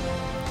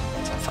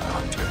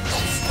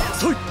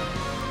 遅い。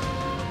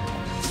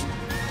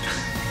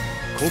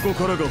ここか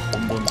らが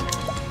本番だ。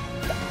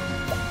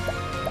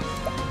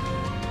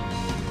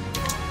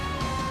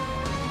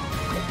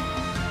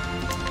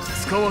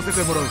使わせ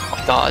てもらう。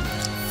 God.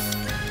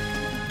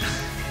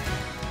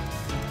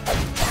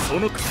 そ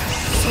のさ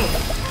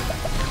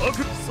あ各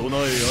備えあ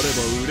れば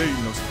憂いな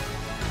し。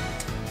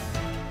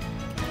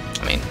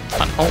 I mean,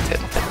 I'm okay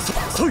with it.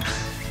 遅い。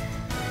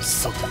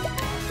さて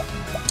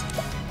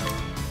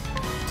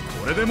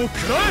これでも食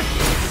らえ。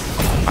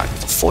 Alright,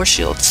 so 4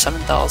 shields,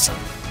 7,000.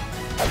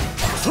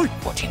 遅い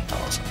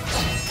 14,000.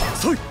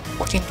 遅い。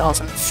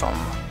 14,000 from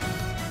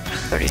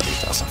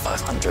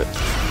 33,500.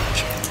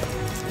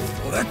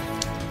 これ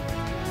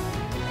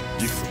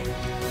行くぞ。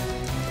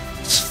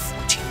 It's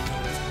 14,000.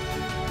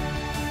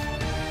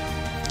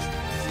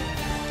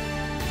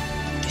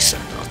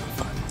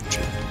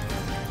 37,500.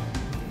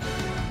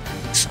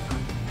 So,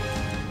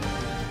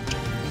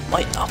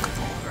 might knock him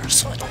over,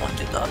 so I don't want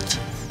to do that.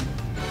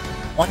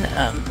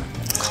 1M,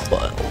 a couple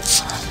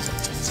elves.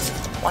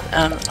 1M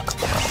and a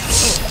couple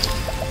elves.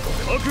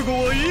 覚悟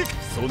はいい。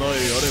備えあ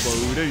れば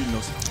憂いな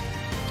し。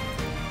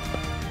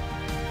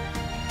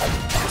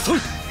遅い。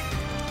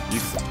行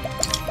くぞ。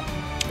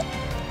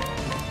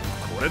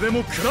これでも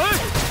食らえ。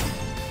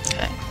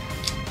 Okay.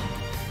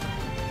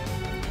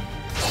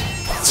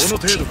 その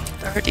程度。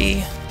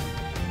 30.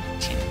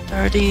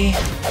 30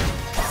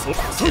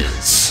そい。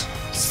 is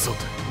さて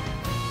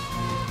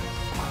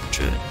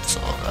 100, so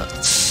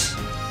that's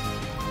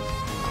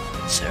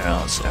 0,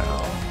 0.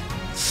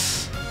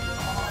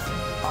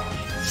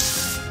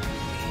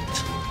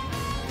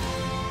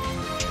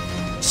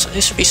 So they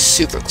should be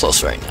super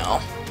close right now.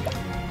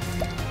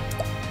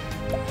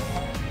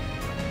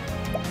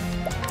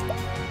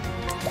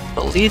 I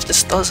believe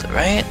this does it,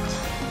 right?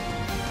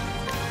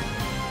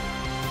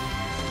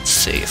 Let's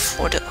see,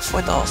 4,000.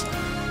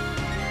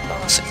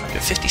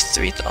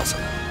 653,000.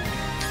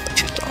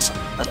 2,000.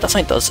 That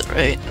definitely does it,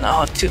 right? Now I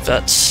have 2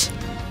 vets.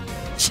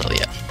 So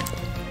yeah.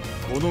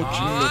 この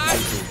金額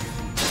で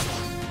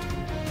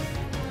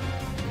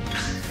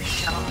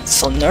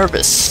So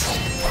nervous.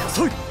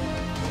 遅い。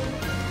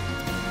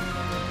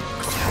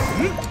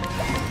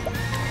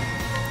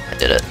 I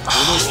did it.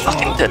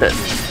 Fucking did it.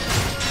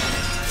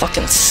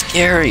 Fucking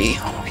scary.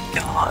 Oh my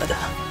god.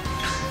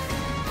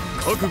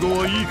 覚悟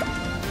はいいか。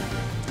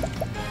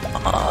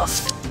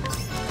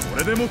こ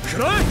れでも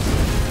食らえ。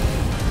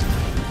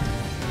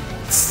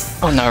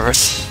 I'm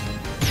nervous.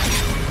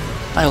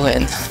 I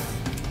win.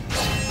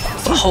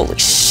 Holy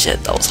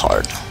shit, that was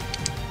hard.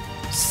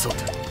 さて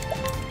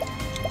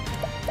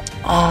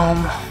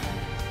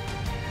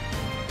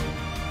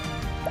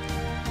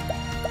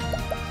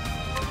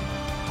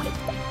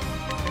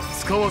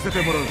使わせ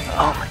てもらう。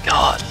 Oh my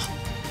god.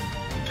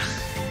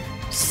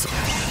 さ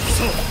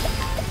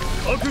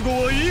あ覚悟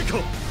はいいか。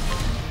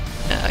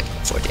 Yeah, I can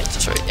afford the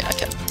interest rate. Yeah, I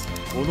can.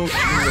 この金額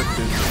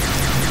で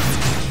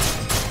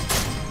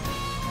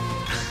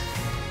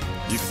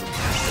行くぞ。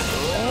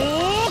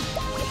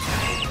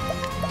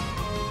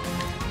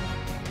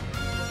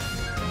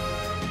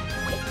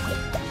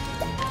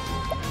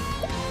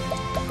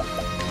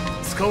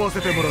使わ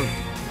せてもらう。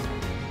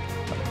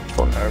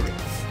 So nervous.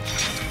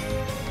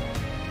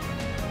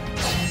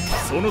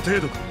 その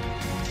程度か。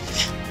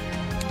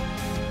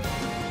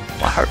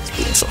 My heart was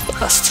beating so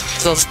fast.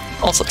 Because I was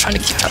also trying to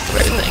keep track of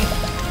everything.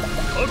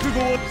 覚悟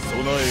は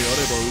備えあ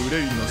れば憂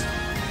いなし。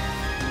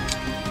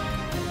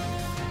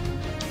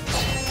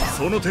そ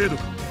の程度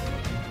か。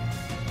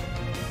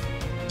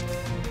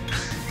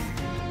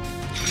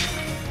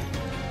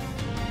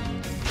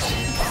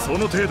そ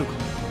の程度か。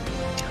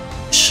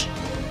 Shh.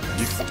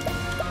 行くぞ。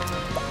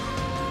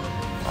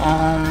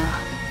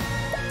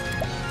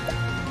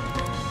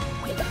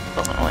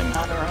 Doesn't really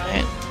matter,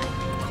 right?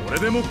 これ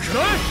でも食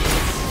らえ。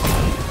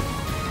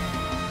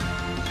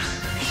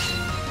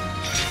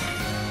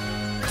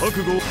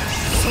覚悟さ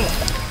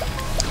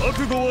あ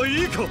覚悟は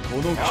いいかこ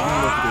の金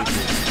額で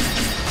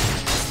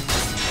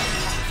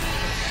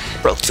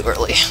Broke too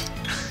early.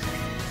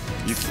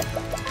 いくぞ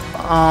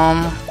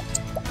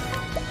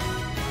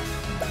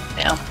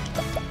Yeah.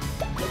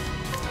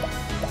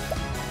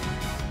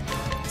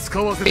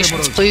 使わせても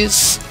ら Patience, う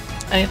please.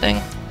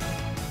 Anything?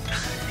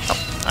 Oh,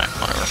 alright,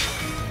 whatever.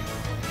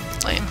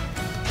 Lame.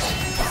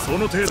 そ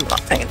の程度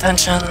Not paying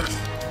attention.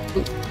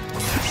 Ooh.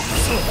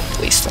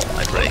 Waste all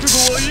my 覚 breaks.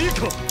 悟はいい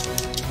かこ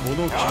の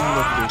金額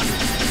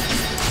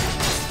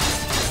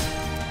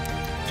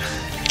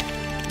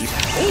でいく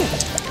おう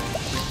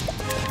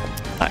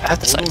Alright, I have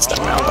to sidestep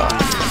now though.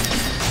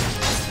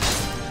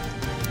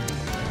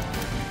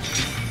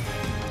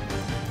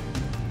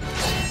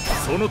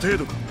 その程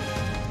度か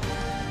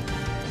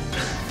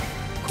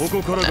こ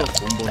こからが No,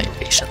 本番 I だ need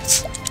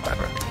patience.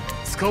 Whatever.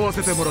 使わ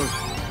せてもらう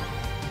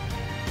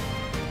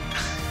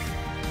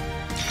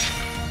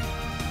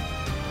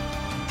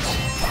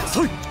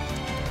遅い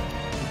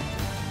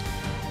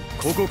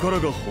ここから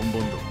が本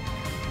番ださ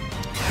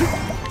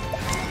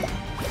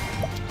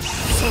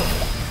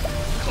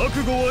あ覚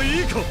悟は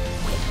いいか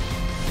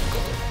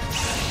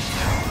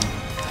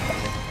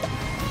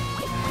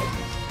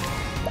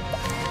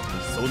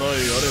備えあれ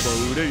ば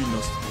憂いな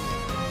し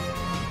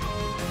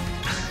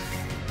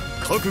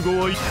覚悟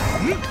はいいこ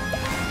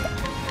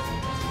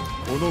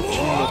の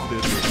金額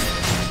で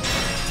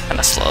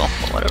Kinda slow,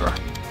 but whatever.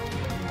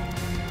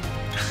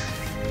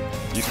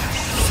 いくさ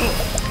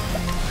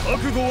あ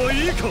覚悟はい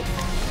いかこ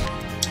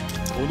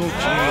の金額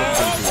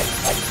で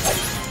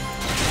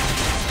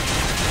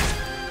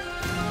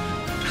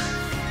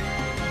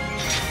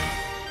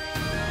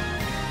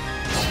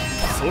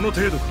その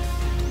程度か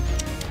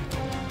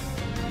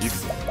いく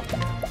ぞ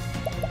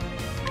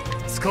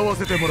使わ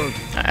せてもらう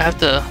I have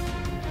to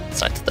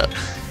sidestep.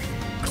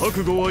 覚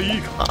悟はい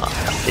いか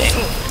Dang.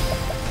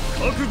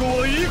 覚悟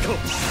はいいか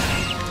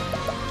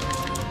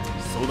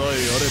備えあ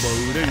れば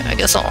憂い I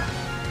guess I'll.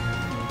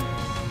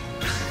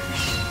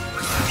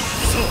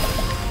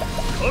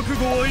 覚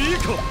悟はいい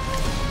か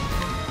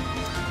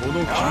この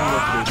金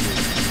額で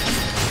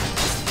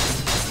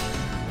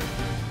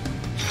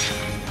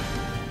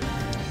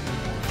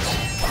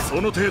そ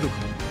の程度か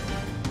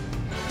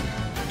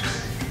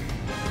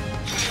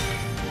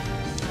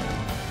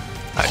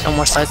Alright, no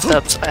more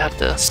sidesteps. I have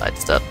to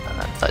sidestep and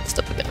then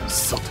sidestep again.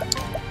 さて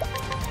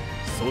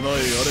備えあれ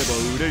ば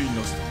憂いな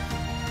し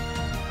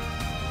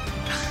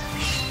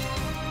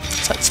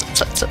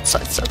Sidestep, sidestep,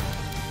 sidestep.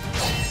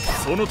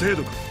 その程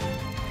度か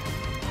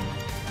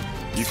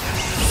いくさ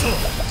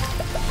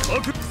あ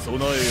覚備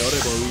えあれば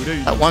憂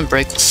いな That し one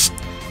break was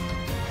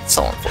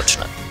so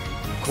unfortunate.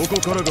 ここ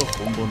からが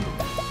本番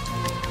だ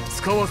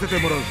使わせて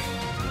もらう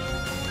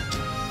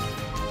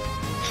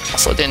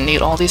Also, didn't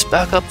need all these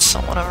backups, so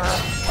whatever.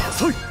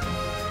 遅いさ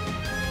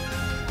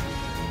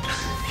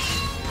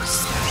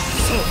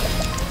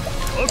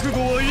あ覚悟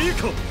はいい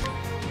かこ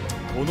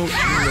の金額で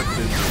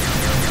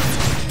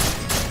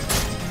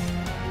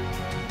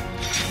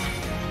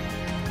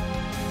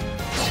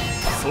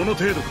その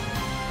程度か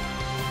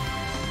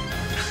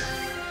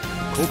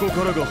ここ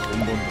からが本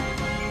番だ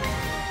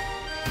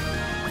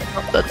Oh,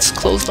 that's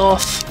closed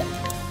off.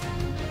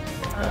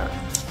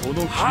 この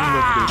金額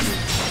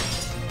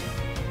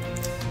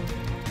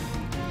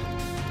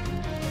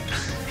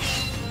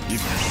でい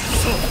くさ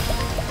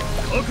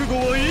あ覚悟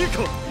はいいか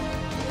こ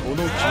の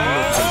金額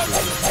で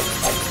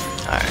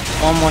Alright,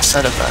 one more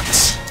set of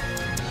bets.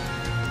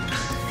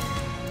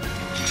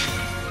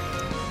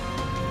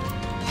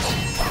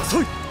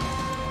 遅い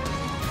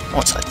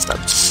More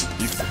sidesteps.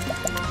 いくぞ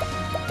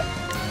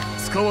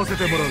使わせ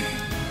てもらう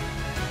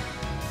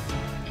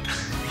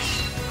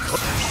か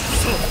さ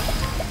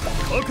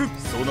あ覚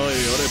備えあれば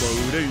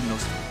憂いな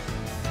し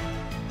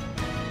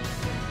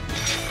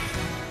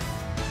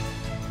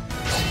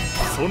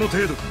その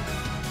程度か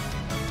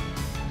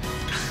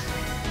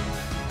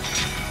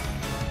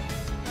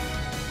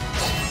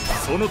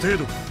その程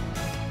度か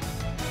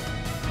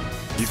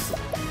いくぞ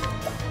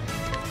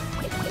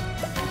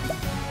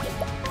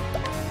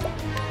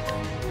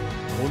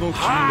この金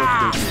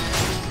額で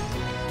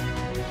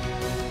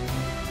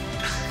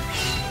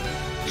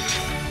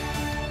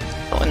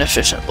So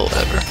inefficient, but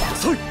whatever.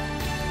 遅い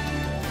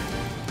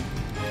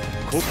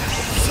こさ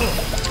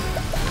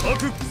あ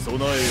覚備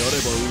備えあれば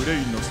憂い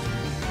なし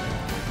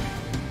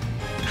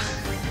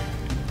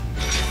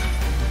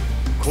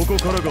ここ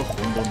からが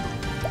本番だ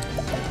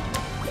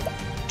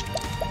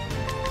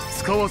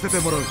使わせて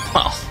もらう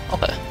Wow,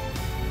 okay.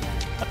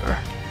 Whatever.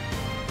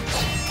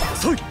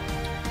 遅い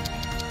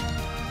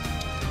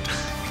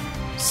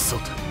さ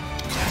てさ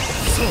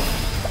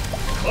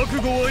あ覚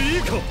悟はい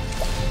いか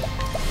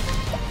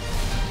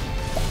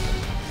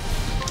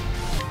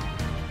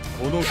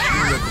この金額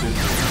で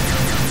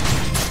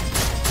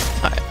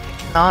Alright,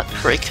 not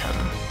break him.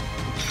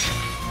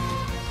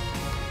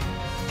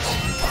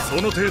 そ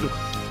の程度か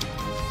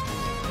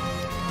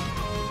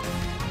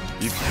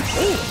いく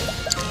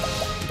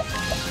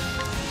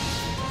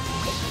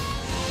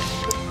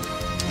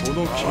こ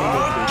の金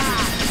額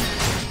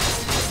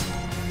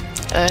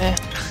で Okay.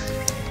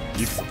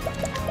 いくぞ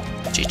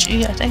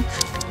GG, I think.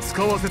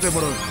 使わせて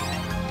もらう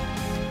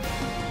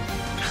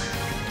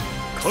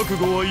覚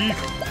悟はいいか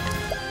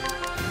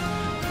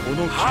この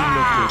金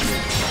額で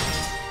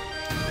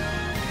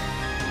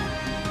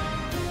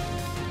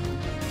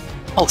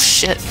Oh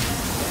shit.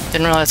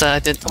 Didn't realize that I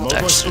did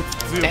extra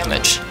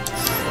damage.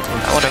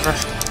 Whatever.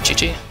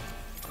 GG.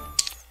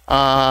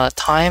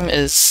 Time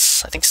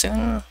is, I think, soon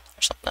or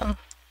something.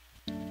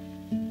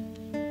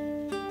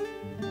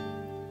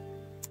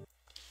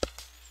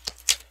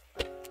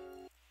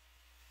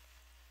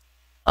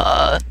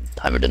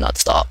 Timer did not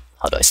stop.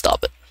 How do I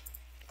stop it?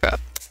 Crap.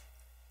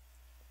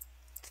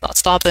 It's not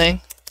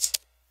stopping.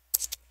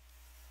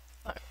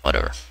 Alright,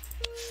 whatever.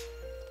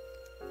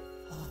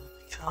 Oh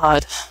my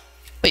god.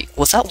 Wait,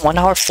 was that 1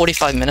 hour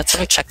 45 minutes?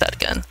 Let me check that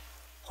again.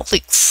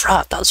 Holy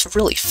crap, that was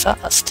really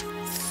fast.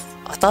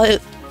 I thought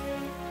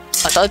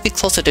it'd be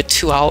closer to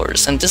 2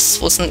 hours, and this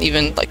wasn't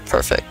even like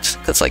perfect.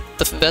 Cause like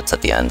the vets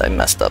at the end I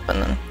messed up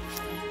and then.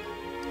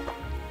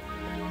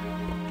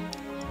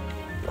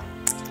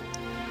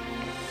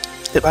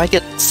 Did I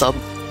get sub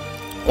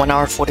 1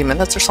 hour 40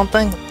 minutes or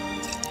something?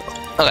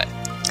 Okay,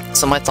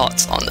 so my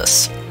thoughts on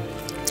this.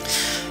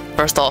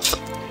 First off,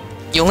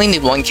 you only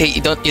need 1k,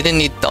 you didn't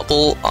need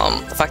double.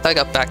 The fact that I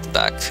got back to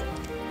back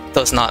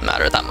does not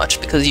matter that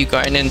much because you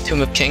grind in Tomb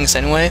of Kings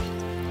anyway,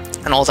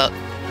 and all that.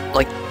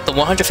 Like the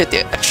 150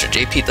 extra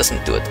JP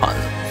doesn't do a ton.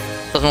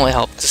 Doesn't really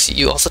help because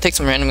you also take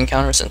some random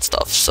encounters and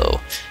stuff, so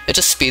it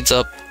just speeds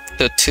up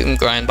the Tomb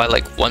grind by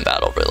like 1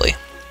 battle really.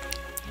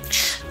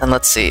 And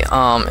let's see,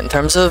 in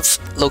terms of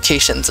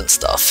locations and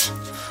stuff,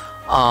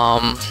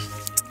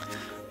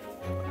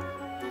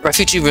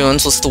 Refuge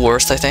Ruins was the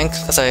worst, I think,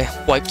 because I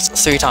wiped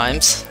 3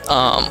 times.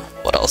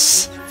 What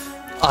else?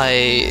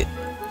 I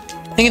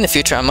think in the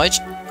future I might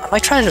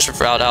try to just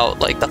route out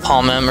like the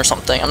Palmem or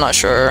something. I'm not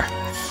sure.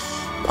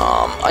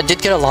 I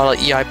did get a lot of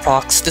EI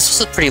procs. This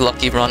was a pretty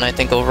lucky run, I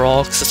think,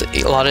 overall, because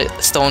a lot of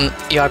stone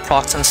EI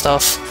procs and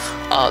stuff.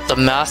 The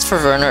math for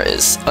Werner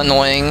is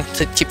annoying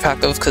to keep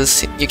track of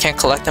because you can't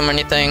collect them or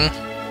anything.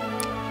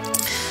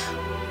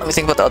 Let me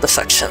think about the other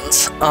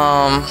sections.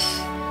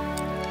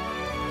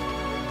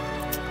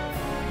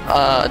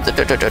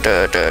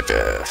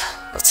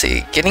 Let's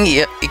see. Getting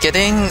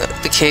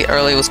the K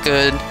early was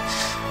good.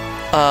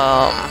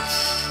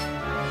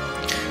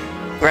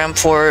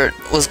 Grandport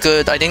was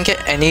good. I didn't get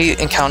any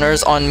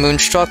encounters on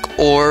Moonstruck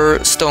or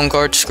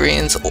Stoneguard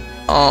screens,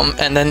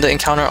 and then the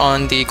encounter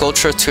on the Gold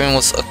Shore Tomb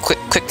was a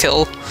quick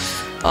kill.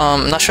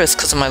 I'm not sure it's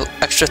because of my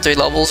extra 3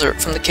 levels or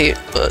from the Kate,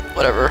 but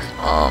whatever.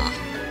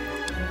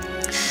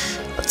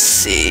 Let's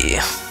see.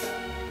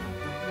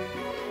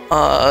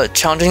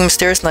 Challenging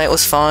Mysterious Night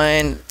was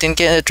fine. Didn't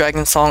get a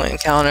Dragon Song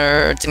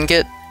encounter. Didn't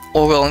get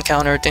Orwell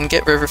encounter. Didn't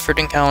get Riverford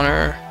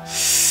encounter.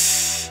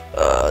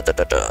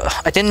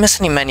 I didn't miss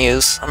any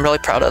menus. I'm really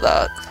proud of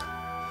that.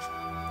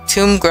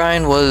 Tomb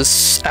grind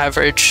was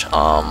average.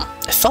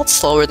 It felt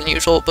slower than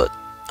usual, but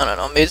I don't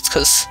know. Maybe it's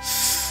because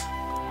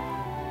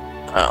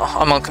I don't know.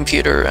 I'm on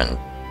computer and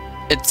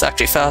it's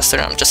actually faster.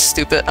 And I'm just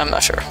stupid. I'm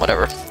not sure.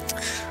 Whatever.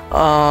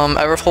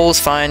 Everhole was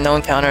fine. No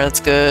encounter.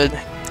 That's good.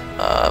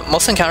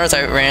 Most encounters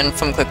I ran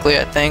from quickly,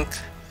 I think.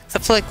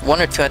 Except for like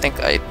 1 or 2, I think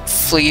I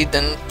fleed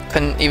and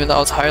couldn't, even though I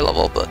was higher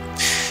level. But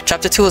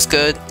Chapter 2 was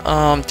good.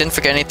 Didn't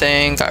forget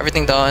anything. Got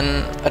everything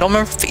done. I don't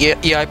remember if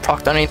EI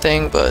procced on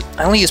anything, but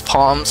I only used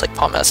Palms, like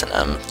Palm S and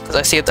M, because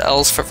I saved the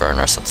L's for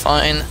Werner, so it's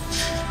fine.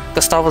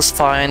 Gustav was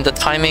fine. The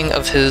timing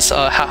of his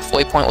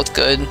halfway point was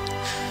good.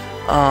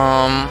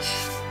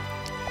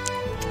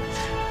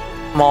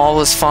 Maul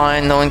was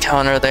fine, no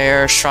encounter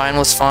there. Shrine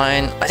was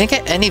fine. I didn't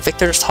get any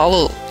Victor's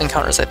Hollow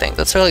encounters, I think.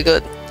 That's really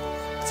good.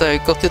 So I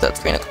go through that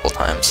screen a couple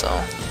times,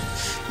 so.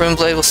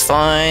 Runeblade was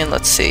fine.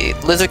 Let's see.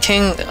 Lizard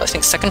King, I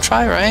think 2nd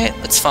try, right?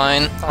 It's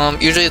fine.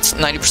 Usually it's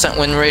 90%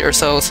 win rate or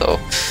so, so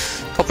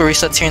a couple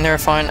resets here and there are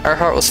fine.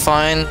 Earhart was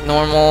fine,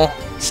 normal.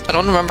 I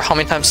don't remember how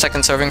many times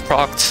 2nd serving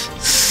procced.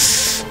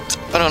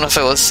 I don't know if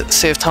it was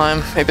save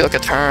time, maybe like a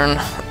turn.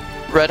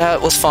 Red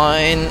Hat was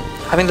fine.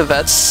 Having the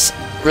vets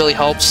really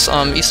helps.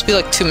 It used to be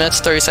like 2 minutes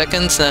 30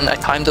 seconds, then I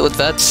timed it with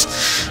vets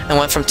and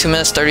went from 2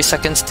 minutes 30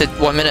 seconds to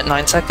 1 minute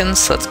 9 seconds,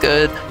 so that's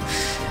good.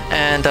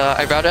 And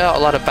I routed out a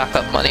lot of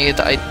backup money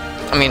that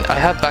I mean, I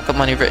have backup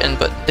money written,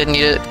 but didn't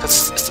need it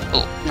because it's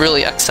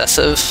really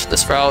excessive,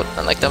 this route,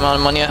 and like the amount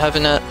of money I have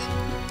in it.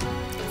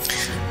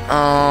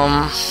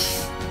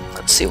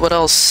 Let's see, what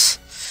else?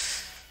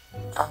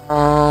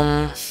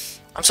 I'm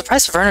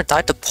surprised Werner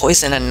died to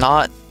poison and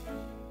not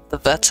the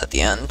vets at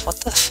the end. What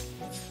the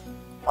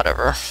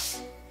whatever.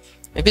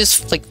 Maybe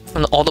it's like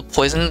from all the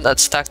poison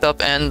that's stacked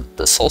up and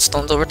the soul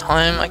stones over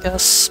time, I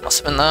guess. Must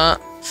have been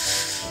that.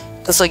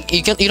 Because like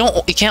you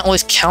can't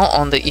always count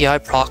on the EI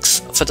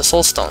procs for the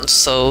soul stones,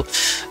 so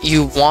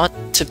you want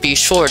to be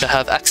sure to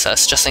have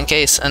excess just in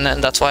case, and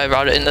then that's why I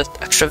routed in the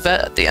extra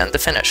vet at the end to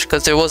finish.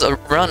 Because there was a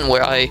run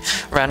where I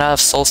ran out of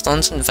soul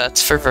stones and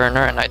vets for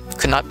Werner, and I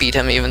could not beat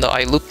him even though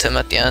I looped him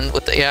at the end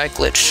with the AI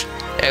glitch,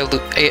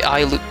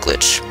 AI loop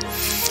glitch.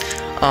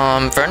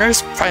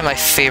 Werner's probably my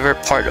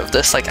favorite part of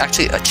this, like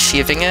actually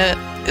achieving it.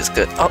 is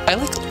good. Oh, I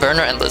like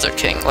Werner and Lizard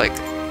King, like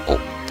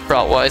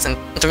route-wise, in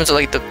terms of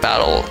like the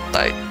battle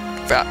that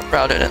I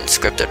routed and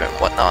scripted and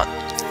whatnot.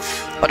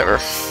 Whatever.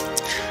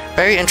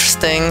 Very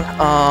interesting.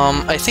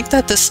 I think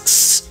that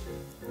this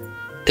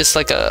is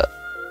like a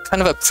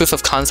kind of a proof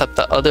of concept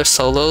that other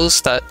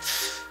solos that,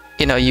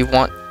 you know, you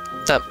want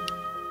that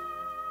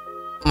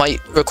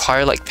might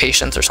require like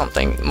patience or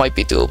something might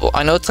be doable.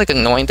 I know it's like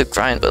annoying to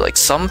grind, but like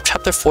some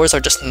chapter 4s are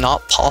just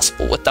not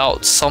possible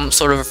without some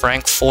sort of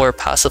rank 4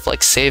 passive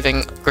like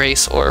saving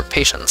grace or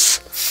patience.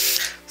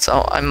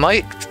 So I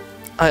might,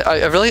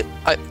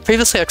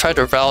 previously I tried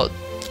to route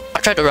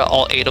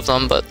all 8 of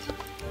them, but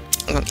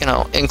you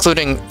know,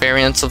 including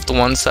variants of the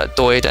ones that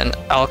Doid and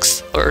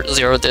Alex or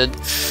Zero did.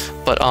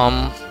 But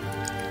I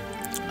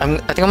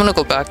think I'm gonna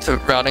go back to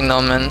routing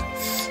them and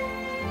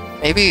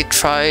maybe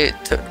try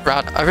to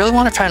route. I really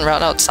want to try and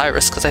route out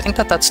Cyrus because I think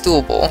that that's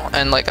doable,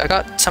 and like I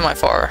got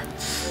semi-far.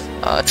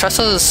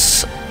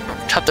 Tressa's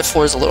chapter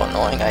 4 is a little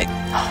annoying.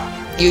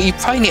 You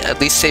probably need at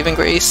least saving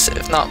grace,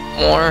 if not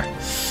more.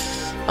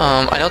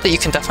 I know that you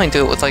can definitely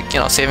do it with like, you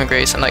know, saving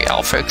grace and like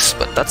Alfrix,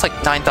 but that's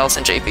like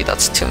 9,000 JP.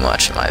 That's too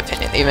much in my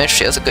opinion, even if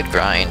she has a good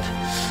grind.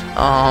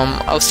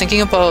 I was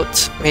thinking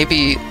about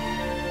maybe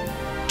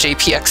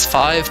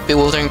JPX5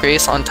 Bewildering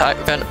Grace on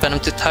Venom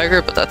Tooth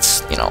Tiger, but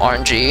that's, you know,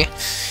 RNG.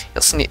 You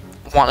also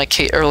want a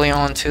Kate early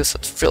on too, so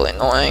it's really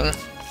annoying.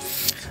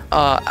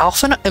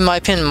 Alpha, in my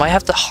opinion, might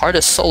have the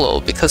hardest solo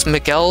because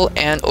Miguel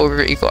and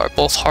Ogre Eagle are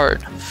both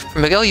hard. For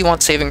Miguel, you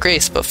want saving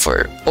grace, but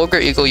for Ogre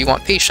Eagle, you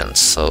want patience.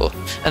 So,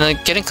 and then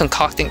getting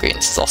concocting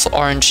greens is also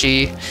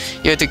RNG.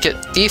 You either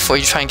get thief or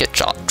you try and get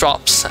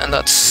drops, and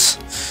that's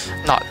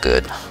not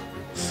good.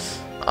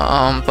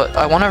 But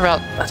I want to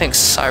route, I think,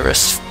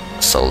 Cyrus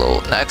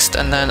solo next,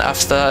 and then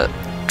after that,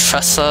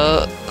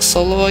 Tressa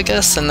solo, I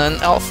guess, and then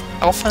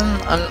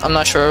Alphen. I'm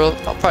not sure.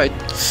 I'll probably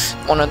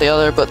one or the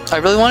other, but I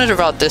really wanted to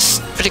route this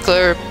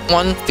particular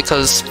one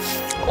because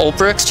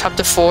Olberic's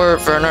chapter 4,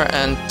 Werner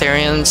and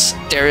Darius.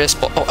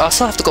 I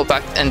also have to go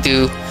back and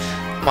do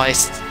my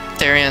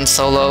Darian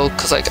solo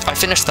because like I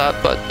finished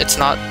that, but it's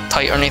not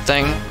tight or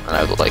anything, and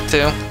I would like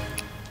to.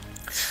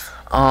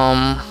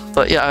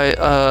 But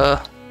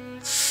yeah,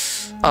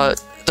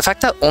 the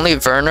fact that only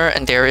Werner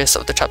and Darius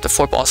of the chapter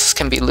 4 bosses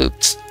can be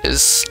looped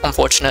is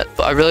unfortunate,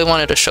 but I really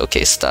wanted to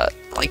showcase that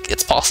like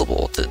it's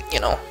possible to, you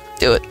know,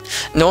 do it.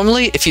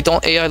 Normally, if you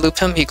don't AI loop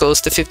him, he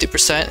goes to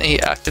 50% and he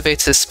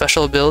activates his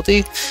special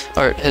ability,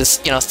 or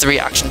his, you know, 3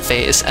 action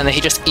phase, and then he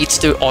just eats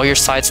through all your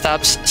side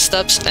steps,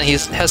 and he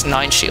has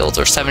 9 shields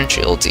or 7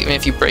 shields, even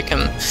if you break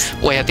him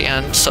way at the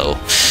end, so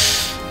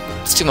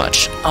it's too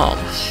much.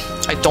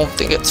 I don't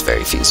think it's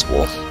very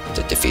feasible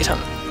to defeat him.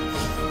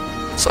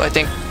 So I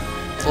think,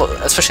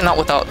 especially not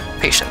without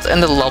patience,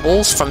 and the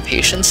levels from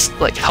patience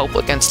like help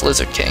against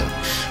Lizard King.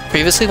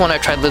 Previously when I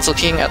tried Lizard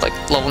King at like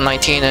level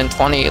 19 and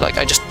 20, like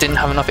I just didn't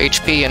have enough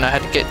HP and I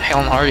had to get Hale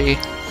and Hardy.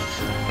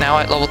 Now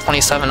at level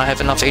 27 I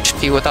have enough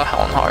HP without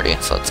Hale and Hardy,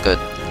 so it's good.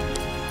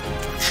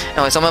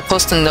 Anyways, I'm gonna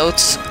post the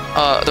notes,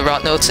 the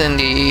route notes in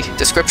the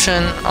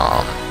description.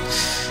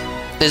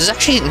 There's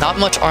actually not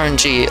much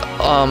RNG.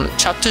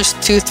 Chapters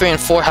 2, 3, and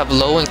 4 have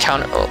low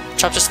encounter.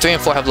 Chapters 3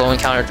 and 4 have low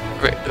encounter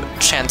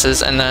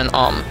chances, and then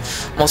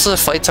most of the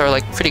fights are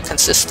like pretty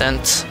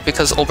consistent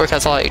because Olberic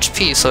has a lot of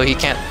HP, so he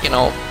can't, you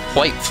know,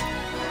 wipe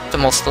to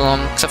most of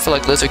them, except for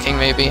like Lizard King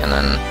maybe, and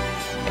then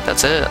I think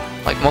that's it.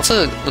 Like most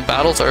of the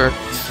battles are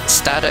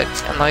static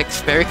and like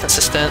very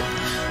consistent.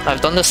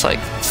 I've done this like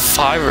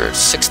 5 or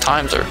 6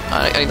 times, or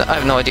I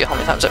have no idea how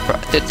many times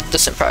I did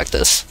this in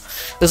practice.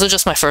 This is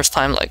just my first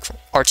time like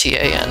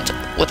RTA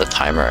and with a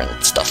timer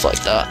and stuff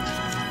like that.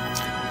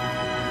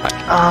 Right,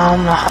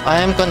 I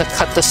am gonna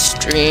cut the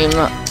stream,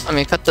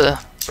 cut the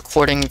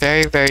recording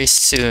very, very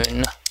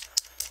soon.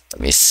 Let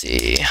me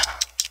see.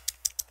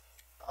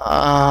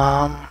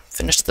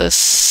 Finish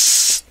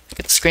this,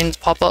 get the screen to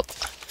pop up,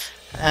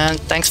 and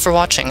thanks for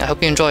watching. I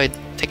hope you enjoyed.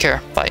 Take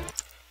care, bye.